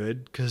wouldn't be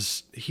good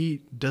because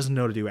he doesn't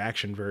know to do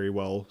action very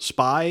well.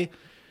 Spy,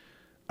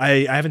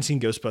 I haven't seen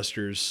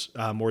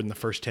Ghostbusters more than the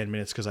first 10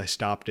 minutes because I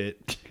stopped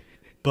it.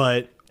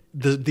 But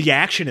the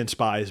action in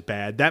Spy is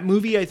bad. That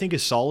movie I think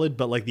is solid,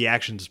 but like the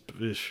action's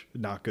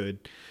not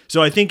good.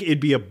 So I think it'd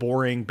be a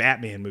boring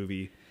Batman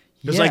movie.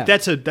 Because like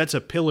that's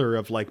a pillar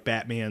of like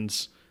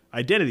Batman's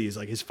identity, is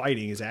like his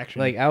fighting, his action.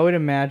 Like I would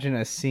imagine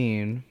a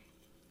scene.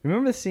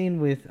 Remember the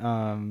scene with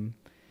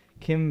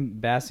Kim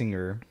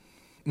Basinger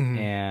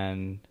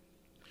and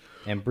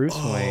Bruce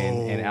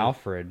Wayne and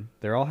Alfred?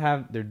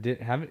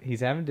 He's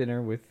having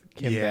dinner with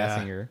Kim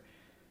Basinger.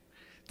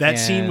 That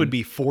scene would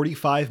be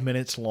 45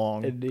 minutes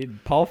long. And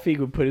Paul Feig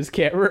would put his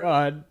camera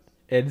on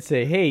and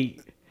say, "Hey,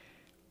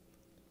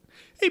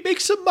 make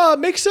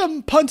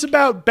some puns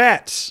about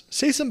bats.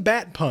 Say some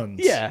bat puns."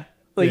 Yeah.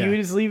 Like he would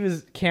just leave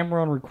his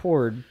camera on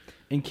record,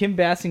 and Kim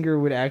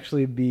Basinger would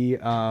actually be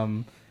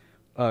Chris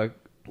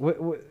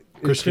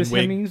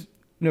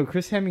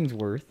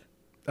Hemmingsworth.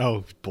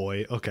 Oh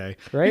boy, okay.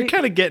 Right? You're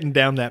kind of getting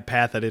down that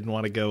path I didn't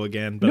want to go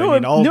again, but No, I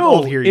mean,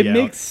 I'll hear you it out.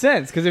 makes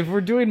sense because if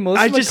we're doing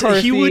Melissa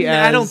McCarthy, he wouldn't.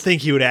 I don't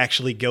think he would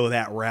actually go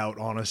that route,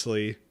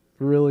 honestly.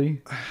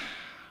 Really.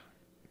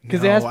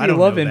 Because No, it has to I be a don't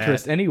love know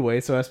interest that.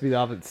 anyway, so it has to be the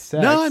opposite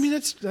sex. No, I mean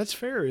that's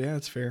fair. Yeah,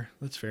 that's fair.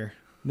 That's fair.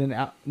 Then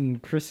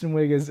and Kristen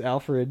Wiig as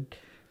Alfred.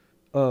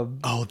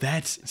 Oh,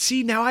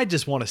 see, now I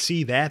just want to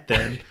see that.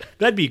 Then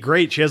that'd be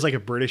great. She has like a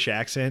British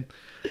accent.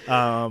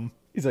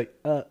 He's like,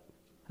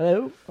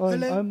 hello,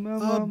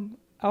 I'm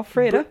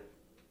Alfreda.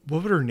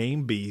 What would her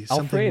name be?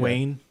 Something Alfreda.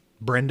 Wayne,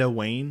 Brenda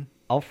Wayne.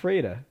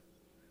 Alfreda.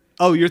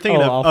 Oh, you're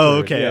thinking of. Alfred, Oh,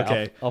 okay, yeah,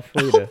 okay.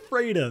 Alfreda.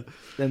 Alfreda.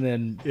 And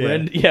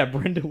then Yeah.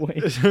 Brenda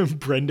Wayne.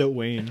 Brenda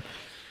Wayne.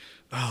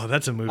 Oh,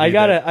 that's a movie. I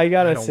gotta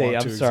don't say, want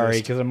I'm to sorry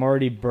exist. because I'm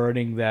already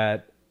burning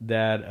that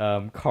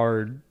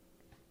card.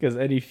 Because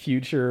any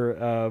future,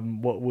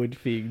 what would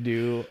Feig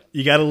do?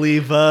 You got to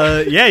leave.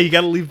 You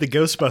got to leave the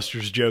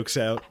Ghostbusters jokes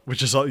out,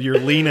 which is you're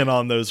leaning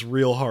on those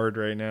real hard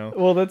right now.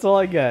 Well, that's all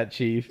I got,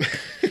 Chief.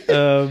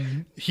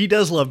 He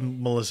does love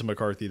Melissa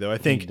McCarthy, though. I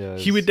think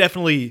does. he would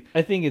definitely.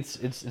 I think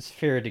it's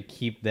fair to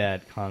keep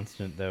that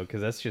constant though,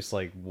 because that's just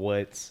like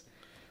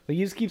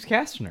he just keeps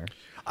casting her.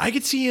 I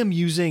could see him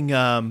using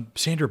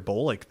Sandra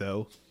Bullock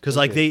though, because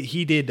like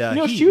he did.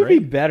 Heat, she would be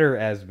right? better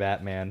as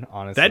Batman.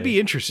 Honestly, That'd be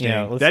interesting.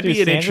 Let's That'd do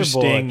be an Sandra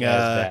interesting Bullock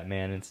as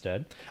Batman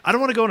instead. I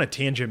don't want to go on a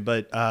tangent,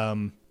 but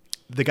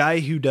the guy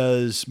who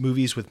does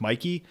movies with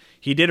Mikey,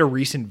 he did a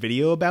recent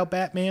video about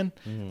Batman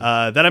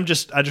that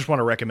I just want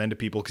to recommend to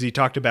people because he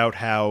talked about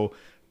how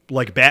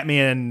like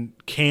Batman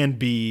can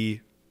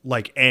be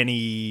like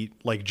any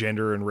like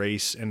gender and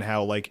race and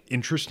how like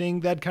interesting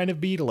that kind of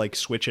be to like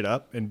switch it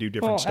up and do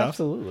different stuff.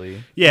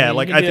 Absolutely. Yeah, you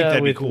like can I do think that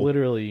that'd be with cool.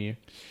 Literally.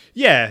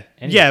 Yeah,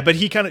 anything. yeah, but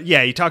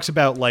he talks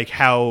about like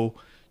how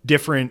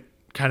different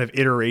kind of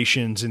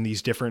iterations in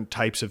these different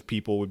types of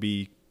people would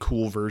be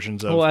cool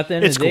versions of. Well, at the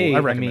end of the day, cool.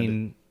 I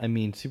recommend it.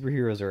 mean,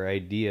 superheroes are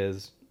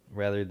ideas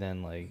rather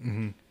than like.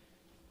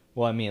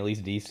 Well, I mean, at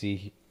least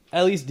DC.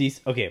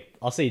 Okay,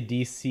 I'll say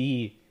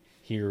DC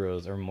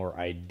heroes are more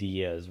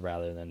ideas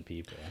rather than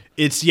people.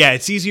 It's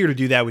easier to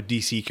do that with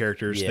DC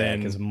characters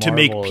than 'cause to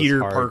make Marvel is Peter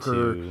hard Parker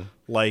to-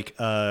 like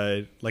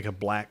a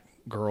black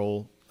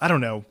girl. I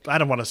don't know. I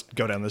don't want to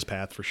go down this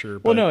path for sure. Well,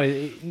 But no,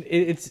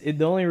 it's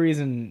the only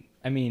reason.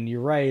 I mean,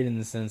 you're right in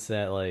the sense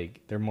that like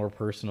they're more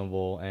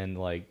personable and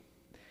like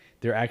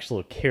they're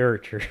actual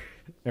character,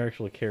 they're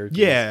actual characters.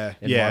 Yeah,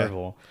 in yeah.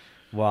 Marvel,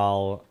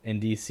 while in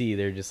DC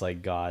they're just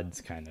like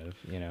gods, kind of.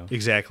 You know.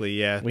 exactly.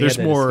 Yeah, We there's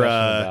had that more.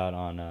 discussion about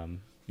on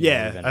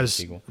Yeah, Avengers I was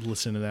sequel.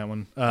 listening to that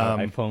one.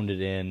 I phoned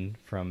it in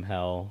from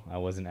hell. I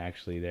wasn't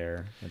actually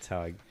there. That's how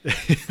I.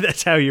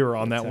 That's how you were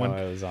on that That's one. how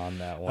I was on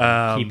that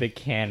one. Keep it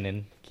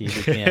canon. Keep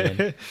it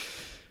canon.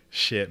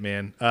 Shit,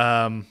 man.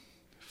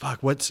 Fuck.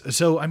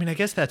 So? I mean, I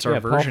guess that's our Yeah,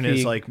 Paul version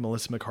is Feig- like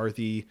Melissa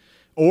McCarthy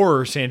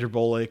or Sandra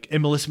Bullock,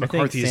 and Melissa think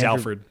McCarthy is Sandra-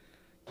 Alfred.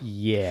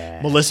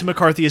 Yeah. Melissa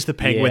McCarthy is the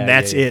Penguin. Yeah,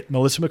 That's yeah. it.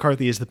 Melissa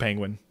McCarthy is the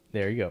Penguin.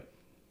 There you go.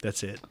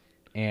 That's it.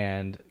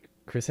 And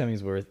Chris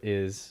Hemsworth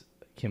is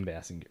Kim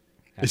Basinger.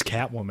 Is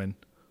Catwoman.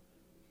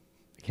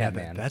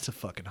 Catman. That's a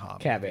fucking hot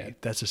Catman. movie.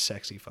 That's a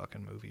sexy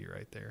fucking movie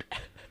right there.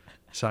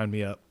 Sign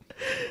me up.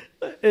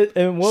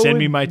 And what Send would-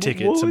 me my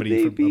ticket, what would somebody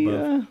they from be,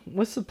 above.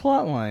 what's the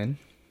plot line?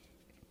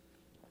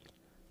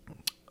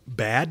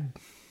 Bad.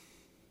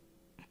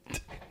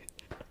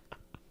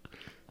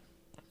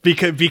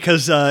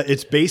 Because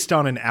it's based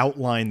on an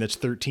outline that's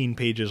 13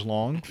 pages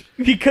long,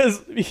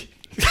 Because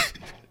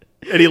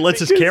and he lets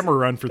his camera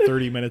run for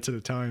 30 minutes at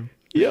a time.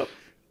 yep.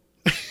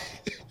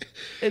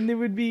 And there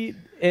would be,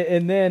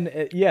 and then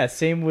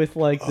same with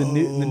like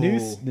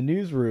the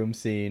newsroom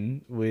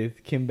scene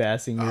with Kim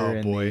Basinger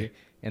and boy.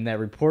 and that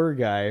reporter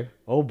guy.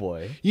 Oh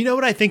boy. You know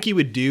what I think he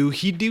would do?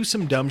 He'd do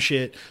some dumb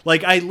shit.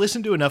 Like, I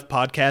listened to enough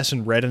podcasts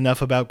and read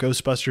enough about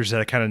Ghostbusters that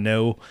I kind of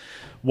know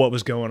what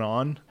was going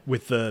on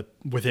with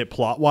it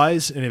plot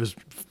wise, and it was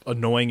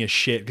annoying as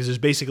shit because it's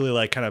basically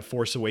like kind of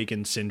Force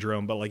Awakens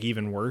syndrome, but like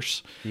even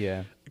worse.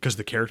 Yeah. Because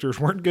the characters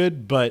weren't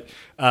good, but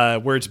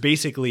where it's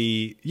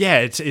basically,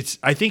 it's.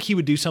 I think he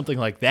would do something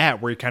like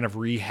that, where he kind of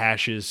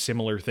rehashes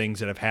similar things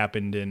that have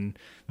happened in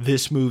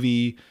this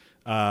movie.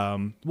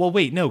 Well,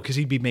 wait, no, because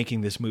he'd be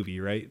making this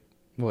movie, right?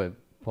 What?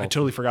 I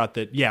totally forgot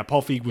that. Yeah,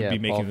 Paul Feig would be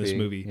Paul making this Feig,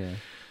 movie. Yeah.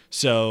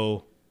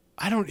 So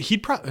I don't.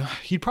 He'd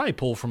probably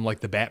pull from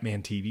like the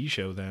Batman TV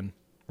show then,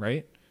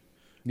 right?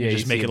 Yeah, You you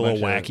just see make it a a little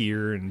bunch of-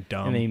 wackier and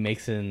dumb. And then he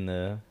makes it in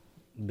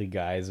the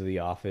guys of the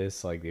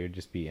office, like they would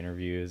just be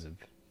interviews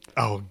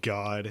Oh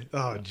God.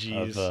 Oh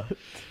jeez.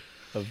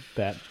 of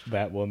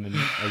Batwoman,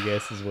 I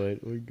guess is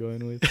what we're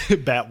going with.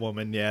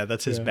 Batwoman. Yeah,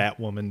 that's his Yeah.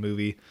 Batwoman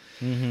movie.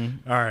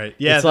 Mm-hmm. All right.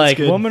 Yeah, it's that's like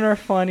good. women are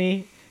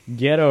funny.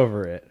 Get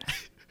over it.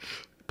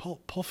 Paul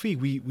Feig,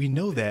 we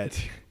know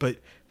that, but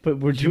But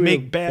we're you doing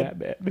make Batman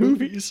bad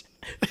movies.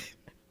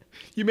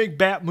 You make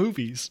bat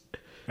movies.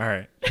 All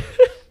right.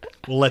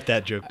 We'll let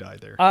that joke die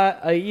there.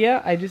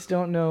 Yeah, I just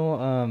don't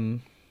know.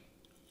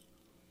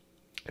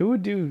 Who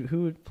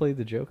would play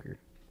the Joker?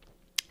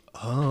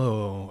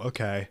 Oh,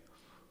 okay.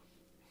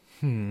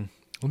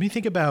 Let me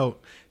think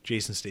about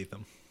Jason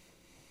Statham.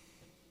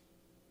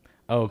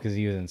 Oh, because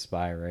he was in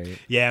Spy, right?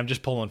 Yeah, I'm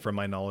just pulling from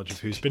my knowledge of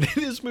who's been in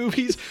his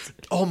movies.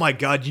 Oh my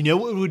God, you know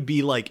what would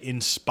be like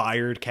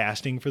inspired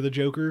casting for the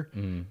Joker?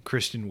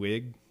 Kristen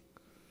Wiig.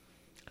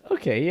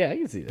 Okay, yeah, I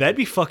can see that. That'd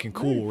be fucking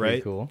cool, That'd be pretty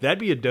right? cool. That'd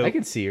be a dope. I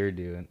could see her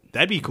doing.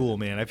 That'd be cool,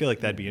 man. I feel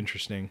like that'd be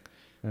interesting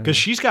because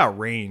she's got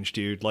range,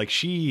 dude. Like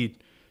she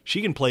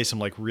can play some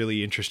like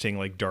really interesting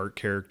like dark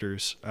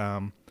characters.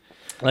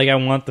 Like, I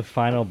want the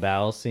final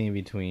battle scene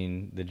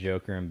between the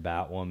Joker and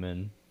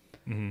Batwoman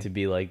to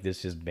be like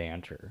this, just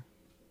banter.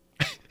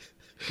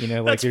 You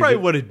know, like That's probably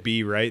what it'd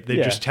be, right? They're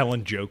Yeah. just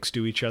telling jokes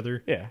to each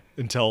other. Yeah.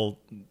 Until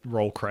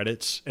roll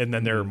credits, and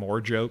then there are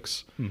more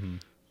jokes.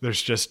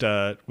 There's just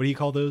what do you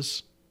call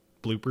those?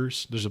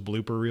 Bloopers. There's a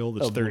blooper reel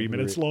that's 30 blooper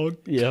minutes reel. long.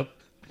 Yep.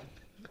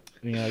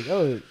 And you're like,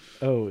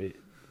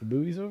 the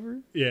movie's over?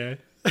 Yeah.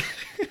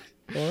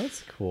 Well,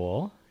 that's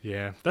cool.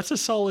 Yeah, that's a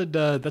solid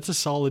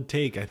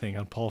take, I think,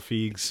 on Paul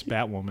Feig's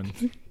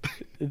Batwoman.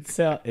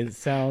 It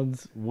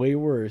sounds way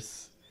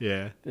worse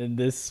Yeah. than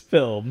this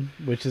film,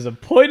 which is a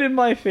point in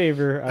my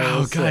favor. I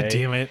will Oh God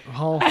say. damn it!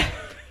 Well,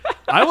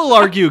 I will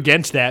argue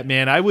against that,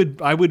 man. I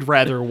would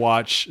rather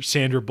watch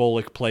Sandra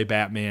Bullock play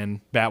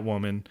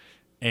Batwoman,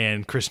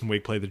 and Kristen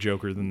Wiig play the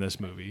Joker than this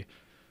movie.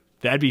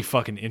 That'd be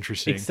fucking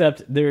interesting.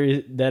 Except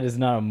that is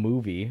not a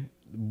movie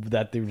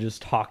that they're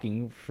just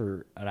talking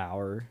for an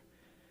hour.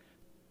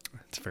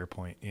 That's a fair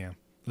point. Yeah,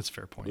 that's a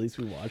fair point. At least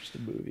we watched the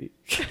movie.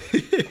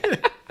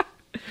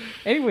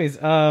 Anyways,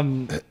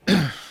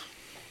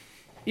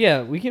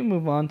 yeah, we can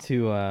move on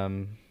to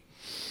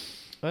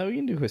we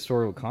can do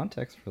historical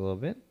context for a little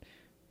bit.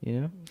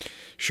 You know,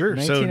 Sure.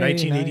 So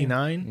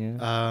 1989.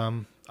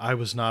 1989. I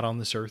was not on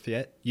this earth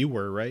yet. You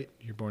were, right?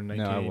 You're born in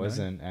no, 1989. I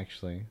wasn't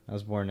actually. I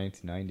was born in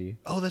 1990.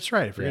 Oh, that's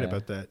right. I forget Yeah.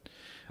 about that.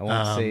 I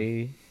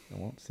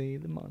won't say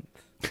the month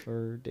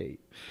or date.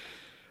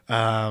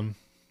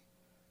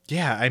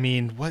 Yeah, I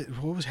mean, what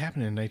was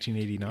happening in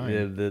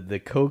 1989? The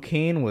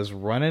cocaine was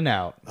running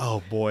out.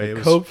 Oh boy, it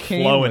was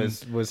Cocaine flowing.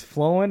 was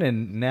flowing,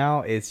 and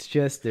now it's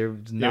just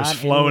there's not. It was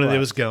flowing and it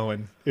was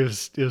going. It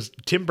was.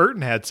 Tim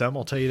Burton had some.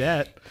 I'll tell you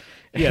that.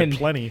 He had And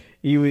plenty.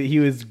 He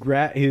was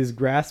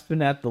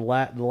grasping at the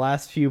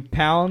last few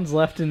pounds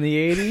left in the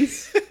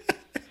 80s,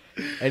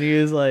 and he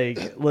was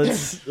like,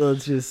 "Let's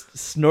just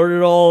snort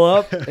it all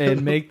up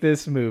and make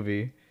this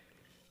movie.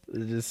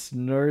 Just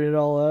snort it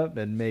all up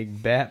and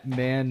make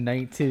Batman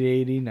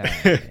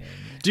 1989."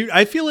 Dude,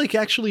 I feel like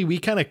actually we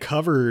kind of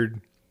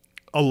covered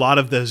a lot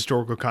of the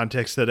historical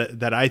context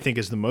that I think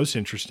is the most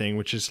interesting,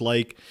 which is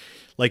like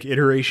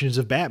iterations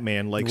of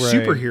Batman, like Right.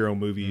 superhero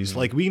movies.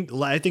 Like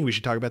I think we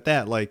should talk about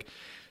that. Like,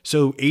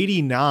 so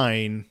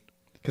 89.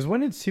 Because when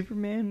did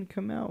Superman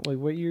come out? Like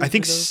what year? I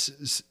think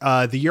was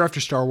the year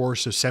after Star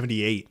Wars, so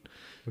 78.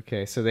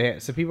 Okay, so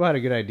people had a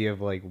good idea of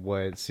like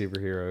what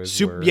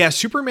superheroes were. Yeah,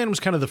 Superman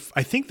was kind of the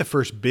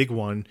first big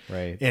one,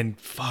 Right. And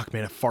fuck,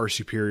 man, a far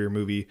superior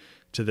movie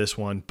to this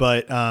one.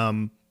 But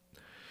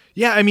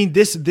yeah, I mean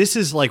this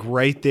is like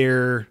right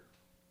there,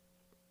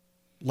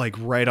 like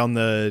right on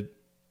the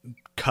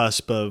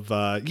cusp of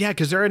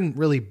because there hadn't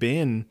really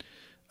been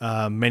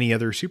many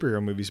other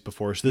superhero movies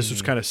before, so this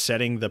was kind of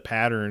setting the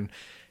pattern.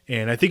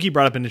 And I think you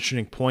brought up an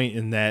interesting point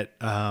in that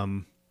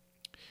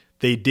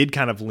they did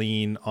kind of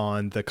lean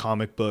on the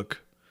comic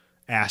book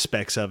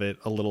aspects of it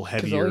a little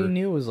Because heavier. all you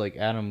knew was like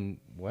Adam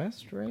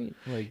West, right?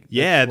 Like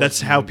Yeah, what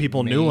that's how the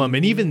people knew him, and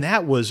main- even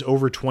that was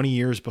over 20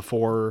 years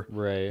before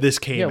right. this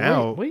came Yeah,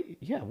 out.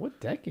 what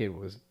decade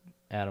was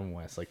Adam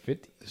West? Like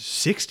 50?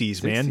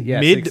 60s, man, yeah,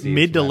 mid 60s,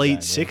 to my late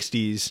bad, yeah.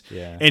 60s,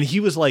 Yeah. and he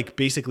was like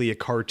basically a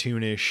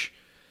cartoonish.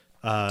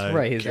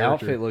 Right, his character.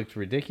 outfit looked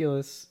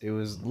ridiculous.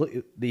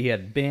 He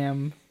had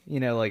Bam,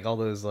 like all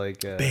those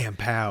like Bam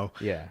pow,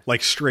 Yeah.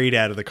 like straight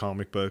out of the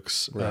comic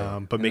books, right.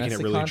 but And making that's it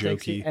the really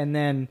context. jokey. And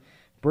then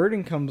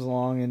Burton comes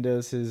along and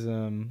does his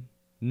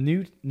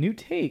new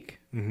take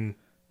Mm-hmm.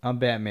 on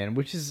Batman,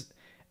 which is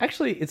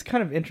actually it's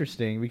kind of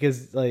interesting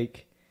because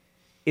like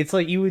it's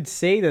like you would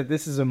say that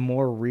this is a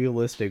more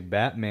realistic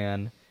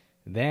Batman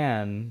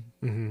than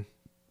Mm-hmm.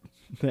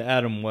 the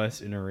Adam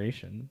West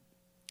iteration.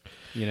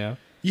 You know?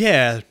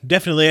 Yeah,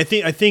 definitely. I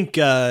think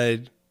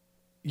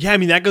yeah, I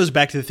mean that goes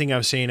back to the thing I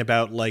was saying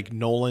about like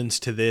Nolan's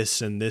to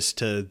this and this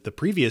to the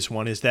previous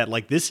one is that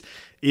like this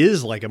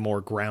is like a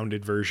more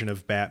grounded version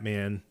of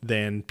Batman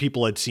than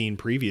people had seen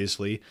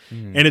previously.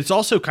 And it's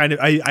also kind of,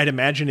 I'd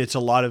imagine it's a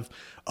lot of,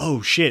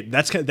 oh shit,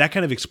 that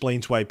kind of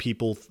explains why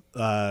people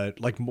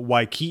like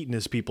why Keaton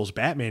is people's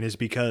Batman, is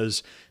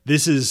because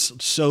this is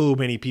so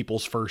many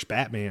people's first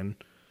Batman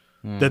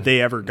that they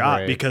ever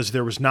got, because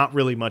there was not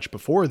really much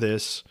before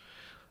this.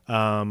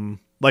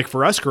 Like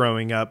for us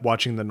growing up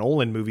watching the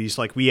Nolan movies,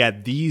 like we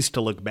had these to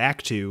look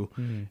back to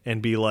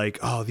and be like,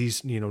 oh,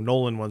 these,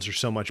 Nolan ones are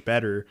so much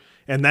better.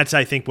 And that's,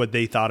 I think, what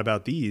they thought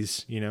about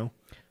these,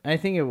 I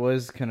think it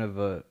was kind of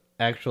a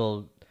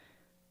actual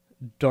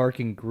dark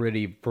and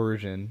gritty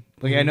version.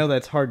 Like, I know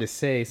that's hard to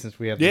say since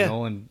we have the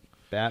Nolan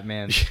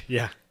Batman.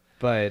 Yeah.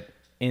 But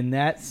in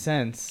that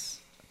sense,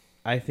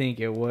 I think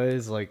it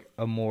was like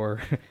a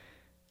more,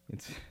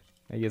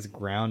 I guess,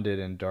 grounded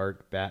and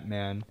dark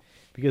Batman.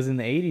 Because in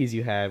the 80s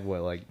you had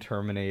like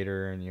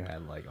Terminator, and you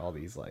had like all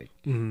these like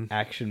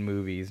action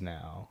movies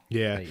now.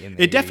 Yeah. Like, it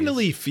 80s.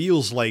 Definitely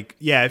feels like,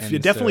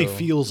 it definitely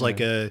feels like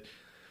I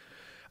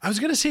was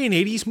going to say an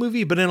 80s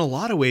movie, but in a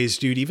lot of ways,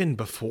 dude, even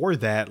before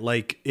that,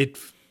 like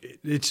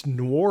it's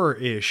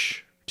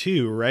noir-ish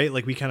too, right?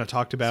 Like we kind of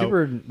talked about.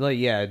 Super, like,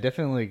 yeah,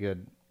 definitely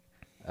good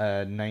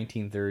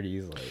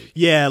 1930s like.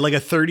 Yeah, like a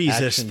 30s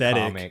action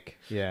aesthetic. Comic.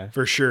 Yeah.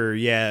 For sure.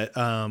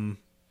 Yeah.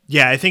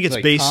 Yeah, I think it's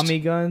like based Tommy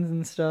guns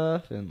and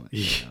stuff, and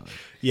like,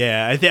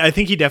 yeah, I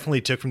think he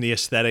definitely took from the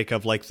aesthetic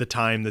of like the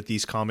time that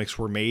these comics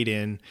were made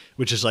in,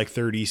 which is like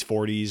 30s,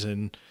 40s,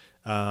 and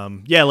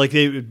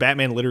like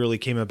Batman literally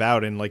came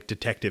about in like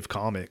Detective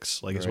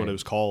Comics, like is what it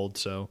was called.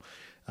 So,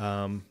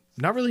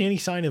 not really any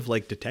sign of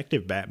like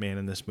Detective Batman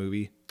in this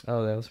movie.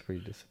 Oh, that was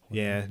pretty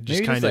disappointing. Yeah,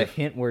 just kind of a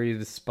hint where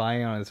he's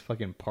spying on his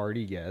fucking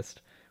party guest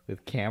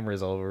with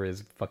cameras all over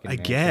his fucking. I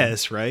mansion.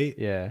 guess, right?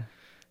 Yeah.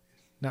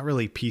 Not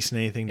really piecing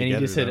anything together.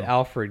 And he just said, though.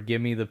 "Alfred,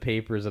 give me the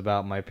papers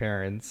about my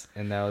parents,"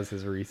 and that was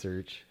his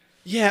research.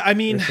 Yeah, I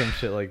mean, or some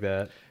shit like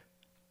that.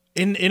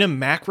 In a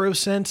macro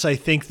sense, I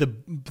think the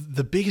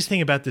biggest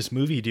thing about this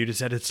movie, dude, is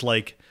that it's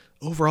like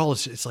overall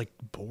it's like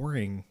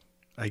boring.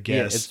 I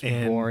guess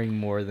it's boring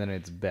more than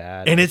it's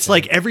bad. And it's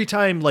like every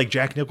time like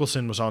Jack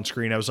Nicholson was on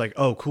screen, I was like,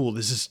 oh, cool.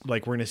 This is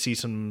like we're gonna see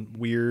some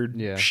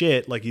weird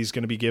shit. Like he's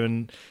gonna be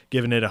giving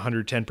it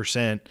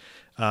 110%.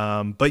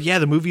 But yeah,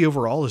 the movie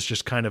overall is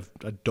just kind of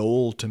a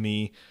dull to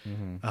me.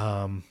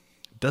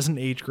 Doesn't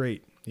age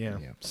great. Yeah.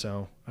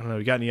 So I don't know.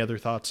 You got any other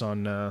thoughts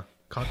on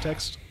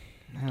context?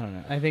 I don't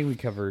know. I think we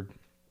covered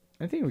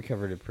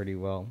it pretty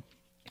well.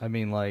 I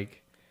mean,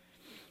 like,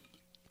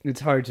 it's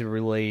hard to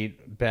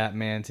relate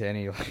Batman to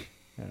any, like,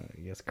 I don't know,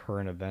 I guess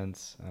current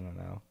events. I don't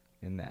know,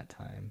 in that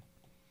time.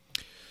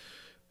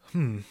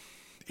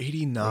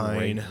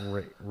 89.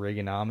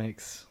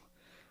 Reaganomics.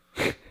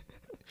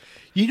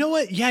 You know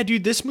what? Yeah,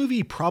 dude, this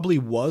movie probably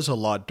was a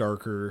lot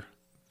darker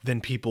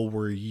than people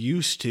were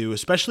used to,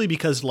 especially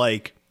because,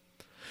 like,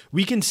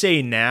 we can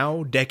say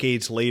now,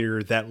 decades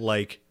later, that,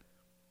 like,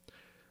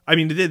 I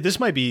mean, this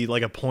might be,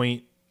 like, a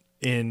point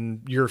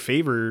in your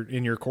favor,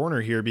 in your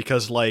corner here,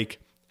 because, like,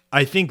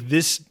 I think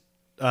this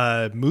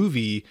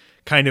movie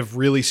kind of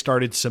really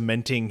started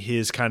cementing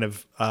his kind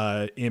of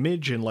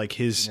image and like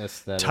his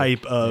aesthetic,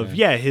 type of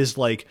his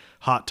like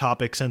Hot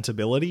Topic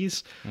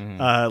sensibilities.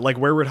 Like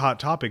where would Hot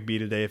Topic be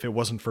today if it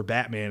wasn't for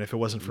Batman, if it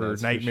wasn't for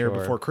Nightmare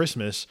Before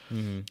Christmas?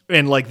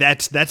 And like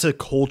that's a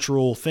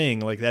cultural thing.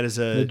 Like that is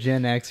the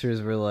Gen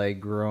Xers were like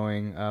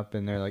growing up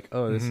and they're like,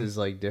 oh, this is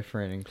like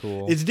different and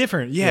cool. It's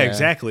different. Yeah,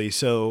 exactly.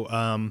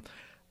 So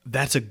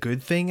that's a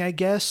good thing, I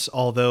guess.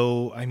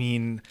 Although, I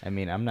mean,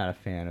 I'm not a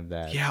fan of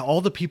that. Yeah,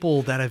 all the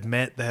people that I've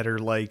met that are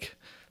like,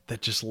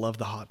 that just love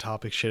the Hot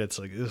Topic shit. It's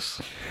like,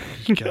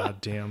 god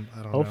damn.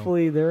 I don't know.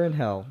 Hopefully they're in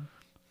hell.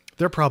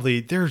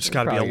 There's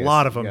got to be a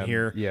lot of them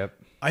here. Yep.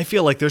 I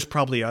feel like there's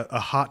probably a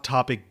Hot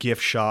Topic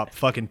gift shop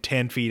fucking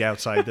 10 feet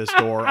outside this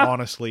door,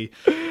 honestly.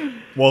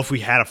 Well, if we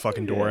had a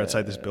fucking door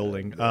outside this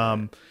building.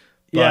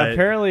 Yeah,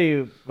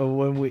 apparently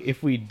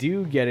if we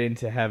do get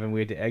into heaven, we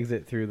have to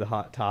exit through the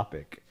Hot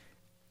Topic.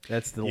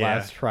 That's the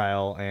last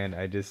trial, and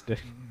I just...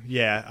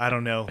 Yeah, I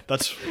don't know.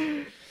 That's...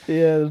 we'll see.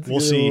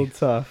 A little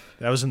tough.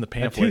 That was in the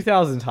pamphlet.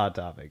 2000's Hot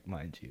Topic,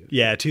 mind you.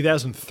 Yeah,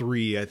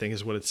 2003, I think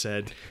is what it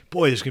said.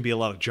 Boy, there's going to be a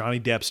lot of Johnny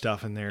Depp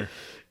stuff in there.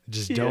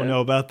 Just don't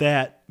know about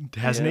that. It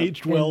hasn't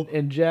aged well.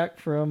 And Jack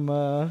from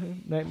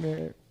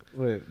Nightmare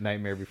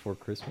Before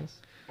Christmas.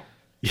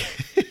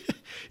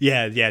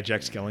 yeah,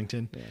 Jack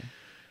Skellington. Yeah.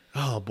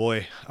 Oh,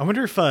 boy. I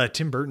wonder if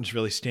Tim Burton's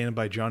really standing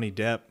by Johnny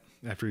Depp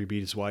after he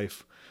beat his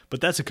wife. But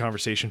that's a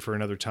conversation for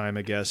another time,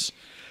 I guess.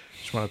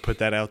 Just want to put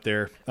that out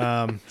there.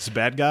 He's a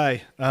bad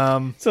guy.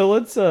 So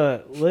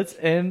let's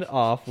end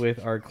off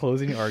with our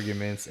closing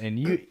arguments. And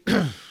you,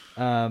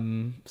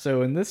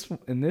 so in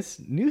this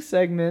new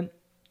segment,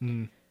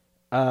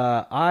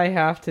 I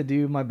have to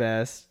do my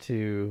best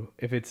to,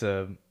 if it's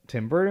a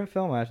Tim Burton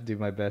film, I have to do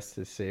my best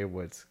to say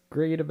what's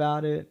great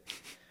about it.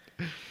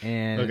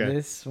 And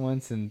this one,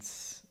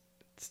 since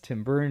it's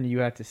Tim Burton, you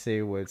have to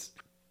say what's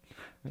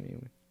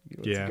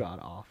god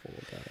awful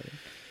about it.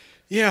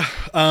 Yeah.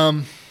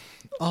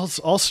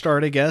 I'll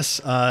start, I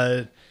guess.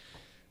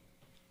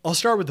 I'll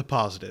start with the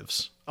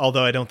positives,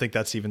 although I don't think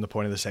that's even the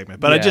point of the segment.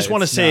 But I just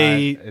want to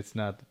say... It's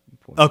not the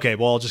point. Okay,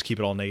 well, I'll just keep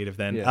it all negative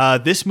then. Yeah.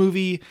 This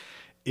movie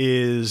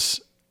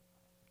is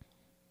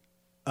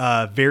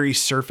very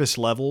surface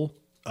level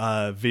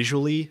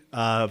visually.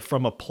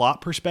 From a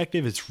plot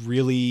perspective, it's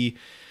really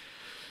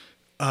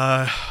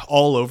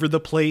all over the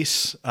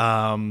place.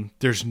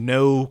 There's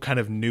no kind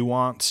of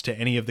nuance to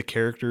any of the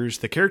characters.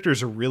 The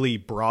characters are really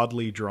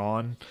broadly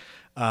drawn.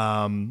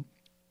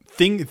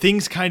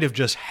 Things kind of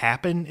just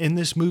happen in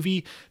this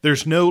movie.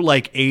 There's no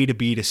like A to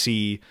B to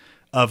C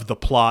of the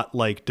plot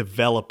like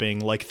developing.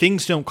 Like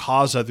things don't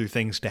cause other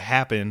things to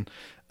happen.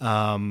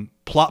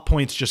 Plot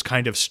points just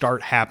kind of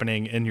start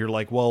happening and you're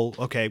like, well,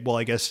 okay, well,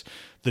 I guess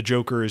the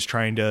Joker is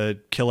trying to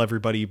kill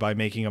everybody by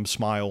making them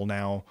smile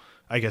now.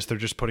 I guess they're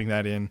just putting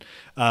that in.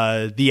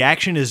 The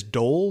action is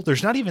dull.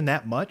 There's not even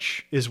that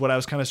much is what I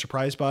was kind of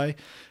surprised by.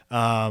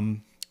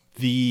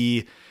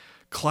 The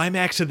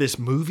climax of this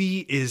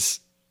movie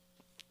is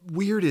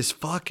weird as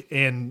fuck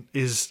and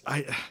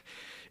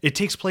it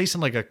takes place in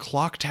like a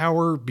clock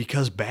tower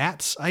because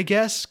bats, I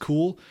guess.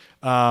 Cool.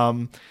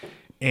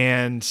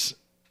 And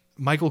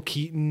Michael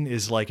Keaton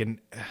is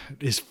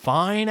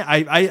fine.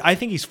 I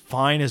think he's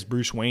fine as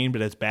Bruce Wayne,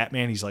 but as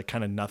Batman, he's like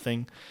kind of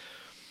nothing.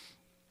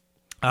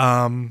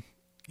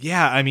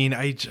 Yeah, I mean,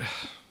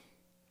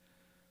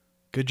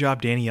 good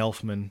job, Danny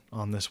Elfman,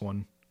 on this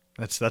one.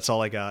 That's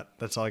all I got.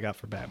 That's all I got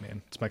for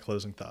Batman. It's my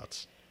closing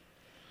thoughts.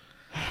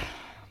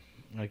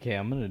 Okay,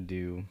 I'm gonna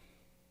do.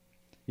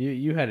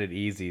 You had it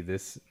easy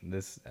this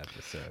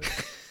episode.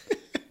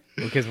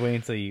 Because wait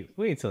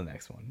until the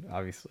next one,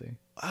 obviously.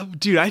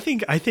 Dude, I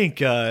think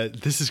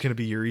this is gonna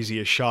be your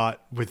easiest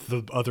shot with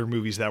the other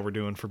movies that we're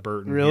doing for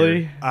Burton.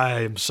 Really? Here.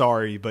 I'm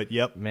sorry, but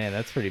yep. Man,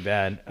 that's pretty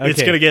bad. Okay.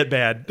 It's gonna get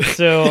bad.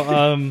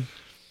 So,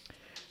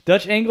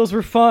 Dutch angles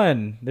were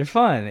fun. They're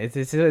fun.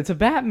 It's a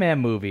Batman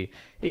movie.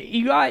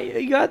 You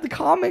got the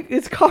comic.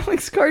 It's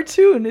comics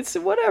cartoon. It's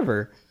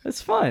whatever.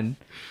 It's fun.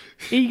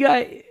 You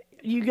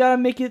gotta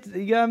make it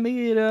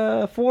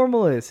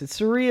formalist. It's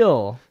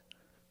surreal.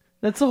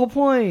 That's the whole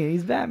point.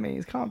 He's Batman.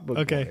 He's comic book.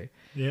 Okay. Boy.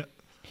 Yeah.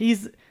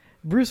 He's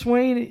Bruce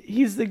Wayne.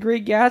 He's the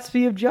Great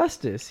Gatsby of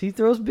justice. He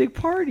throws big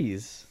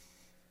parties.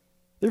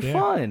 They're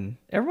fun.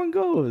 Everyone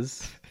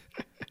goes.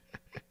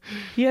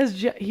 He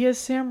has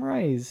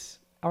samurai's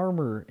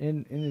armor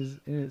in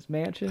his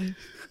mansion,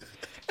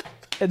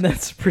 and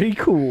that's pretty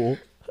cool.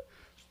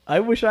 I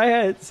wish I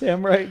had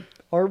samurai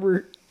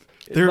armor.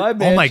 Oh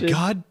my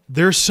god!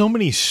 There's so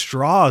many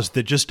straws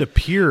that just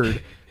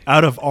appeared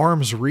out of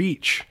arm's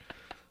reach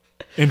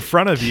in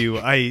front of you.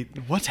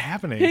 What's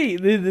happening? Hey,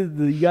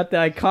 you got the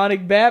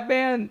iconic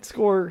Batman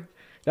score.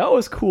 That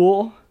was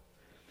cool.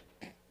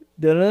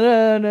 That's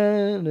not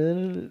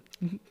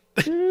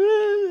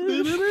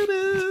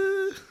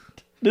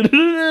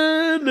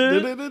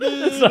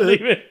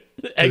even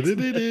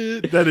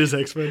X-Men. That is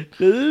X-Men.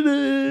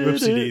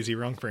 Whoopsie daisy,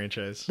 wrong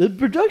franchise. The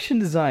production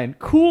design,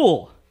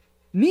 cool,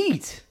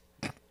 neat.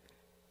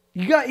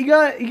 You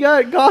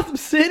got Gotham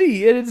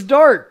City and it's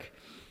dark,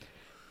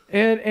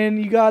 and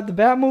you got the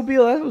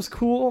Batmobile. That was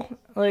cool.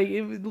 Like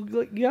you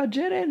got a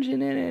jet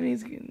engine in it.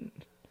 And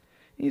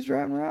he's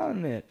driving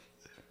around in it,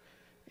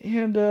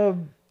 and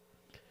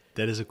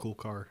that is a cool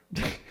car.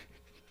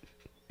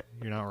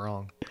 You're not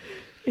wrong.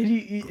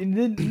 And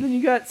then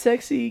you got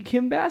sexy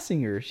Kim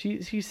Basinger.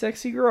 She's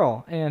sexy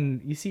girl,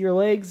 and you see her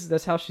legs.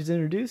 That's how she's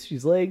introduced.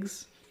 She's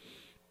legs.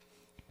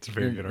 It's a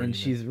very good argument. And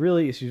she's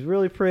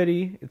really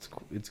pretty.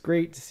 It's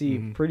great to see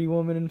a pretty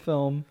woman in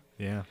film.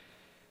 Yeah.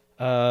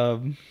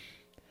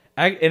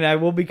 I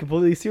will be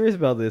completely serious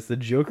about this. The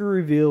Joker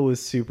reveal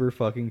was super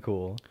fucking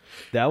cool.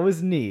 That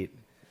was neat.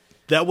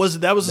 That was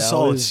a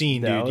solid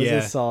scene, dude. That was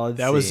a solid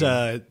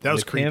scene. That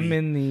was creepy. Him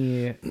in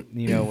the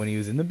when he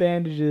was in the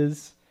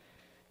bandages.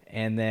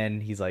 And then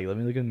he's like, "Let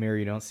me look in the mirror.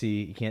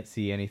 You can't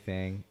see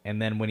anything."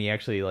 And then when he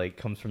actually like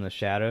comes from the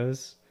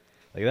shadows,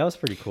 like that was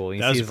pretty cool.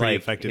 And that was sees, a pretty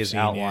like, effective his scene,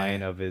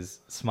 outline of his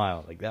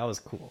smile. Like that was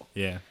cool.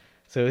 Yeah.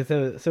 So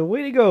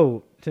way to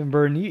go, Tim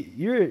Burton.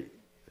 You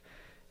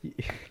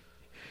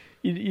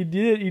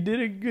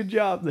did a good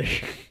job there,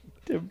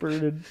 Tim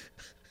Burton.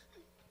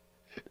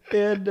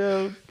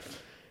 And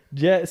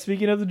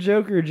speaking of the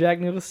Joker, Jack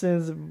Nicholson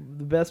is the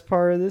best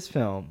part of this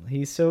film.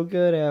 He's so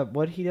good at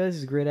what he does.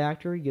 He's a great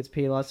actor. He gets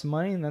paid lots of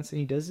money, and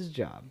he does his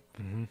job.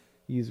 Mm-hmm.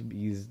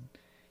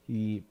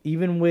 He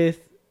even with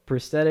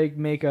prosthetic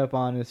makeup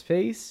on his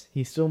face,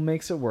 he still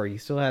makes it work. He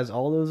still has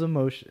all those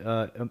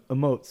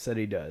emotes that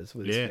he does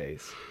with his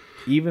face,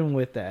 even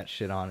with that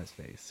shit on his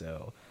face.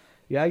 So,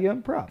 yeah, I give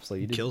him props.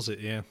 Like, he kills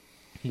it. Yeah,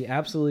 he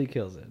absolutely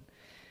kills it.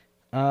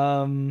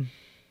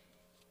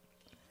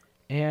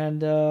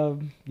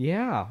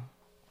 Yeah,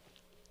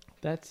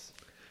 that's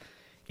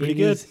pretty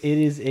good.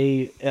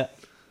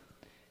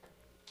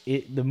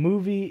 The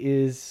movie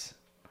is,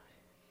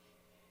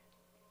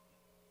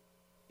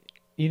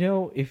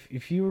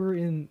 if you were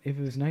if it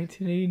was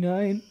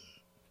 1989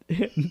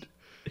 and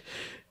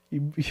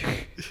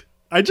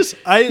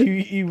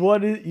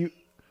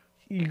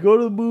you go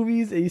to the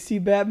movies and you see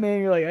Batman,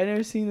 you're like, I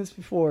never seen this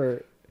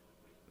before.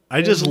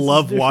 I just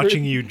love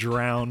watching you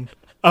drown.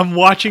 I'm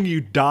watching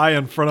you die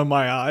in front of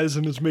my eyes,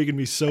 and it's making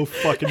me so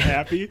fucking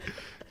happy.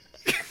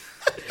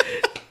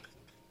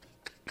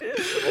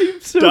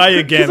 Die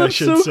again, I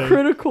should say. I'm so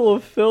critical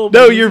of film.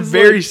 No, you're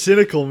very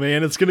cynical,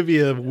 man. It's gonna be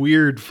a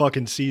weird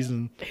fucking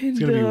season. It's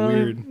gonna be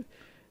weird.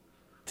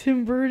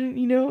 Tim Burton,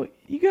 you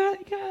got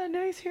a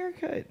nice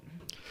haircut.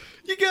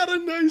 You got a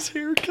nice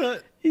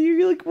haircut.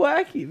 You look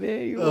wacky,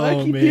 man. You're a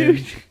wacky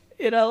dude,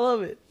 and I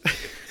love it.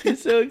 You're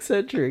so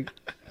eccentric.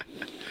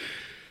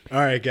 All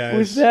right,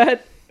 guys.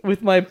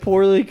 With my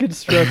poorly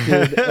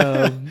constructed,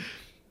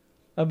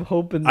 I'm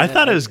hoping. I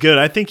thought it was good.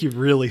 I think you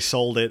really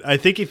sold it. I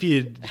think if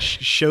you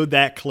showed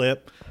that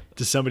clip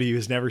to somebody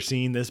who's never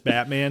seen this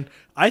Batman,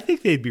 I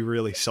think they'd be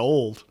really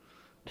sold.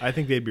 Hey,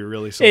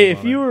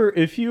 if you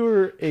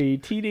were a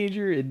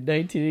teenager in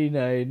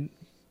 1989,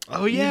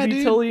 you'd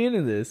be totally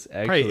into this.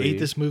 Actually, probably ate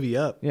this movie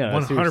up. Yeah,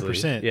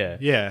 100%.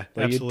 Yeah,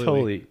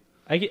 absolutely.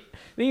 The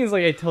thing is,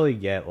 I totally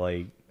get,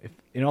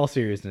 in all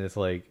seriousness,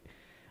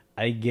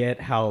 I get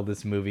how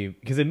this movie,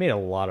 because it made a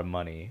lot of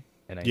money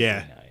in 1989.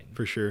 Yeah,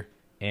 for sure.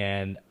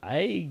 And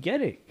I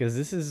get it, because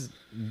this is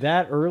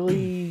that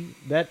early,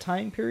 that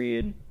time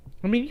period.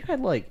 I mean, you had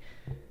early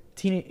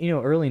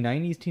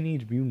 90s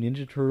Teenage Mutant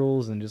Ninja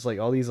Turtles and just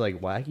all these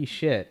wacky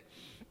shit.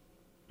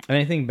 And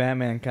I think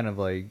Batman kind of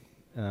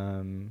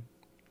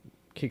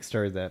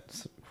kickstarted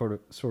that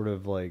sort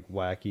of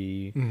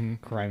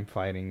wacky crime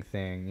fighting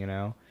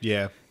thing,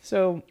 Yeah.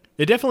 So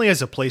it definitely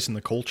has a place in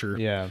the culture.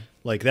 Yeah.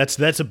 That's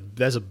a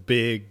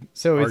big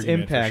so its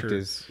argument impact for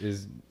sure.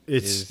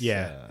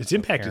 its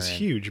impact is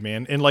huge,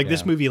 man. And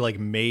this movie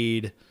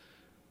made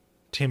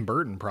Tim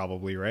Burton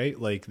probably, right?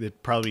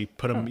 It probably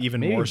put him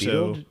even more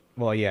so.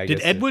 Well, yeah.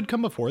 Did Ed Wood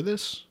come before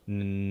this?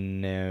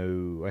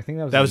 No, I think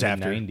that was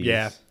after. 90s.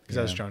 Yeah, because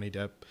that was Johnny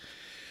Depp.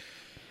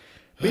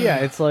 But yeah,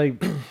 it's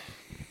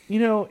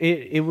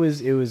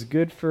it was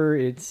good for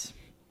its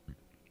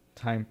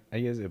time.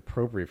 I guess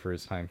appropriate for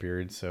its time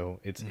period.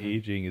 So its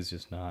aging is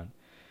just not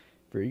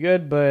very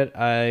good. But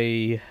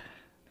I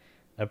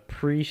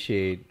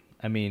appreciate.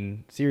 I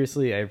mean,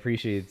 seriously, I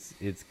appreciate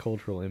its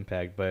cultural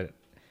impact. But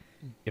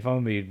if I'm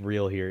gonna be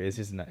real here, it's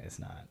just not. It's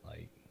not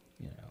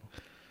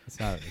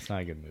It's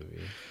not a good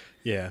movie.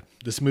 Yeah,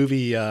 this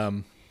movie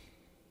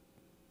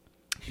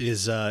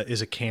is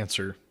a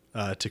cancer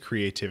to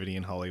creativity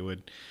in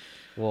Hollywood.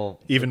 Well,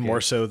 even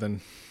more so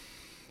than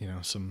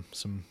some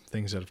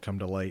things that have come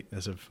to light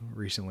as of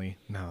recently.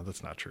 No,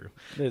 that's not true.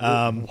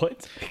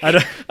 What? I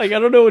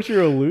don't know what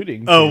you're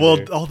alluding to. Oh well,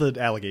 all the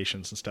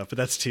allegations and stuff, but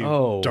that's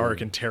too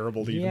dark and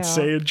terrible to even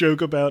say and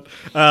joke about.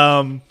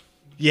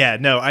 Yeah,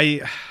 no,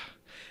 I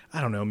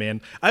don't know,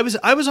 man. I was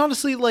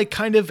honestly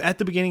kind of at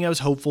the beginning I was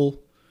hopeful.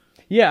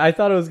 Yeah, I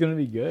thought it was going to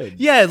be good.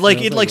 Yeah,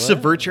 it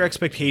subverts your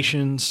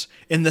expectations.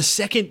 And the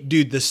second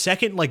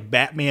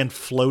Batman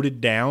floated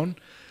down,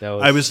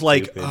 I was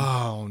stupid.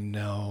 Oh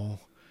no.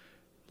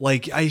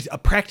 I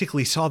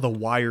practically saw the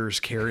wires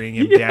carrying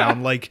him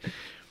down.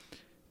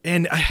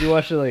 And you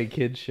watched it like a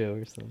kid's show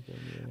or something.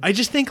 Yeah. I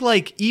just think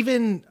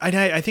even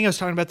I think I was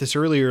talking about this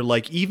earlier,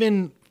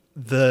 even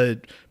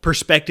the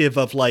perspective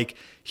of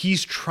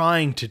he's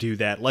trying to do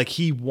that.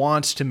 He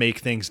wants to make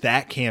things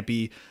that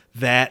campy,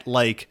 that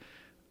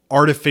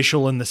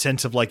artificial in the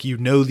sense of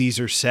these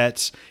are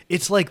sets.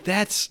 It's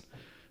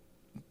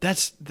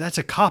that's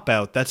a cop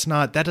out.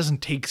 That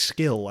doesn't take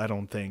skill, I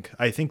don't think.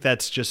 I think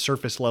that's just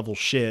surface level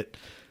shit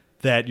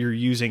that you're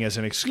using as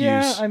an excuse.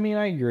 Yeah, I mean,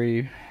 I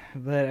agree.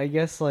 But I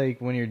guess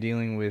when you're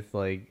dealing with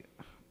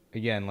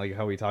again,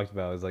 how we talked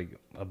about is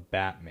a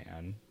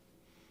Batman.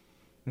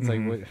 It's what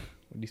are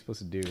you supposed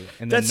to do?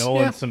 And then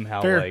Nolan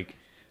somehow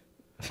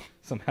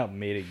somehow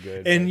made it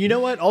good. And you know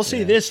what? I'll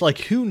say this,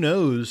 who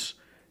knows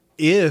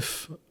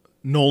if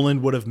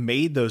Nolan would have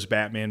made those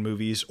Batman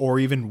movies, or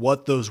even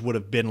what those would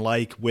have been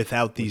like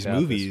without these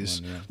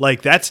movies.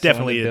 That's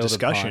definitely a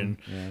discussion.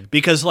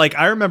 Because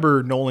I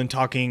remember Nolan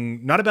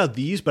talking not about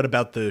these, but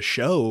about the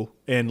show.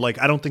 And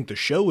I don't think the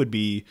show would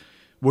be,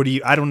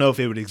 I don't know if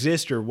it would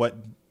exist or what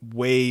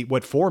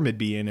form it'd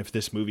be in if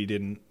this movie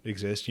didn't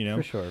exist,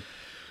 For sure.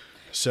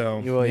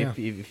 So,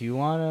 if you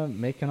want to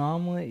make an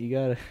omelet, you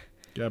gotta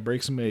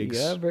break some eggs.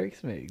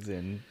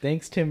 And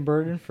thanks Tim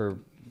Burton for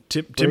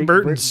Tim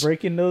Burton's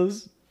breaking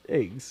those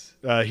eggs.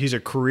 He's a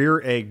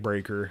career egg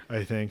breaker,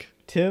 I think.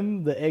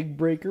 Tim the Egg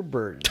Breaker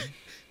Burton.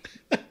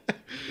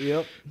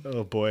 Yep.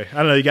 Oh boy, I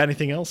don't know. You got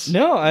anything else?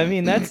 No, I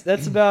mean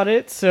that's about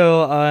it.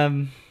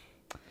 So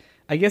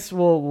I guess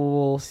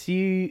we'll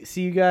see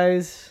you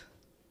guys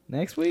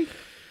next week.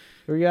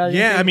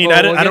 Yeah, I mean,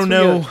 I don't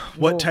know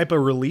what type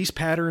of release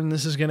pattern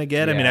this is going to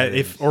get. Yeah, I mean,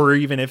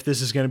 if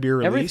this is going to be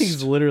released.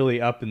 Everything's literally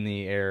up in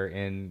the air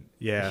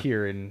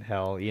here in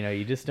hell.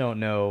 You just don't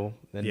know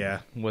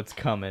what's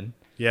coming.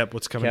 Yep,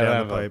 what's coming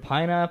down the pipe. A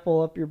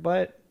pineapple up your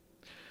butt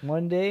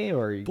one day,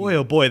 or boy,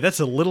 oh boy, that's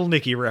a Little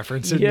Nicky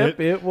reference, isn't it? Yep,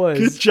 it was.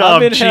 Good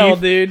job, I'm in Chief. hell,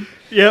 dude.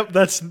 Yep,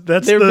 that's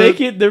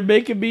they're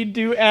making me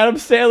do Adam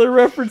Sandler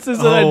references,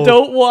 and I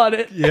don't want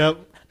it. Yep.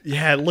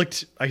 Yeah, it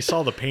looked. I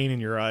saw the pain in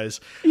your eyes.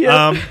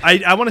 Yeah.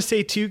 I want to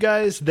say too,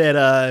 guys, that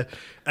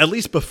at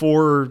least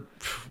before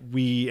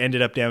we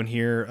ended up down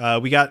here,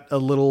 we got a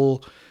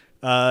little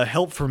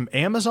help from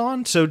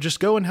Amazon. So just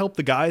go and help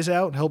the guys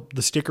out, help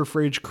the Sticker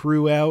Fridge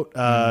crew out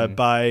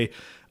by.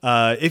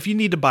 If you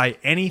need to buy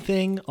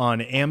anything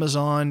on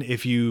Amazon,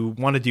 if you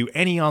want to do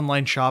any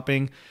online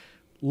shopping,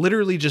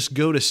 literally just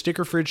go to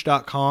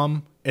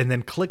stickerfridge.com and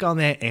then click on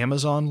that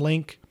Amazon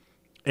link,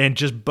 and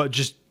just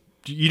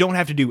you don't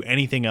have to do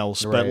anything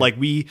else. Right. But like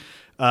we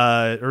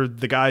or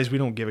the guys, we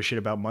don't give a shit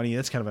about money.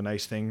 That's kind of a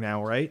nice thing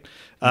now, right?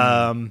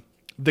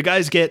 The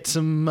guys get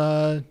some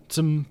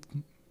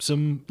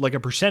like a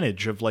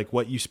percentage of like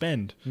what you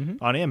spend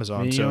on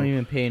Amazon. You don't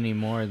even pay any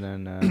more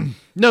than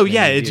no, than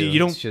yeah, you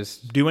don't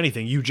just do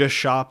anything. You just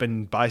shop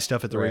and buy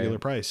stuff at the regular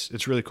price.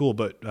 It's really cool,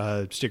 but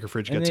Sticker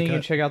Fridge and gets then a you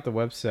cut. can check out the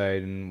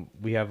website, and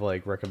we have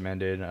like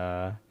recommended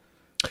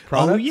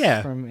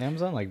products from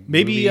Amazon, like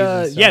maybe movies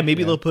and stuff.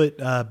 maybe they'll put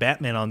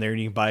Batman on there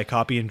and you can buy a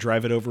copy and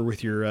drive it over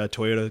with your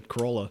Toyota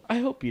Corolla. I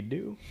hope you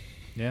do.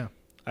 Yeah,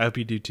 I hope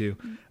you do too.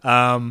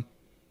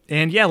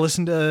 And yeah,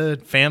 listen to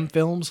Fam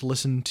Films,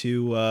 listen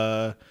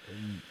to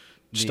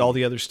just all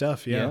the other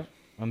stuff. Yeah.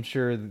 I'm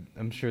sure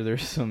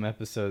there's some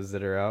episodes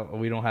that are out.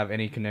 We don't have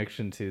any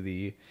connection to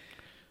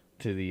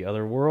the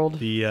other world.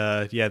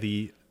 I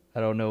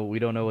don't know. We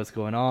don't know what's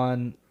going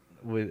on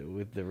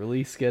with the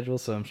release schedule,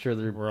 so I'm sure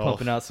they're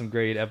pumping out some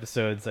great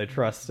episodes. I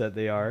trust that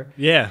they are.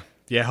 Yeah.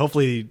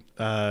 Hopefully,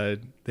 they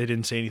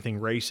didn't say anything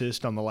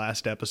racist on the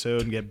last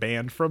episode and get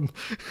banned from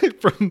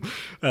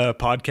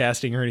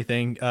podcasting or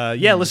anything.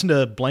 Listen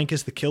to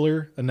Blankus the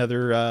Killer,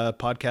 another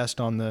podcast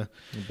on the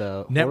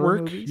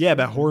network.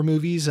 About horror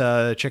movies.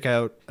 Check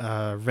out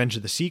Revenge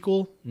of the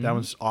Sequel. That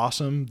one's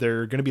awesome.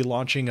 They're going to be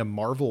launching a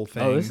Marvel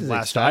thing. Oh, this is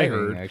last exciting, I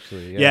heard.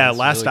 Actually.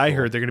 Last I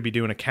heard, they're going to be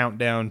doing a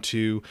countdown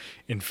to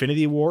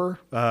Infinity War,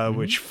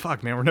 which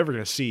fuck man, we're never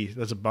going to see.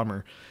 That's a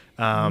bummer.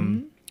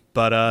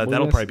 But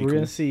that'll probably be cool. We're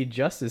going to see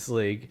Justice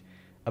League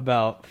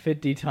about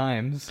 50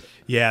 times.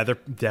 Yeah, they're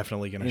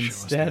definitely going to show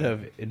us that.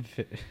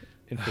 Instead of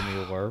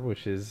Infinity War,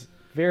 which is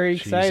very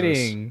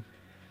exciting.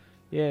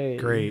 Yay.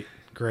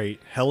 Great.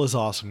 Hell is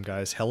awesome,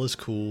 guys. Hell is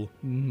cool.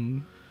 Mm-hmm.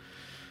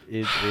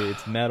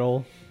 It's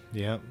metal.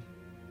 Yeah.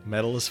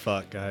 Metal as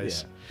fuck,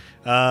 guys.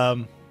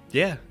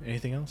 Yeah.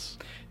 Anything else?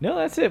 No,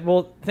 that's it.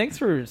 Well, thanks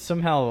for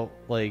somehow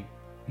like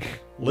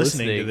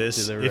listening to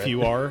this. If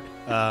you are,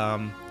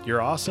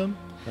 you're awesome.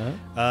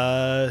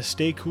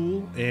 Stay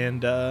cool,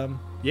 and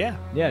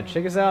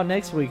check us out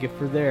next week if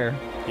we're there.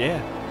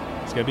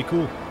 It's gonna be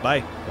cool.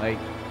 Bye.